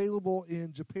only available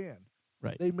in Japan.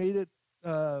 Right. They made it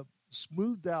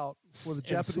smoothed out for the And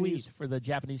Japanese. sweet for the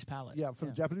Japanese palate. Yeah, for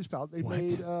the Japanese palate. They What?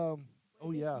 made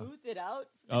Smoothed it out.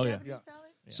 Oh, yeah. Yeah.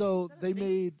 Palate? So they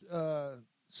made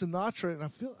Sinatra, and I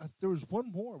feel there was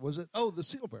one more. Was it? Oh, the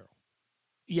single barrel.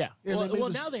 Yeah. And they made Well,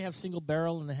 this- now they have single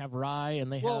barrel and they have rye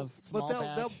and they have small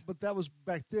batch. but that was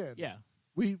back then. Yeah.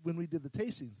 When we did the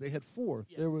tastings, they had 4.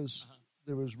 Yes.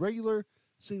 There was regular,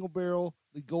 single barrel,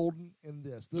 the golden, and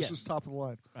this. This Yes. was top of the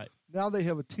line. Right. Now they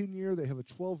have a 10-year, they have a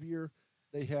 12-year,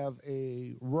 they have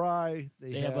a rye,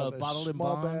 they have a bottled and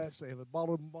small bond. batch, they have a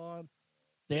bottled and bond.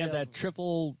 They have that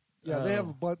triple. Yeah, they have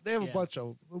a bunch. They have yeah. a bunch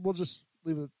of them. We'll just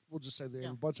leave it. We'll just say they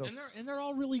have a bunch of them. And they're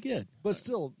all really good. But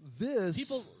still, this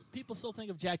People still think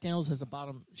of Jack Daniel's as a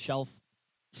bottom shelf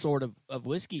sort of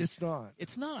whiskey. it's not.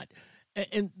 It's not.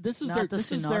 And this is Not their the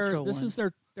this is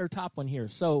Sinatra their top one here.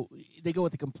 So they go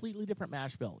with a completely different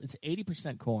mash bill. It's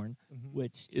 80% corn,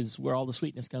 which is where all the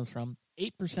sweetness comes from.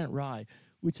 8% rye,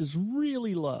 which is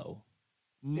really low.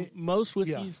 Most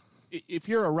whiskeys, if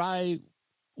you're a rye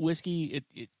whiskey,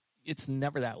 it's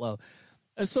never that low.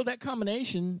 So that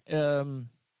combination,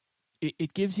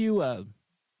 it gives you a.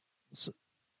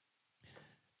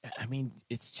 I mean,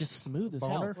 it's just smooth as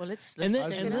hell. Well, let's And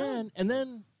check it out.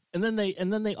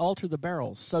 then they alter the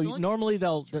barrels. So normally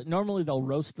they'll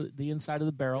roast the inside of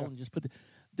the barrel and just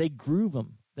they groove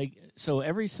them. So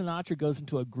every Sinatra goes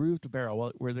into a grooved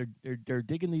barrel where they're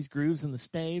digging these grooves in the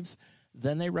staves.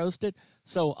 Then they roast it.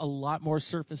 So a lot more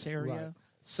surface area. Right.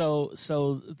 So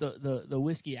the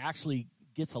whiskey actually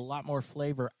gets a lot more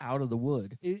flavor out of the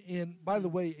wood. And by the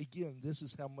way, again, this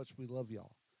is how much we love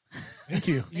y'all. Thank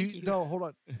you. No, hold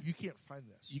on. You can't find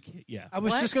this. You can't, yeah. I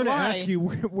was What? just going to Why? ask you,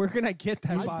 where can I get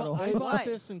that bottle? I bought Why?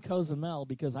 this in Cozumel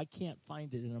because I can't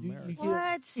find it in America. you can't-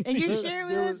 What? And you're sharing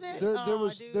with us,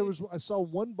 man? There was. I saw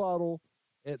one bottle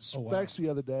at Specs the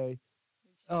other day.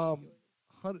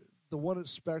 The one at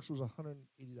Specs was $180.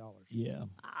 Yeah.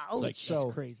 Ouch. It's like, So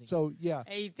that's crazy. So yeah.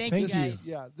 Hey, thank Thank you you. guys.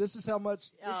 Yeah, this is how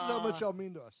much y'all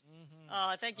mean to us.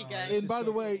 Oh, thank you guys. And by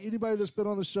the way, anybody that's been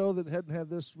on the show that hadn't had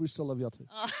this, we still love y'all too.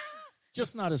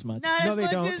 Just not as much. Not No, as they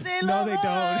much don't. as they No, love they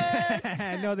us.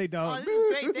 don't. No, they Oh, don't. this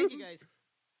is great. Thank you guys.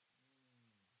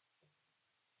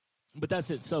 But that's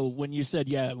it. So when you said,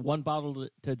 one bottle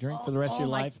to drink for the rest of your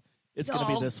life, it's going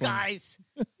to be this one. guys.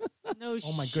 No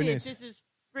Oh, my shit. goodness. This is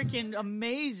freaking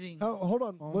amazing. Oh, hold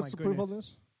on. Oh, What's my the proof on goodness.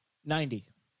 this? 90.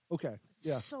 Okay.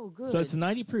 Yeah. So good. So it's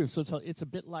 90 proof. So it's a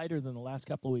bit lighter than the last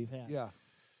couple we've had. Yeah.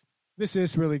 This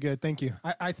is really good. Thank you.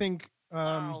 I think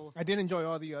Wow. I did enjoy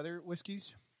all the other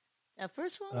whiskeys, That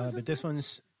first one was but this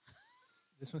one's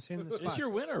in the spot. It's your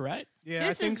winner, right? Yeah,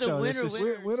 This I think is the so. winner, This is,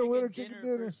 winner, chicken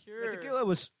dinner. for sure. The tequila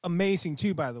was amazing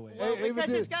too, by the way. Well, Hey, because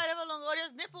Ava it's did. got Eva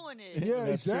Longoria's nipple in it. Yeah,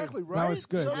 That's true. exactly. That Right. was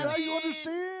good. So I now you mean-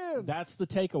 understand. That's the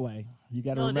takeaway. You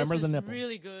got to No, remember this the is nipple.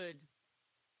 really good.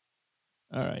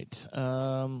 All right.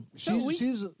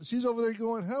 She's over there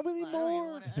going, how many I don't even more?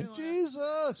 wanna- I don't wanna-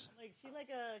 Jesus. Like she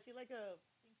like a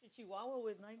chihuahua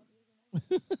with 9.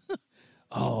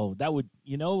 Oh, that would.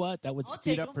 You know what? That would I'll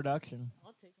speed take up 'em. production.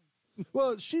 I'll take them.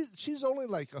 Well, she's only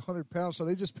like 100 pounds, so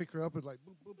they just pick her up and like,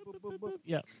 boop, boop, boop, boop, boop.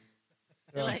 Yeah.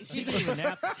 Like, She can even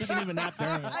nap. She can even nap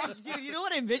during it. Dude, you know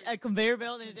what I envision? A conveyor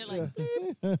belt, and they're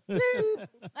like,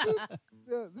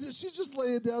 Yeah, she's just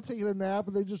laying down taking a nap,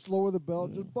 and they just lower the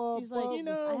belt. Just bop, she's like, bop. you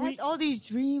know, I had all these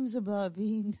dreams about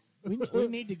being. we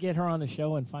need to get her on the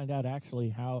show and find out actually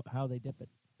how they dip it.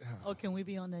 Oh, can we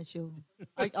be on that show?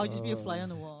 I'll just be a fly on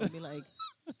the wall and be like,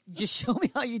 just show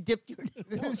me how you dipped your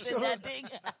nipples in that thing.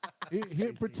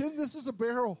 Here, pretend this is a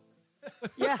barrel.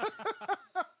 Yeah.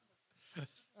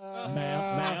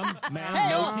 Ma'am, Hey,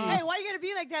 no oh, teeth. hey, why you gotta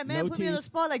be like that, man? No Put me on the teeth.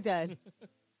 spot like that.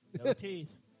 No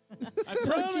teeth. I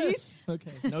promise.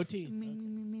 Okay, no teeth.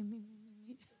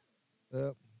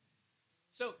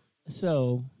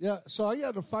 So, Yeah, so I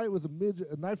got a fight with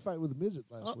a knife fight with a midget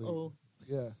last week. Uh-oh.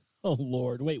 Yeah. oh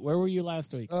Lord, wait, where were you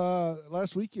last week?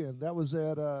 Last weekend, that was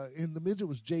at, and the midget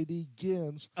was J.D.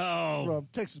 Gins from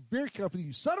Texas Beer Company,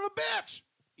 you son of a bitch!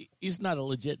 He's not a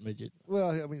legit midget. Well,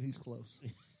 I mean, he's close.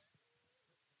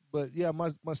 But, yeah,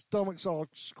 my stomach's all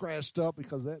scratched up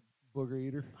because of that booger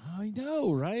eater. I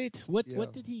know, right? What Yeah.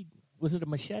 did he? Was it a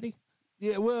machete?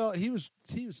 Yeah, well, he was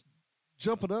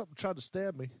jumping up and trying to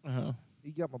stab me. Uh-huh.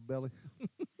 He got my belly.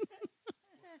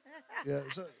 Yeah.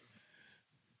 So,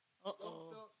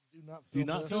 Uh-oh. do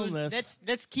not film this. Film this.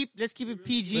 Let's keep it Look at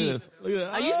PG. this. Look at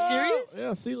that. Are you serious?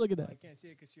 Yeah, see, look at I that. can't see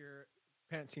it because your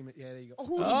pants seem. Yeah, there you go.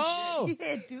 Holy Oh.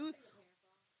 shit, dude.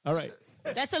 All right.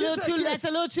 That's a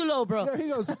little too low, bro. Yeah, he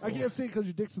goes, I can't see it because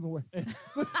your dick's in the way. Dude,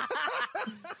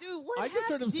 what I just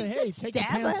heard him happened? say, Did you hey, get take your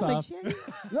stabbed pants by a off.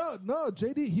 machete? No,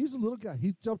 JD, he's a little guy.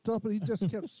 He jumped up and he just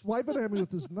kept swiping at me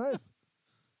with his knife.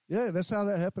 Yeah, that's how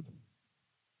that happened.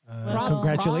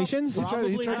 Congratulations. He tried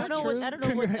Probably to- I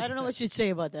don't know what you'd say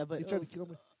about that, but He tried to kill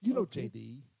me. You know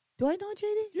JD. do I know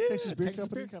JD? Yeah, Texas Beer Texas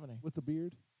Company? Beer Company. With the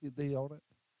beard. They own it.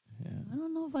 Yeah. I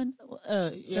don't know if I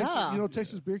know. Yeah. Texas, you know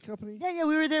Texas Beer Company? Yeah,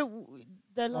 we were there.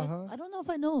 That like, Uh-huh. I don't know if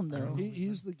I know him though.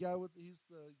 He's the guy with the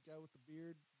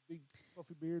beard, big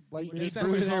fluffy beard, black They beard. said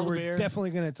we were there. all the We're beer.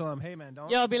 definitely gonna tell him, hey man, don't.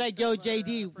 Yo, I'll be like, yo, Friend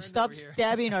JD, stop over here.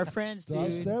 stabbing our friends, Stop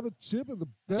dude. stabbing Chip in the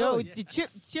Yo, belly.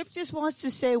 Chip just wants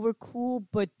to say we're cool,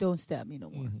 but don't stab me no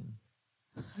more.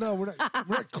 No, we're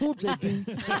not cool,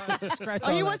 JD. Scratch Oh,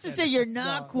 all he that wants to then. say you're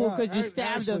not cool No, because you I-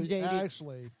 stabbed him, JD.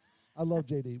 Actually, I love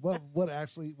JD. What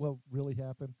really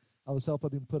happened? I was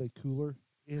helping him put a cooler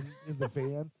in the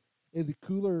van. In the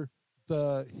cooler,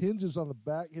 the hinges on the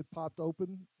back had popped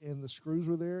open, and the screws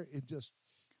were there. It just.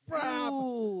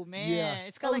 Ooh, man. Yeah.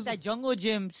 It's kind of like that Jungle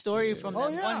Gym story from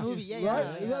that one movie. Yeah, right?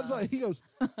 yeah. And that's like he goes.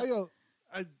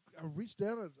 I reached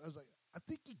down and I was like, I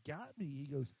think you got me. He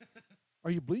goes,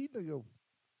 are you bleeding? I go,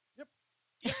 yep.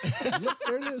 Yep,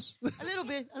 there it is. A little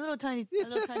bit, a little tiny bit.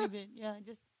 Yeah,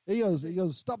 just He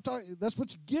goes, stop talking. That's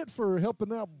what you get for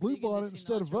helping out Blue Taking the Bonnet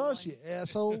instead of Sinatra us, line. you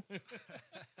asshole.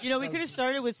 we could have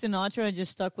started with Sinatra and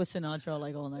just stuck with Sinatra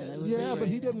like all night. That was Yeah, great. but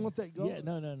he didn't want that going. Yeah,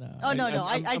 no. Oh no,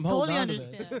 I I'm totally holding on to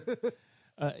this. understand.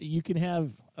 You can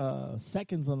have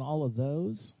seconds on all of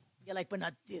those, Yeah, like, but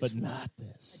not this. but one. not I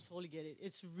this. totally get it.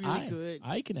 It's really good.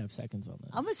 I can have seconds on this.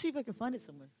 I'm gonna see if I can find it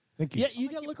somewhere. Thank you. Yeah, you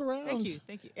gotta look around. Thank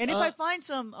you. And if I find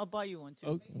some, I'll buy you one too.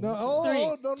 Okay.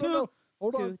 No, no. Two,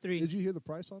 Hold on. 2, 3. Did you hear the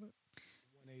price on it?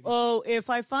 Oh, if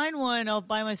I find one, I'll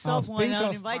buy myself I'll one. think I'll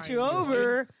of invite you buying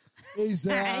over.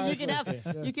 Exactly.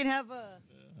 You can have a.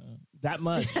 That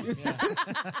much. Yeah.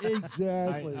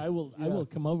 Exactly. I will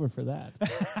come over for that.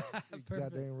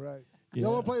 Goddamn right. Yeah.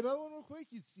 Y'all want to play another one real quick?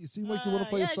 You seem like you want to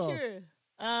play yeah, a song.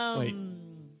 sure. Wait.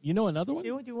 You know another one?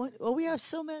 Do you want? Oh, we have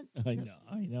so many. I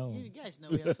know. You guys know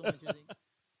we have so much. I think.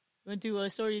 You want to do a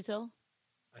story to tell?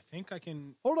 I think I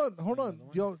can. Hold on.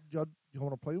 Y'all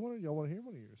want to play one or y'all want to hear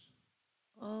one of yours?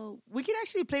 We can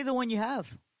actually play the one you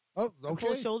have. Oh, The okay.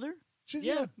 Cold shoulder. Shit,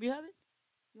 Yeah. We have it.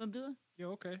 You want to do it? Yeah,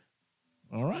 okay.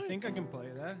 All right. I think I can play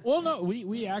that. Well, no,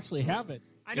 we actually have it.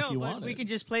 I know, if you but want we it. can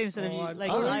just play instead of you, Oh, like there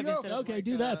you live go. instead of. Okay, like,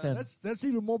 do that then. That's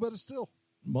even more better still.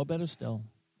 More better still.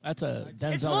 That's a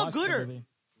Denzel It's more Washington gooder. movie.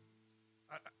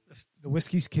 The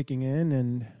whiskey's kicking in,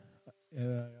 and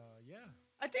yeah.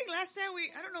 I think last time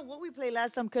I don't know what we played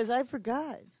last time because I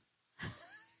forgot.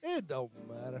 It don't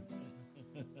matter.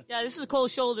 Yeah, this is a Cold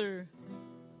Shoulder.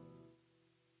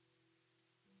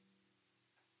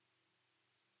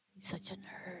 He's such a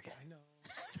nerd. I know.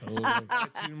 Totally.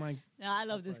 Tune my- No, I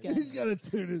love this guy. He's got to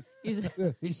tune He's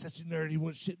it. He's such a nerd. He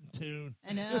wants shit in tune.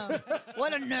 I know.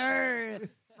 What a nerd.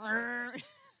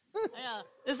 Yeah,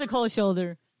 this is a Cold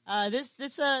Shoulder.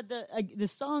 The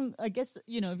song, I guess, if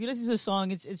you listen to the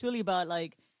song, it's really about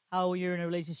like how you're in a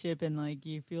relationship and like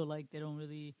you feel like they don't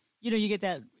really, you get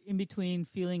that in between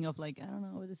feeling of like, I don't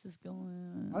know where this is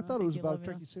going. I thought it think was you about love a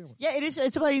me. turkey sandwich. Yeah, it is.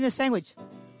 It's about eating a sandwich.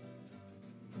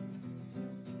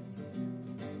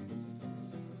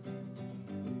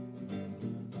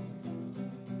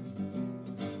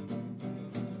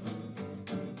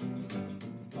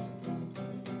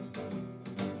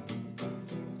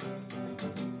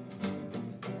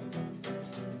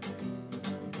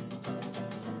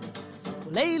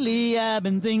 Lately I've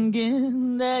been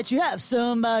thinking that you have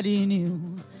somebody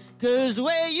new. 'Cause the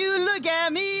way you look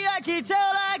at me, I can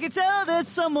tell that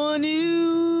someone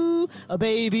new.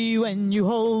 Baby, when you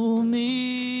hold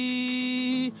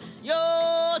me,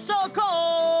 you're so cold.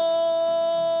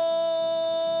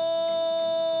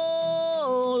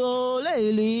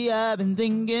 Lately I've been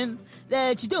thinking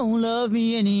that you don't love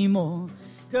me anymore.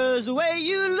 'Cause the way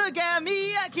you look at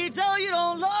me, I can tell you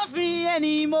don't love me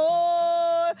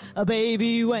anymore.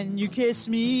 Baby, when you kiss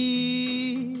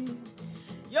me,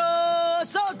 you're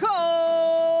so cold.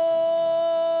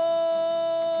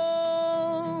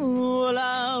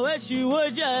 I wish you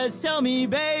would just tell me,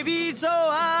 baby, so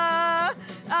I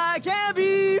can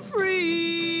be free.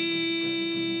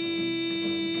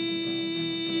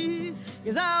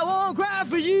 'Cause I won't cry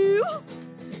for you,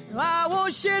 I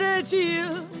won't shed a tear.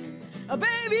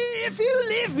 Baby, if you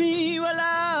leave me, well,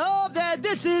 I hope that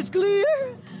this is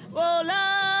clear. Well,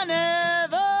 I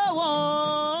never want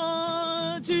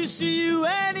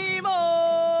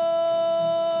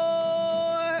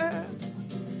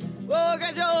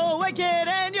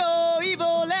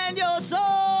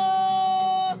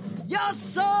you're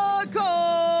so cold.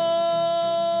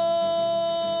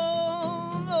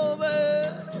 Oh,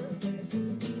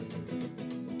 baby.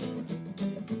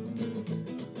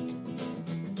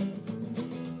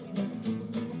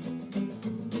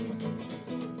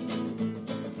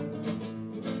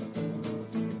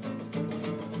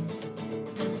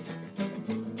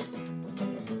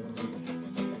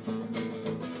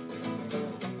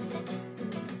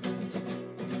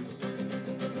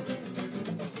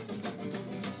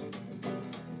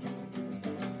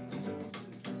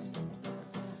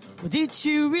 Did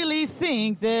you really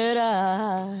think that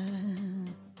I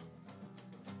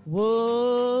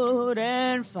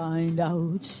wouldn't find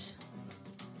out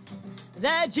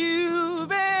that you've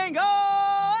been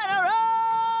going around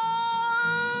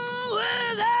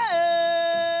with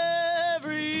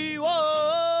everyone?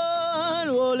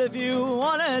 Well, if you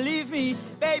want to leave me,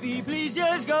 baby, please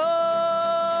just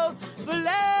go. But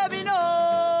let me know.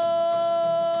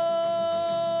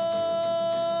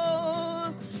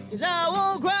 'Cause I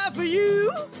won't cry for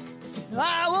you.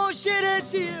 I won't shed a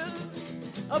tear.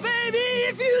 Oh, baby,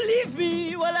 if you leave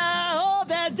me, well, I hope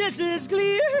that this is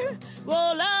clear.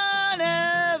 Well, I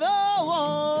never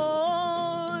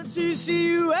want to see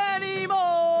you anymore.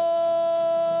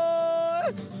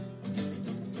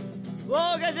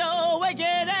 Oh, 'cause you're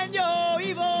wicked and you're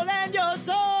evil and you're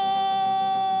so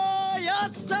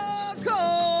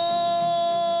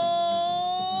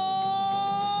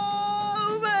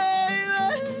cold,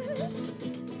 baby.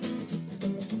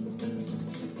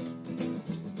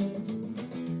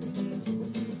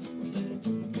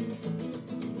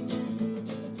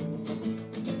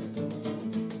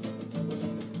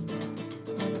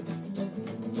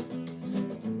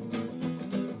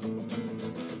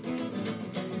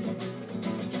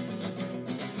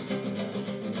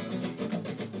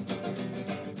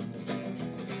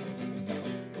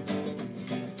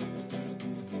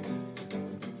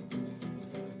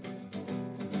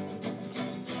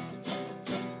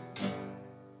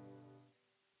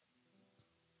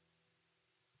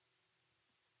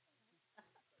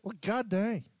 Well, god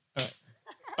dang.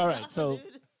 All right, so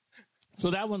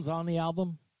that one's on the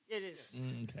album. It is.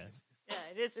 Okay. Yeah,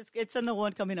 it is. It's on the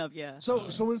one coming up, yeah. So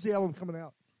when's the album coming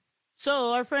out?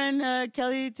 So our friend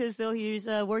Kelly Tisdale, he's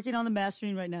working on the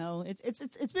mastering right now.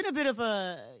 It's been a bit of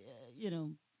a,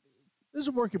 This is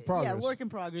a work in progress. yeah, work in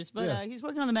progress. But Yeah. he's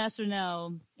working on the master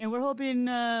now, and we're hoping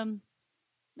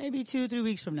maybe 2-3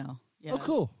 weeks from now. Yeah. Oh,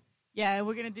 cool. Yeah, and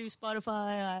we're gonna do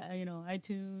Spotify,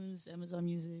 iTunes, Amazon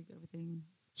Music, everything.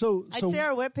 So I'd say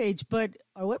our webpage, but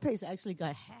our webpage actually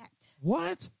got hacked.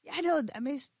 what? Yeah, I know. I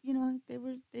mean, they know what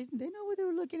they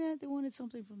were looking at. They wanted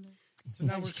something from there. So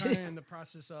now we're kind of in the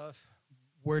process of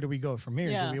where do we go from here?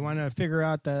 Yeah. Do we want to figure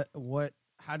out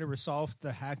how to resolve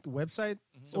the hacked website,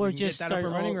 so Or we can just get that up and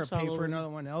start running, all- or start pay for over? another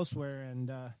one elsewhere?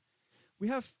 And we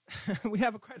have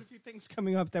quite a few things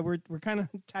coming up that we're kind of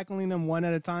tackling them one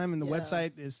at a time, and the Yeah.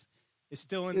 website is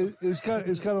still in. It's kind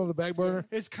of on the back burner.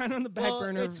 It's kind of on the back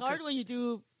burner. It's hard because- when you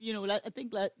do. I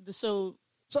think so.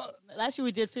 So Last year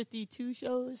we did 52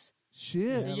 shows. shit.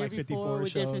 Yeah, The year like 54 before we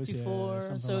shows, did yeah, 54.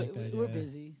 something So like that, we're yeah.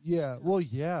 busy. Yeah. Well,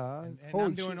 yeah. and Holy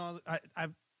I'm doing shit. all.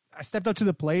 I stepped up to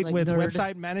the plate Like with nerd.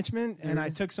 website management, and I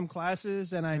Nerd. took some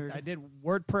classes, and I Nerd. did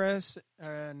WordPress,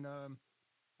 and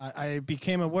I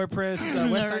became a WordPress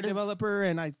website Nerd. developer,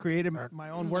 and I created my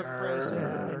own WordPress.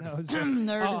 Yeah, I know, so-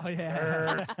 Nerd. Oh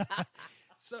yeah.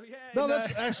 So yeah. No, and,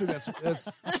 that's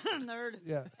Nerd.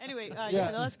 yeah. Anyway,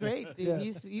 Yeah. no, that's great. Dude. Yeah.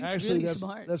 He's Actually, really that's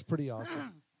smart. that's pretty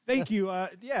awesome. Thank you.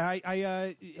 Yeah,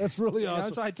 I That's really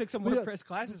awesome. So I took some Well, yeah. WordPress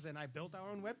classes, and I built our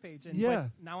own webpage. And Yeah.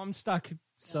 but now I'm stuck.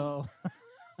 So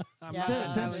I'm Yeah. not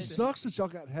That, that was- sucks that y'all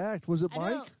got hacked. Was it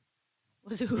I know.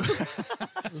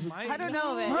 Mike? I don't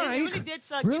know, man. It Mike? really did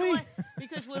suck. Really? You know what?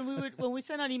 Because when we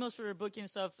send out emails for booking and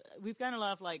stuff, we've gotten a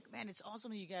lot of like, man, it's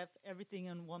awesome that you got everything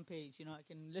on one page. I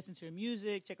can listen to your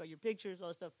music, check out your pictures, all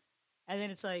that stuff. And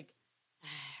then it's like,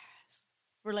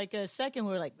 for like a second,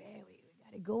 we're like, man, we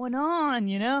got it going on,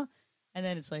 And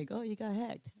then it's like, oh, you got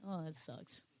hacked. Oh, that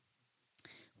sucks.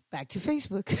 Back to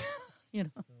Facebook,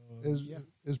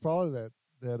 Is probably that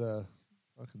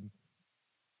fucking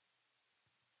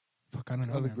Fuck, I don't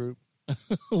know. other man. group.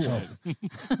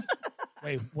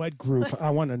 Wait, what group? I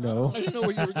want to know. I didn't know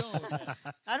where you were going with that.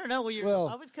 I don't know. Well,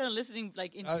 I was kind of listening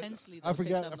like intensely. I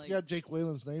forgot. I'm I like, forgot Jake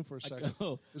Whalen's name for a second.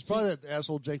 Oh, It's probably that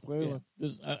asshole Jake yeah. Whalen.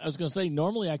 I was going to say,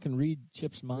 normally I can read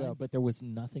Chip's mind, Yeah. but there was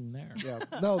nothing there. Yeah.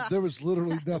 No, there was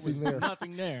literally nothing there.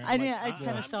 Nothing there. I I'm mean, like, I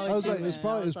kind of saw it. I was too, like, it's man. I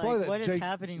probably was like, that what is Jake.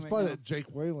 happening It's right probably now? that Jake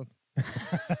Whalen,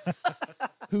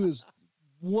 who is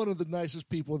one of the nicest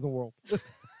people in the world.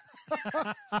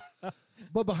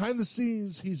 But behind the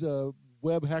scenes, he's a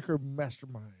web hacker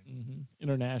mastermind.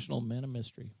 International man of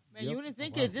mystery. Man, you wouldn't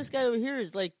think it. This guy over here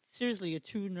is like seriously a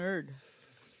true nerd.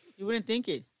 You wouldn't think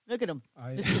it. Look at him.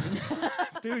 Just kidding.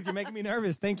 Dude, you're making me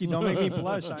nervous. Thank you. Don't make me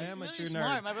blush. I am He's a true really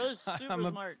smart. nerd. My brother's super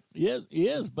smart. He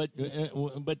is, but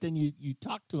then you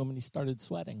talked to him and he started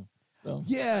sweating. So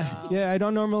Yeah, I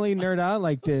don't normally nerd out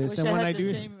like this, Wish and I when had I the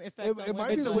do, same effect It on might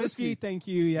women. it's a whiskey. Thank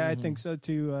you. Yeah, I think so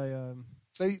too.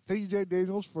 Thank you, Jack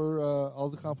Daniels, for all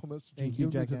the compliments that Thank you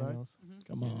you, gave Jack me tonight. Daniels.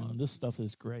 come on, this stuff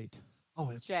is great. Oh,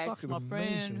 it's Jack's fucking my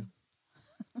amazing. friend.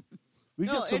 We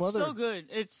No, got some it's other. so good.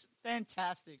 It's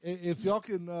fantastic. If y'all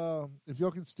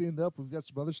can stand up, we've got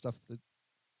some other stuff that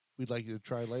we'd like you to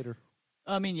try later.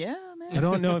 I mean, yeah, man. I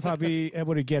don't know if I'll be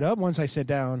able to get up once I sit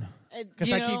down because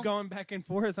You I know, keep going back and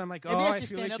forth. I'm like, Maybe oh, I I should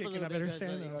feel stand like up a kicking. I little better bit,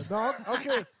 stand guys, up.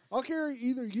 No, I'll carry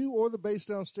either you or the bass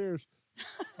downstairs.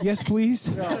 Yes, please.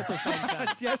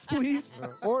 Yes, please.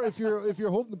 Or if you're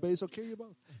holding the bass, I'll carry you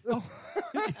both.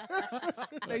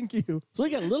 Thank you. So we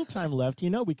got a little time left.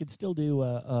 We could still do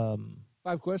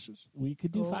 5 questions. we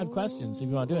could do 5 questions if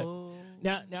you want to do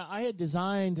it. Now I had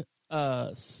designed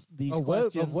these A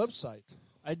questions. website.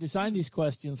 I designed these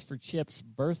questions for Chip's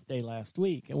birthday last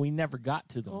week, and we never got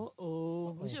to them.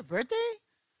 Was your birthday?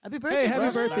 Happy birthday! Hey,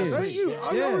 happy brother. birthday. Thank you.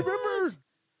 I Yeah. remembered.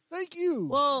 Thank you.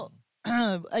 Well,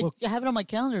 I have it on my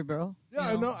calendar, bro. yeah,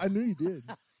 I know. I knew you did.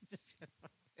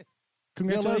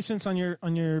 Congratulations on your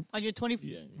On your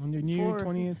 20, on your new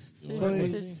 20th.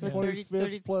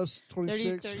 25th plus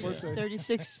 26.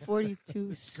 36, 42,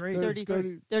 It's great.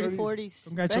 30, 30, 40.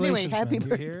 Congratulations. Anyway, happy man.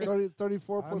 You birthday. hear?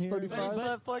 34 plus I'm here.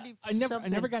 35. 40 I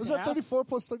never got Was to that ask. 34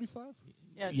 plus 35?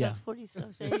 Yeah. 40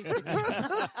 something.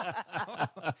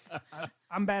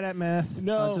 I'm bad at math.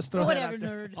 No. I'll just throw that Whatever, out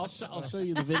there. nerd. I'll show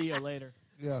you the video later.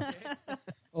 Yeah.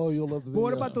 Oh, you'll love the But video.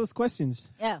 what about those questions?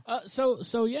 Yeah.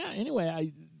 So yeah.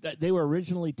 Anyway, they were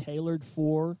originally tailored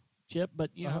for Chip,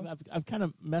 but I've kind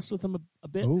of messed with them a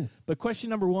bit. Ooh. But question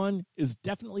number 1 is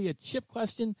definitely a Chip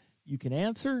question. You can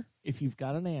answer if you've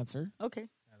got an answer. Okay.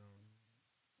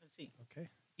 Let's see. Okay.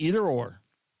 Either or.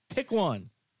 Pick one.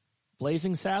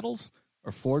 Blazing Saddles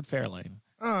or Ford Fairlane.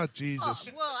 Oh, Jesus.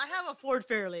 Well, I have a Ford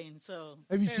Fairlane, so.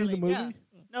 Have you seen the Fairlane, movie?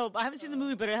 yeah. No, I haven't seen the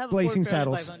movie, but I have a Blazing Ford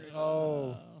Fairlane Saddles. 500.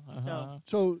 Oh.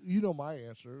 So you know my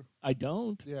answer. I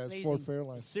don't. Yeah, it's Blazing. Ford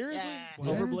Fairlane. Seriously? Yeah.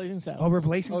 Over Blazing Saddles. Over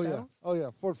Blazing Oh, yeah. Saddles? Oh, yeah.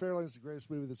 Ford Fairlane is the greatest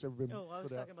movie that's ever been Oh, I was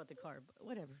put out. talking about the car, but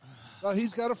whatever.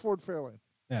 He's got a Ford Fairlane.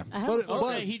 Yeah. I have But, a Ford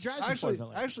Okay, he drives a actually, Ford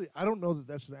Fairlane. Actually, I don't know that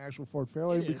that's an actual Ford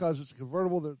Fairlane It is. because it's a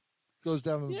convertible that goes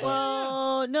down in the back.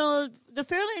 Well, no, the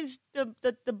Fairlanes,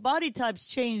 the body types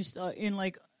changed in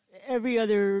like every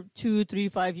other 2, 3,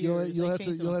 5 years. You'll They have to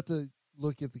changed you'll them. have to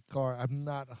look at the car. I'm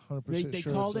not 100% They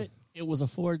sure. called it's it was a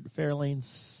Ford Fairlane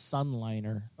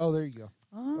Sunliner, Oh, there you go.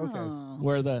 Oh.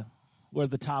 where the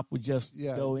top would just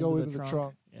go into the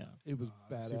trunk. Yeah, It was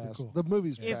badass. super cool. The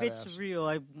movie's If badass. it's real,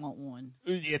 I want one.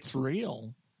 it's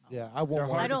real. Yeah, I want They're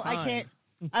one. I don't. I find. can't.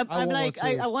 I I'm want like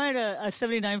one, too. I wanted a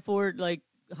 79 Ford like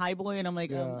Highboy, and I'm like,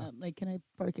 Yeah. I'm like, can I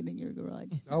park it in your garage?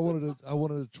 I wanted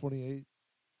a 28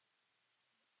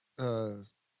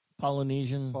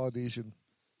 Polynesian. Polynesian.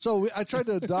 So I tried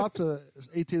to adopt a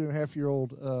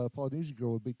 18-and-a-half-year-old Polynesian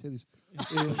girl with big titties,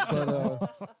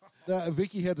 but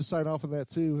Vicky had to sign off on that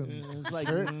too. And It's like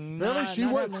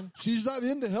apparently she's not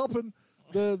into helping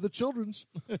the children's.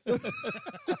 I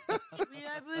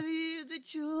believe the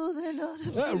children of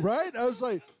the Yeah, right? I was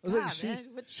like, God, she, man.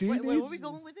 she Where needs, are we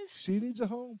going with this? She needs a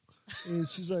home, and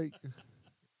she's like,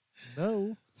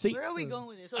 no. See, Where are we going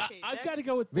with this? Okay, I've got to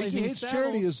go with Vicky Blazing hates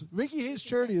Saddles.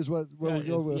 charity is what where we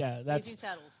go with. Yeah, Blazing that's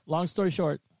Saddles. long story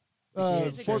short. Ford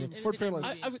Is it Ford a good Fairlane.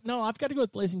 movie? I've got to go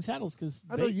with Blazing Saddles because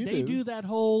I know you they do. do that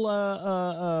whole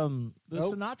the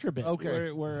Nope. Sinatra bit.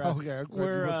 Okay. where Okay, I'm glad you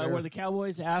went there. where the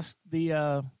cowboys ask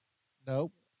the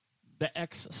Nope.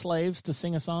 ex-slaves to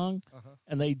sing a song, Uh-huh.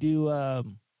 and they do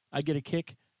I get a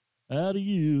kick out of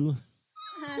you.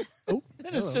 Oh,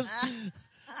 And it's just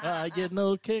I get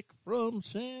no kick from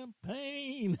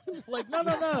champagne. Like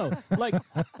no, like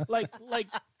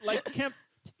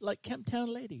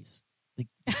Kemptown ladies.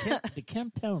 The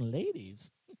Kemptown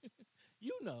ladies.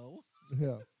 You know.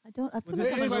 yeah. I don't. I feel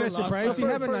This like is I'm what a a little surprise. lost. You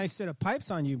have a nice set of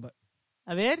pipes on you, but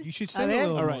A ver? you should A sing a ver?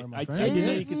 little All more, right, my I friend. didn't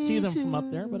know you could see them from up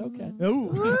there, but okay.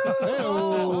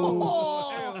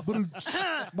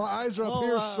 My eyes are up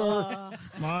here, sir.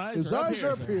 My eyes His are up eyes here.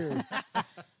 are up here.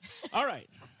 All right.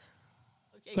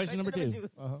 Okay, Question number 2.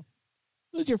 Uh-huh.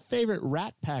 Who's your favorite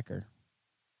Rat Packer?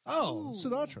 Oh,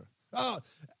 Sinatra. Oh,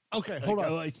 Okay, hold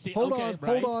on. I see- Hold okay, on,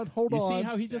 right. hold You on. see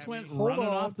how he just went Hold running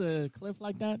on. off the cliff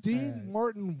like that? Dean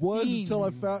Martin was Dean.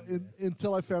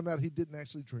 until I found out he didn't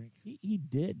actually drink. He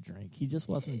did drink. He just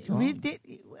wasn't We drunk. did.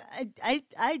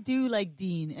 I do like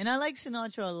Dean, and I like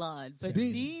Sinatra a lot. But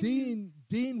Dean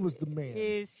was the man.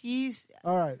 he's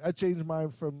All right, I changed mine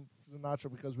from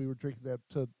Sinatra because we were drinking that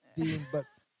to Dean, but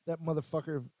that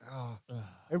motherfucker,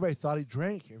 everybody thought he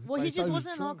drank. well, he Everybody just thought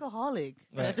wasn't an drunk. alcoholic.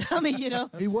 Right. I mean, you know,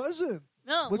 He wasn't.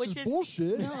 no, which is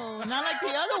bullshit. No, not like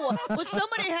the other one. Well,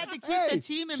 somebody had to keep the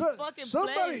team in fucking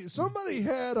place. Somebody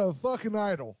had a fucking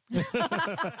idol.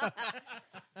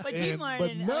 But Dean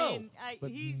Martin, no.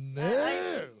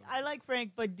 I like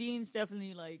Frank, but Dean's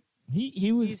definitely like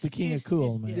He was He's- the king of he's- cool,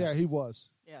 he's- man. Yeah, he was.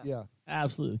 Yeah. Yeah.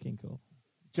 Absolutely the king of cool.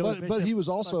 Joey But Bishop, he was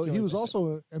also fuck Joey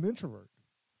Bishop. an introvert.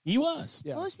 He was.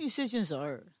 Yeah. most musicians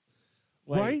are.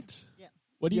 Wait, Right?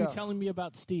 What are you Yeah. telling me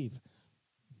about Steve?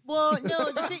 Well,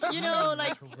 no, you know,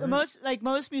 like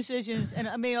most musicians, and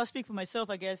I mean, I'll speak for myself,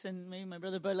 I guess, and maybe my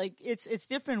brother, but like it's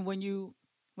different when you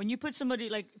put somebody,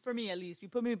 like for me at least, you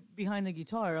put me behind the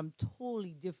guitar, I'm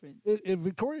totally different. If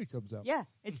Victoria comes out. Yeah,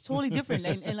 it's totally different.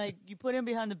 and like you put him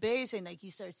behind the bass, and like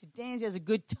he starts to dance, he has a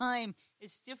good time.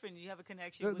 It's different. You have a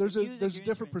connection. With There's the a music, there's a your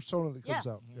different instrument. persona that comes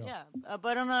out. Yeah.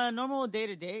 But on a normal day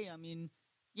to day, I mean,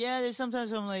 yeah, there's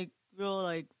sometimes I'm like real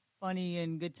like funny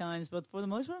and good times, but for the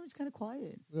most part, it's kind of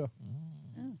quiet. Yeah.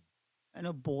 Yeah. I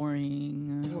know,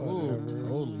 boring.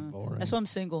 Totally boring. That's why I'm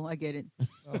single. I get it.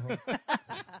 Uh-huh.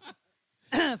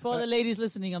 For all the ladies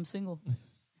listening, I'm single.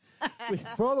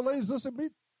 For all the ladies, listen, me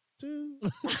too.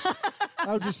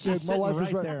 I'm just kidding. My sitting wife is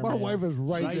right right. there, My man. wife is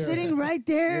right She's there. sitting right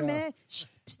there, Yeah. man. Shh,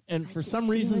 And for some Sitting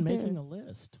reason, right making there. a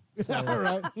list. All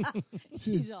right.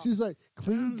 She's all- She's like,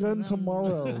 clean gun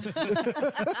tomorrow.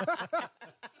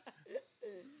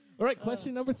 All right,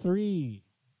 question number 3.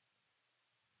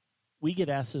 We get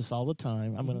asked this all the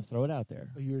time. I'm going to throw it out there.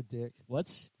 Oh, you're a dick.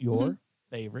 What's your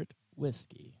favorite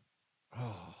whiskey?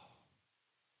 Oh.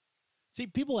 See,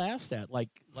 people ask that. Like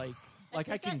I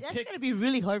can that's pick. gonna be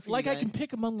really hard for Like you I guys. can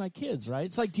pick among my kids, right?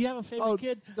 It's like, do you have a favorite Oh,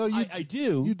 kid? no, I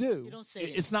do. You do. You don't say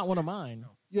it. It's not one of mine.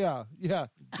 Yeah, yeah.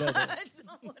 But, It's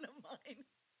not one of mine.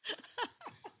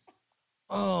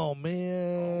 Oh,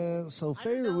 man. So, I don't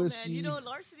favorite know, whiskey. man. You know,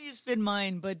 Larceny has been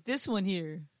mine, but this one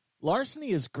here,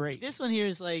 Larceny is great. this one here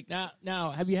is like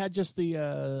Now, have you had just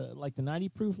the like the 90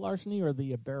 proof Larceny or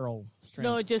the barrel strength?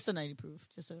 no, just a 90 proof.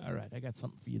 Just a. All right, I got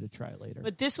something for you to try later.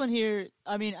 But this one here,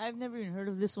 I mean, I've never even heard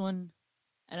of this one,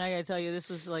 and I gotta tell you, this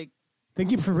was like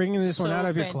Thank you for bringing this one So out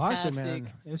of your closet, fantastic.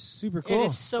 man. It's super it cool.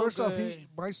 is so First good. off,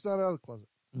 Mike's not out of the closet.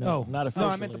 no, not officially.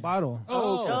 No, I meant the bottle.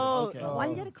 Oh, okay. why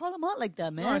you gotta call him out like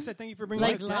that, man? No, I said thank you for bringing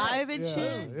like it live and Yeah,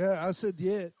 shit. yeah, I said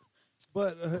yet.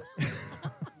 But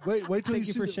wait till Thank you you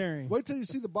see for the, sharing. Wait till you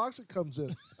see the box it comes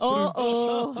in.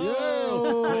 Oh, Wait,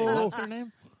 Yo. what's her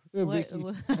name? Yeah, What- Vicky.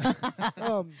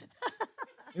 what-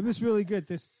 It was really good.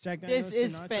 This Jack This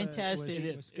Daniel's is Sinatra fantastic. Was,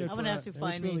 It was is. good I'm for gonna have us. to It was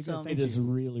find me really good. some. Thank It is you.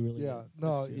 really, really yeah, good.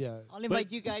 no, yeah. I'll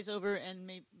invite you guys over, and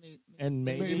maybe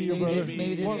Maybe your brother.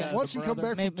 maybe this guy. Once you come back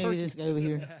from maybe Turkey. this guy over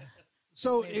here.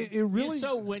 So it really.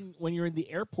 So when you're in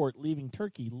the airport leaving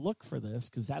Turkey, look for this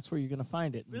because that's where you're going to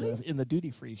find it in the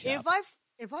duty free shop.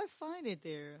 If I find it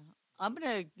there, I'm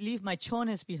gonna leave my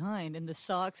chones behind and the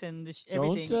socks and the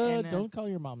don't everything. And, don't call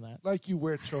your mom that. like you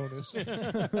wear chonas.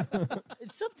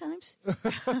 Sometimes.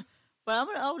 But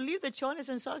I'll leave the chones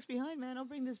and socks behind, man. I'll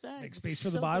bring this back. Make space It's for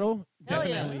the so bottle. good. Hell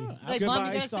Definitely. yeah. Like, Goodbye, Mom,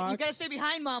 you gotta socks. stay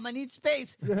behind, Mom. I need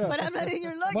space. But I'm not in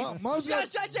your luggage. Mom's got-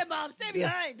 Shut it, Mom. Stay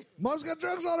behind. Mom's got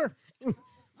drugs on her.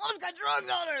 Mom's got drugs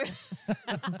on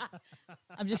her.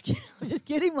 I'm just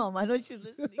kidding, Mom. I know she's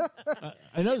listening.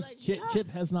 I noticed Chip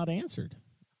has not answered.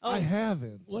 I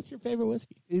haven't. What's your favorite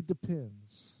whiskey? It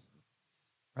depends.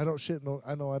 I don't shit.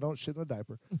 I know I don't shit in a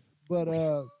diaper, but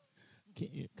Can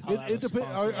you call out it a depends.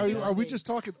 sponsor? Are we just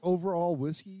talking overall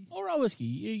whiskey? Overall whiskey.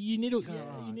 You need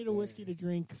a whiskey to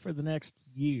drink for the next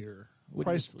year. What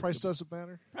Price is- price doesn't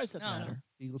matter. Price doesn't No, no. matter.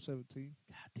 Eagle 17.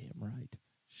 Goddamn right.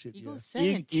 Shit, Eagle yeah.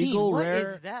 17. Eagle What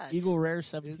Rare. is that? Eagle Rare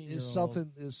 17. It's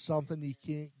something you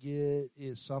can't get.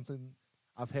 It's something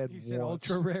I've had You once. said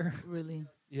ultra rare. Really?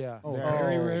 Yeah.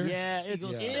 Very rare. Yeah, it's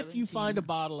Eagle if you 17. find a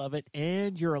bottle of it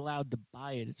and you're allowed to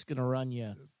buy it, it's going to run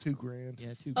you $2,000.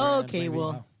 $2,000. Okay, maybe.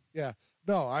 well. Yeah.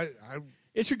 No, I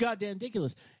It's your goddamn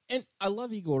ridiculous. And I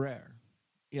love Eagle Rare.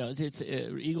 You know, it's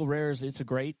Eagle Rares. It's a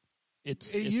great.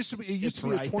 It used to be a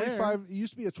right 25. there. It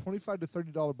used to be a $25 to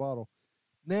 $30 bottle.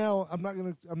 Now I'm not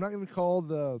gonna call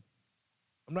the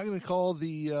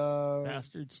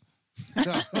Bastards. no,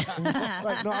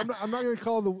 right, no I'm not gonna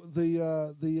call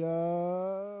the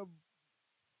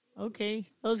Okay,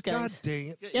 those God guys. dang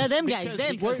it! Yeah, them guys. Because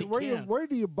Them. he can't. Where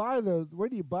do you buy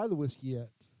the whiskey at?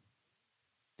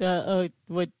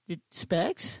 What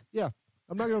Specs? Yeah,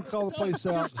 I'm not going to call the place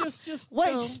out. Just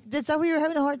What? no. That's how we were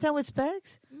having a hard time with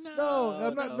Specs? No,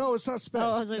 I'm not. No, it's not Specs.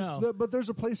 Oh, I was like, No. But there's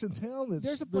a place in town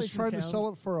There's a that's place in trying to town. sell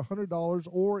it for $100,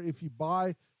 or if you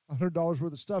buy $100 worth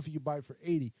of stuff, you can buy it for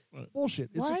 $80. Right. Bullshit.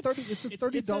 It's What? a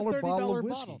 $30 bottle of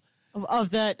whiskey. of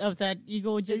that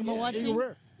Eagle Giacomo Eagle Watson?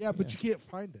 Rare. Yeah, but you can't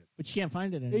find it. But you can't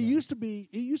find it anymore. It used to be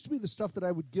the stuff that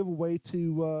I would give away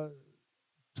to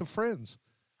friends.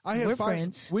 I had We're five,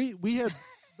 friends. We had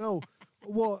no.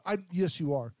 Well, yes,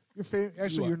 you are. Your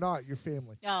actually, you're not. Your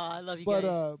family. Oh, I love you But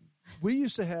guys. we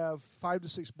used to have 5 to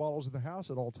 6 bottles in the house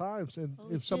at all times, and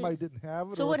Holy if somebody didn't have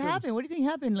it, So or what if it was- happened? What do you think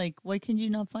happened? Like, why can you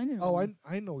not find it? Oh, anymore?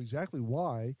 I know exactly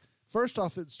why. First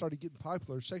off, it started getting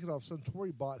popular. Second off,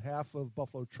 Suntory bought half of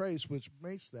Buffalo Trace, which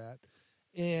makes that,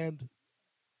 and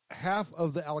half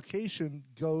of the allocation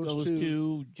goes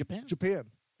to Japan. Japan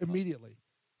immediately.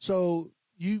 So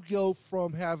you go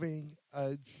from having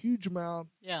a huge amount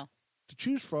Yeah. to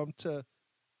choose from to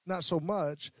not so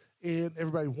much, and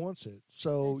everybody wants it.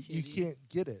 So That's you shitty. can't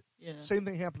get it. Yeah. Same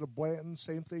thing happened to Blanton.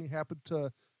 Same thing happened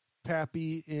to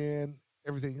Pappy and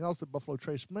everything else that Buffalo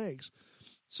Trace makes.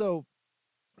 So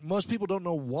most people don't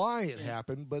know why it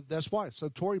happened, but that's why. So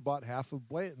Tory bought half of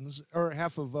Blanton's or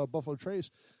half of Buffalo Trace.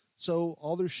 So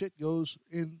all their shit goes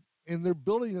in, and they're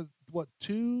building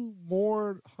 2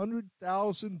 more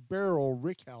 100,000 barrel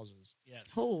rick houses. Yes.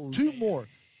 Holy 2 more.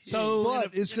 So,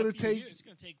 but in it's a going to few take. years, it's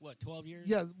going to take what, 12 years?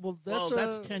 Yeah, well,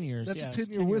 that's 10 years. That's Yeah, a it's 10-year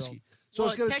 10-year-old. whiskey. So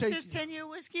it's going to Texas take. 10-year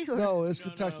whiskey? Or? No, it's No,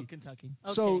 Kentucky. No, Kentucky.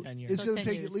 So Okay. 10 years. it's going to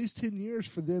 10 take years. at least 10 years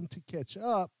for them to catch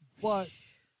up. But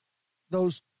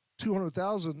those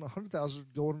 200,000, 100,000 are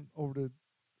going over to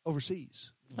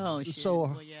overseas. Oh, shit. So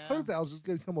Well, yeah. 100,000 is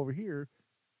going to come over here.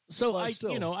 So Well,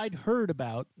 still. I'd heard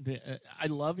about. I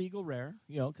love Eagle Rare,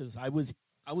 because I was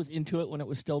into it when it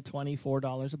was still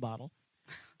 $24 a bottle.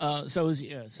 So it was,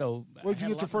 so Where'd I you had get a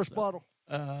your lot first of bottle?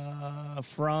 stuff.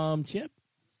 From Chip.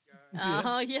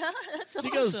 Oh, yeah. That's She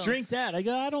awesome. goes, drink that. I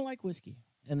go, I don't like whiskey,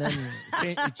 and then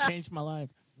it changed my life.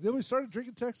 Then we started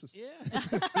drinking Texas.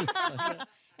 Yeah.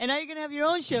 And now you're going to have your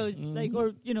own shows, like,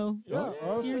 or, Yeah, our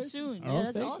own here station. soon. Our Yeah, own that's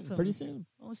station, awesome. pretty soon.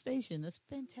 Own station. That's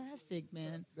fantastic,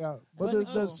 man. Yeah, but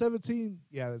But- the 17,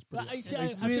 yeah, that's pretty. But I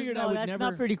awesome. figured I would that's never.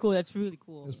 not pretty cool. That's really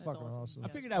cool. It's That's fucking awesome. I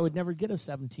figured I would never get a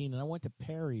 17, and I went to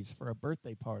Perry's for a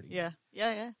birthday party. Yeah.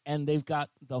 Yeah. And they've got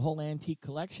the whole antique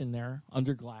collection there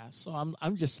under glass. So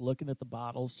I'm just looking at the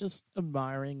bottles, just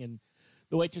admiring. And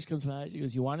the waitress comes by. She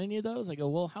goes, "You want any of those?" I go,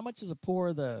 "Well, how much is a pour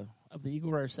of the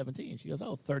Eagle Rare 17?" She goes,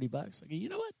 "Oh, $30." I go, "You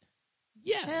know what?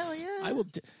 Yes, Hell yeah. I will."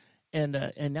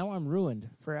 And now I'm ruined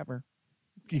forever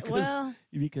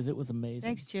because it was amazing.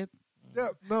 Thanks, Chip. Yeah,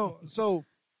 no. So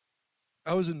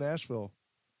I was in Nashville,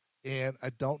 and I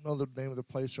don't know the name of the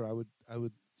place, or I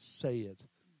would say it.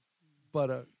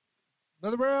 But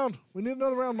another round. We need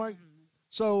another round, Mike.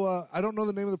 So I don't know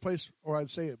the name of the place, or I'd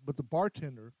say it. But the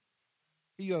bartender,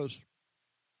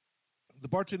 the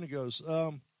bartender goes,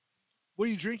 "What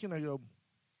are you drinking?" I go,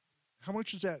 "How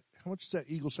much is that? How much is that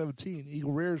Eagle 17?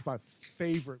 Eagle Rare is my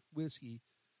favorite whiskey.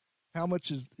 How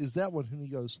much is that one?" And he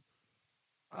goes,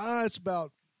 "It's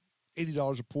about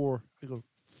 $80 a pour." I go,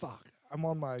 "Fuck, I'm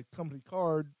on my company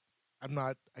card. I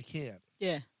can't.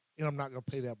 Yeah. And I'm not going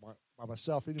to pay that by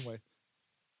myself anyway."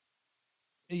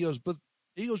 And he goes, "But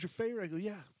Eagle's your favorite?" I go,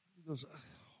 "Yeah." He goes,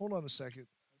 "Hold on a second."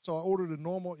 So I ordered a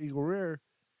normal Eagle Rare.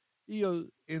 He goes,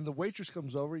 and the waitress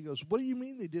comes over. He goes, "What do you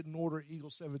mean they didn't order Eagle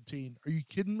 17? Are you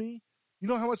kidding me? You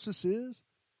know how much this is?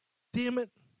 Damn it."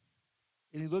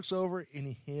 And he looks over and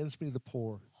he hands me the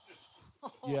pour.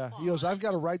 Yeah. He goes, "I've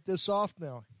got to write this off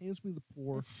now." Hands me the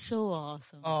pour. It's so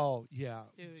awesome. Oh, yeah.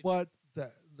 Dude. But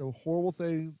the horrible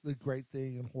thing, the great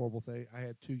thing and horrible thing, I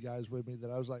had 2 guys with me that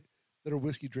I was like, that are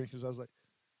whiskey drinkers. I was like,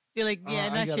 You're like, yeah, I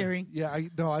not gotta- sharing. Yeah.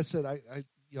 I said,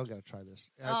 y'all got to try this.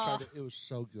 And I tried it. It was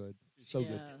so good. So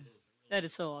good. That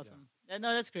is so awesome. No,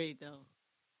 that's great, though.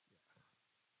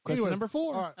 Question Anyways, number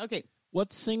 4. all right. Okay.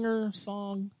 What singer,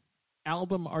 song,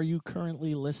 album are you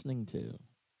currently listening to?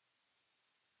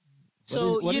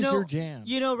 What is your jam?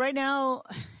 Right now,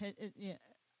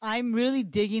 I'm really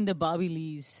digging the Bobby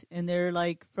Lees, and they're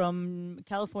like from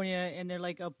California, and they're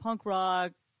like a punk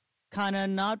rock, kind of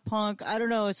not punk. I don't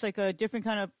know. It's like a different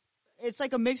kind of. It's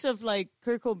like a mix of like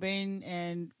Kurt Cobain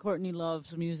and Courtney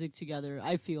Love's music together,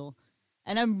 I feel,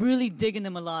 and I'm really digging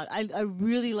them a lot. I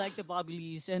really like the Bobby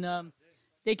Lees, and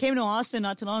they came to Austin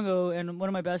not too long ago, and one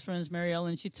of my best friends, Mary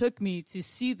Ellen, she took me to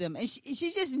see them, and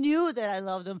she just knew that I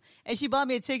loved them, and she bought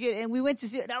me a ticket, and we went to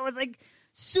see it, and I was like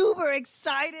super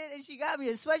excited, and she got me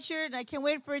a sweatshirt, and I can't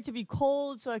wait for it to be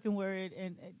cold so I can wear it,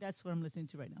 and that's what I'm listening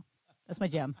to right now. That's my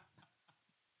jam.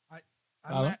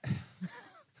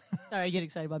 Sorry, I get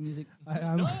excited about music. I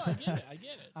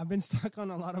get it. I've been stuck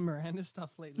on a lot of Miranda stuff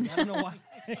lately. I don't know why.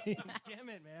 Damn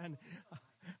it, man.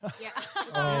 Yeah.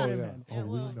 Oh, yeah. man. Oh,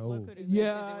 we know.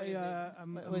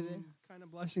 I'm kind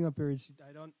of blushing up here.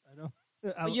 I don't.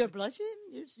 Oh, you're blushing?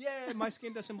 Yeah, my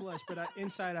skin doesn't blush, but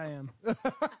inside I am.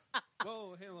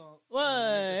 Whoa, hello. What?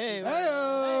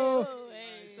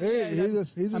 Hey,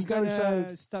 he just got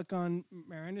excited. Stuck on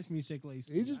Miranda's music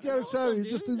lately. He just got excited.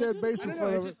 He just threw that bass in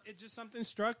front of it. It just something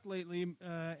struck lately,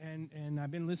 and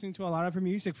I've been listening to a lot of her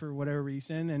music for whatever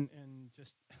reason, and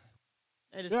just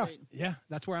That is Yeah. great. yeah,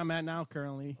 that's where I'm at now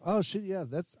currently. Oh shit! Yeah,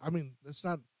 that's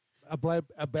not a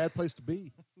bad place to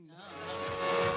be. No,